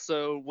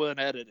also when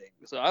editing.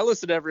 So I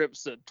listen to every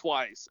episode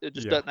twice. It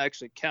just doesn't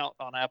actually count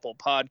on Apple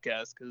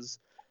Podcasts because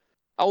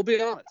I will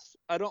be honest,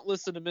 I don't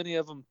listen to many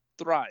of them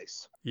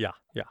thrice. Yeah.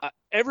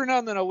 Every now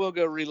and then I will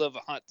go relive a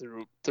hunt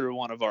through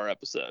one of our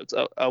episodes.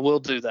 I will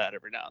do that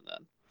every now and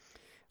then.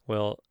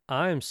 Well,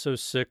 I am so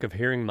sick of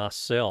hearing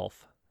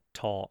myself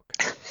talk.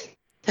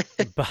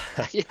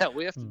 Yeah,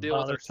 we have to deal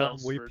with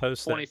ourselves for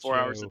 24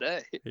 hours a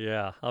day.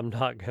 Yeah, I'm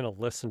not going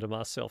to listen to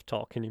myself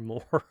talk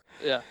anymore.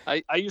 Yeah,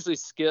 I usually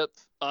skip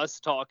us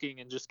talking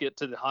and just get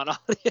to the hunt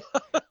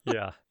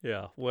audio.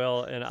 Yeah.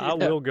 Well, and I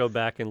will go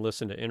back and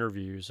listen to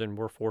interviews, and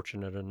we're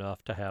fortunate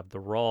enough to have the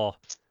raw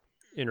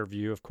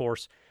interview, of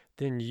course.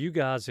 Then you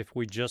guys, if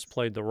we just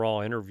played the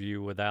raw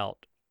interview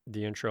without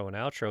the intro and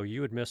outro,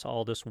 you would miss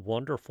all this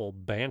wonderful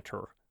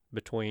banter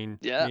between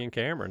me and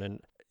Cameron,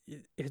 and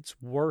it's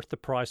worth the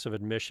price of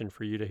admission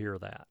for you to hear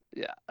that.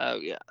 Yeah. Oh,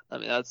 yeah. I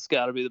mean, that's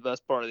got to be the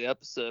best part of the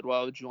episode.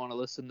 Why would you want to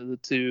listen to the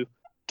 2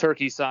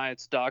 turkey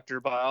science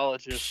doctor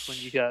biologists when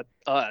you got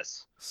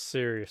us?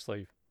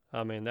 Seriously.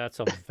 I mean, that's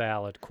a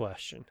valid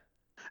question.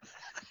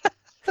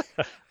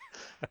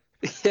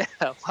 Yeah.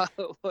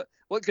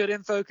 What good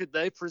info could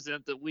they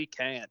present that we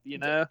can't,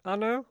 I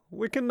know.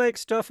 We can make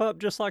stuff up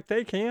just like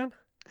they can.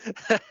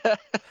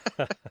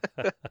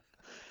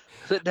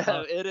 But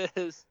no, it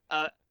is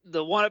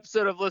the one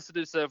episode I've listened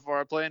to so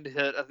far. I plan to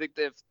hit. I think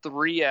they have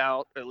 3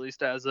 out, at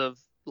least as of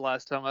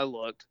last time I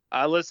looked.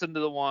 I listened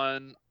to the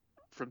one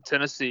from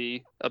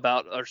Tennessee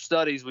about our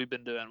studies we've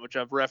been doing, which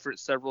I've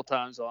referenced several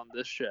times on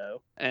this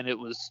show, and it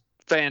was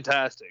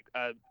fantastic.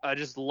 I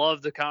just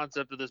love the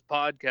concept of this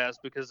podcast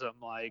because I'm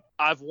like,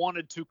 I've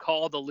wanted to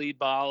call the lead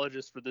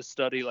biologist for this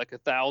study like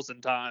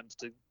 1,000 times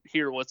to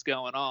hear what's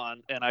going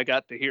on, and I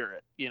got to hear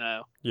it,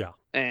 Yeah.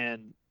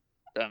 And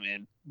I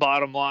mean,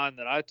 bottom line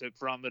that I took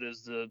from it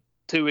is the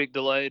 2-week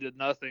delay did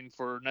nothing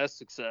for nest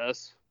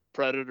success.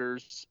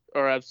 Predators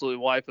are absolutely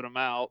wiping them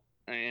out,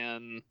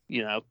 and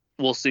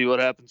we'll see what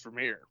happens from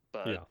here.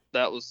 But yeah.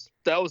 that was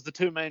the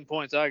 2 main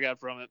points I got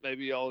from it.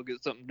 Maybe y'all will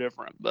get something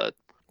different, but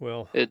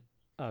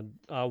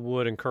I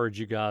would encourage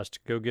you guys to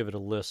go give it a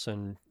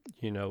listen.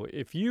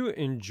 If you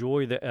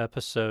enjoy the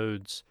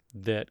episodes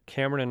that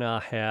Cameron and I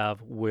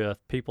have with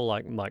people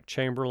like Mike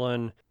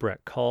Chamberlain,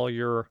 Brett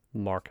Collier,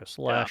 Marcus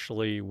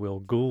Lashley, Will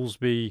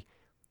Goolsby,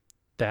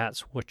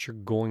 that's what you're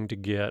going to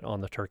get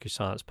on the Turkey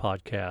Science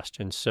podcast.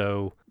 And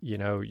so,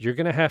 you're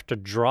going to have to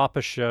drop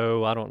a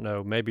show. I don't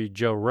know, maybe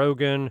Joe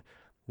Rogan,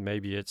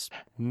 maybe it's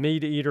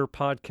Meat Eater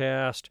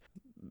podcast.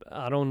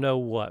 I don't know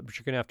what, but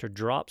you're going to have to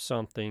drop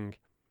something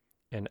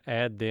and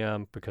add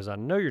them, because I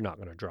know you're not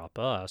going to drop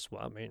us.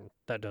 Well, I mean,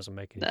 that doesn't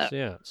make any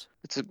sense.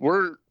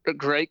 We're a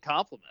great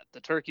compliment. The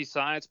Turkey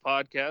Science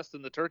podcast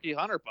and the Turkey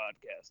Hunter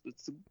podcast.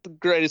 It's the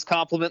greatest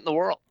compliment in the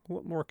world.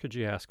 What more could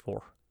you ask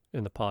for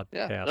in the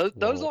podcast? Yeah,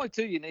 those are only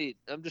 2 you need.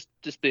 I'm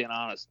just being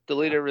honest.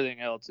 Delete everything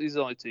else. These are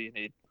the only 2 you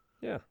need.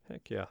 Yeah,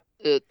 heck yeah.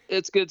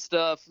 It's good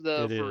stuff,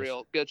 though, for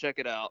real. Go check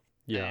it out.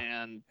 Yeah.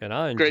 And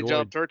I enjoyed... Great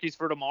job, Turkeys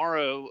for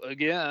Tomorrow,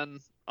 again,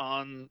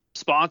 on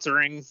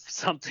sponsoring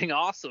something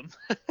awesome.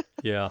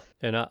 Yeah,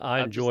 and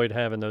I enjoyed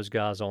having those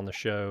guys on the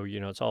show.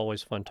 It's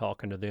always fun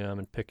talking to them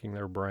and picking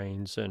their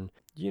brains. And,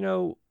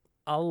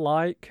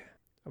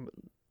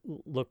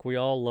 look, we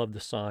all love the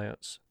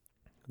science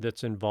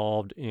that's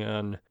involved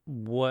in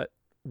what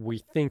we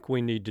think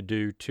we need to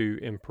do to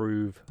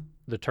improve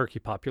the turkey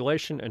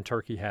population and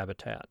turkey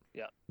habitat.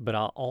 Yeah. But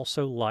I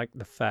also like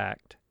the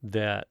fact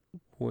that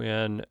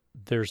when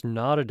there's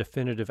not a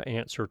definitive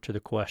answer to the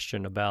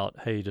question about,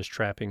 hey, does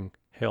trapping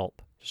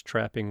help? Does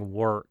trapping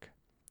work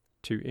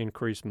to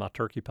increase my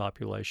turkey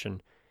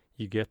population?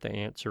 You get the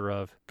answer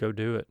of, go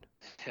do it.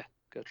 Yeah,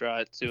 go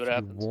try it, see what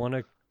happens. If you want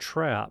to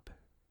trap,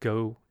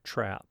 go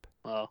trap.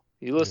 Well,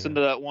 you listen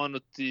to that one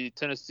with the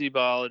Tennessee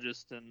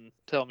biologist and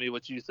tell me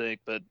what you think,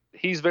 but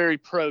he's very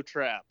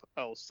pro-trap,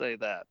 I will say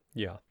that.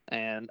 Yeah.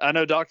 And I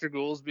know Dr.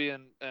 Goolsby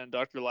and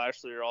Dr.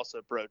 Lashley are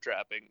also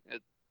pro-trapping.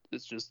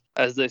 It's just,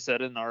 as they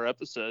said in our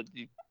episode,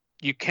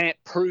 you can't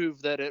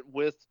prove that it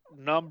with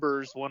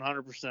numbers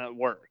 100%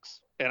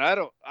 works. And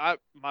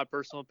my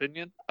personal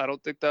opinion, I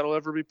don't think that'll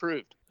ever be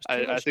proved.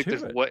 I think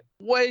there's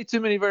way too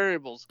many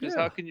variables, because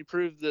how can you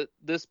prove that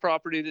this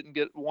property didn't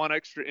get 1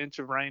 extra inch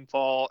of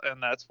rainfall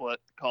and that's what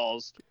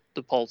caused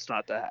the poults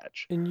not to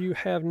hatch? And you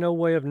have no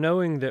way of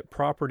knowing that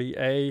property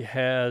A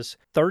has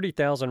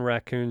 30,000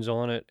 raccoons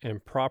on it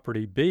and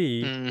property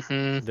B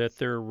that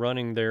they're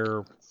running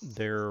their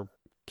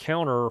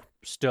counter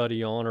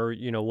study on, or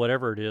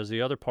whatever it is,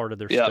 the other part of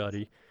their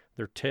study,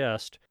 their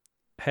test,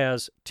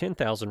 has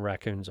 10,000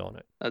 raccoons on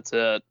it. That's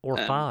it. Or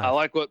and 5. I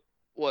like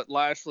what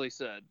Lashley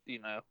said.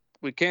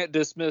 We can't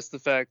dismiss the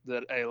fact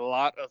that a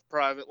lot of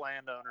private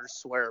landowners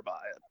swear by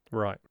it.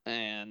 Right.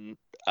 And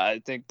I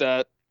think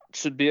that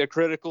should be a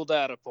critical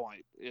data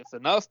point. If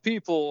enough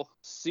people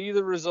see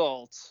the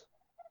results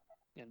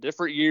in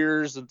different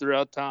years and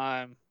throughout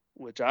time,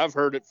 which I've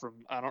heard it from,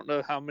 I don't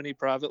know how many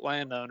private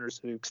landowners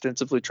who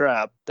extensively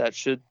trap, that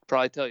should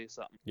probably tell you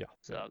something. Yeah.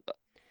 So,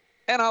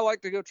 and I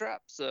like to go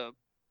trap. So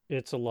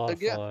it's a lot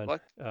of fun.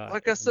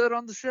 Like I said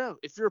on the show,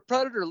 if you're a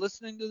predator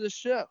listening to this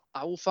show,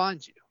 I will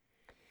find you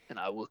and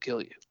I will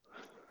kill you.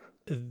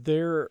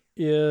 There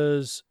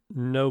is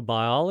no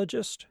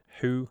biologist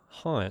who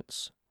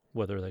hunts,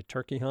 whether they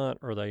turkey hunt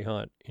or they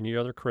hunt any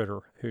other critter,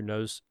 who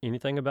knows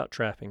anything about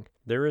trapping.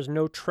 There is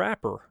no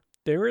trapper.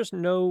 There is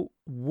no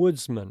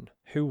woodsman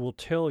who will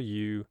tell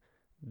you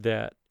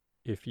that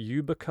if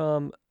you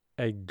become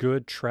a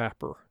good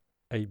trapper,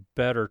 a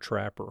better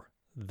trapper,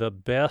 the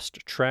best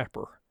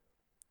trapper,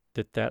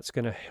 that's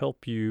going to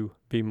help you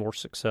be more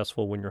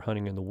successful when you're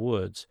hunting in the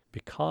woods,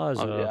 because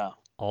of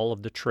all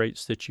of the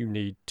traits that you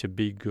need to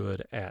be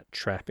good at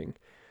trapping.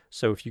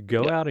 So if you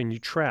go out and you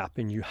trap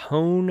and you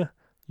hone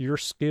your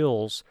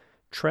skills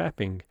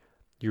trapping,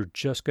 you're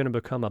just going to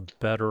become a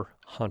better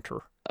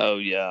hunter. Oh,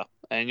 yeah.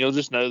 And you'll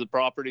just know the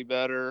property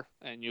better.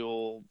 And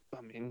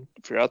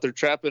if you're out there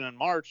trapping in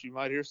March, you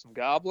might hear some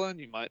gobbling.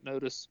 You might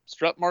notice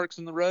strut marks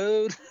in the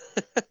road.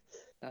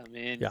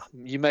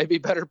 You may be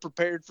better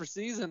prepared for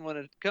season when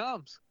it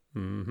comes.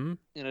 Mm-hmm.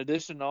 In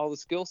addition to all the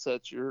skill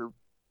sets you're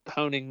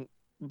honing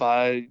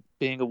by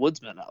being a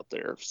woodsman out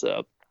there.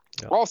 So,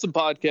 awesome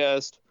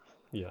podcast.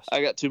 Yes.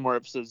 I got 2 more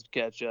episodes to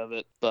catch of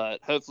it,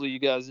 but hopefully you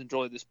guys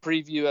enjoyed this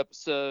preview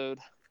episode.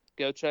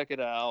 Go check it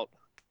out.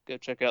 Go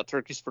check out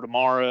Turkeys for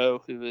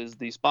Tomorrow, who is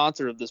the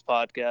sponsor of this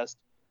podcast.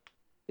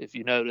 If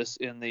you notice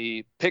in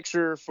the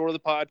picture for the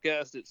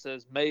podcast, it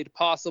says made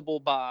possible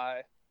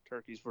by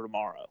Turkeys for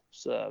Tomorrow.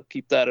 So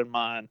keep that in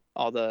mind.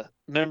 All the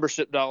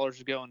membership dollars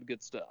are going to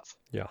good stuff.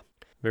 Yeah,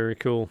 very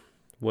cool.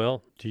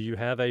 Well, do you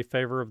have a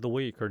favor of the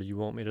week, or do you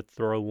want me to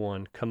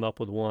come up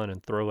with one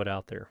and throw it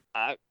out there?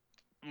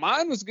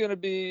 Mine was going to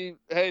be,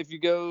 hey,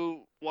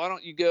 why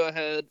don't you go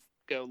ahead,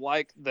 go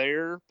like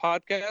their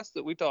podcast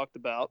that we talked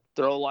about,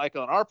 throw a like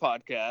on our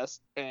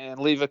podcast, and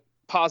leave a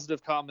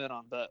positive comment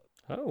on both.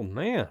 Oh,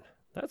 man,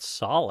 that's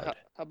solid.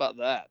 How about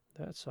that?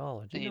 That's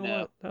solid. You know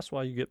what? That's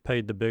why you get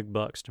paid the big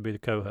bucks to be the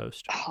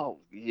co-host. Oh,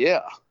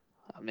 yeah.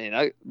 I mean,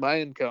 my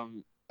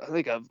income, I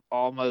think I've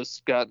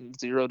almost gotten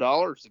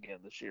 $0 again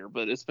this year,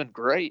 but it's been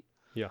great.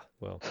 Yeah,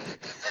 well,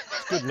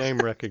 it's good name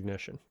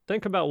recognition.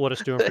 Think about what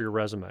it's doing for your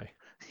resume.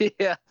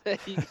 Yeah, there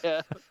you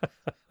go.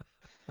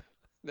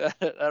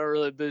 That'll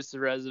really boost the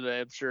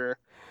resume, I'm sure.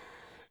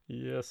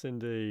 Yes,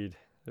 indeed.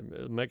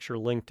 It makes your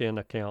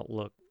LinkedIn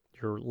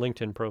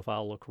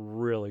profile look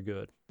really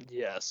good.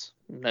 Yes,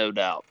 no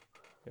doubt.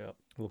 Yeah.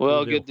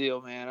 Well, good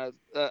deal, man.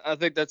 I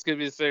think that's going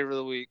to be the favor of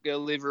the week. Go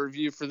leave a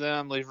review for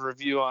them. Leave a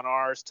review on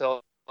ours.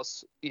 Tell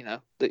us,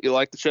 that you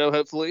like the show,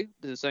 hopefully.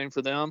 Do the same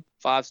for them.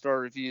 5-star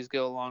reviews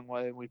go a long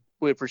way, and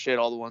we appreciate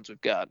all the ones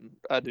we've gotten.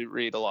 I do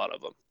read a lot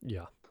of them.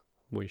 Yeah,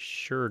 we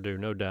sure do,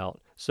 no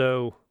doubt.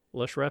 So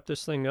let's wrap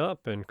this thing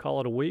up and call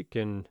it a week.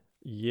 And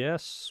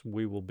yes,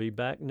 we will be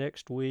back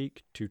next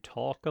week to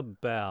talk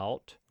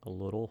about a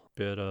little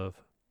bit of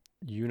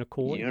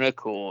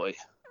Unicoi.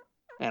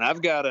 And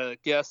I've got a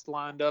guest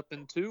lined up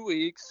in 2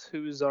 weeks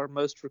who is our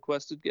most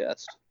requested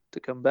guest to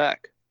come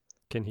back.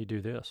 Can he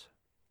do this?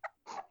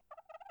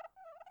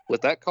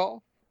 With that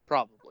call?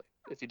 Probably.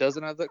 If he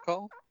doesn't have that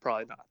call,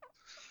 probably not.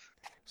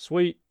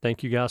 Sweet.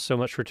 Thank you guys so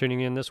much for tuning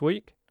in this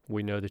week.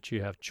 We know that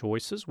you have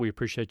choices. We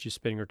appreciate you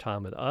spending your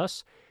time with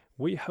us.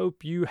 We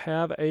hope you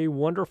have a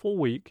wonderful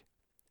week,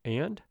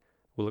 and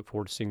we look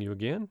forward to seeing you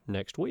again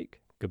next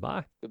week.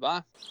 Goodbye.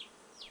 Goodbye.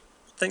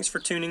 Thanks for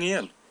tuning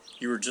in.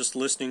 You were just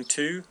listening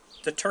to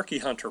the Turkey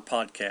Hunter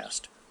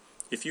podcast.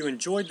 If you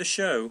enjoyed the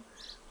show,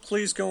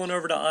 please go on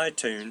over to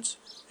iTunes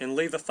and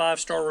leave a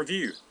 5-star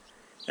review.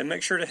 And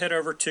make sure to head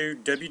over to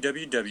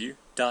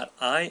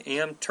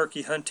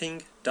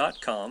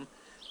www.iamturkeyhunting.com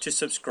to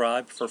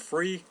subscribe for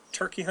free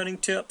turkey hunting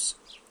tips,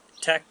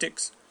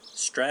 tactics,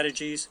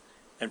 strategies,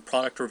 and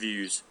product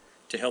reviews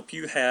to help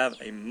you have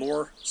a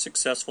more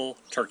successful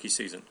turkey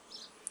season.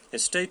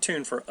 And stay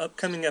tuned for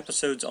upcoming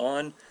episodes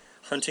on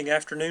hunting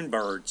afternoon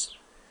birds,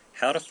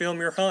 how to film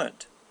your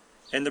hunt,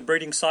 and the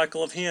breeding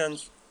cycle of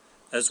hens,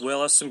 as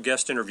well as some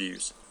guest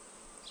interviews.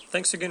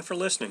 Thanks again for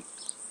listening.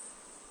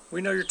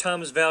 We know your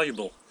time is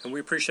valuable, and we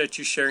appreciate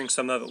you sharing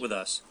some of it with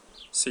us.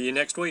 See you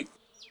next week.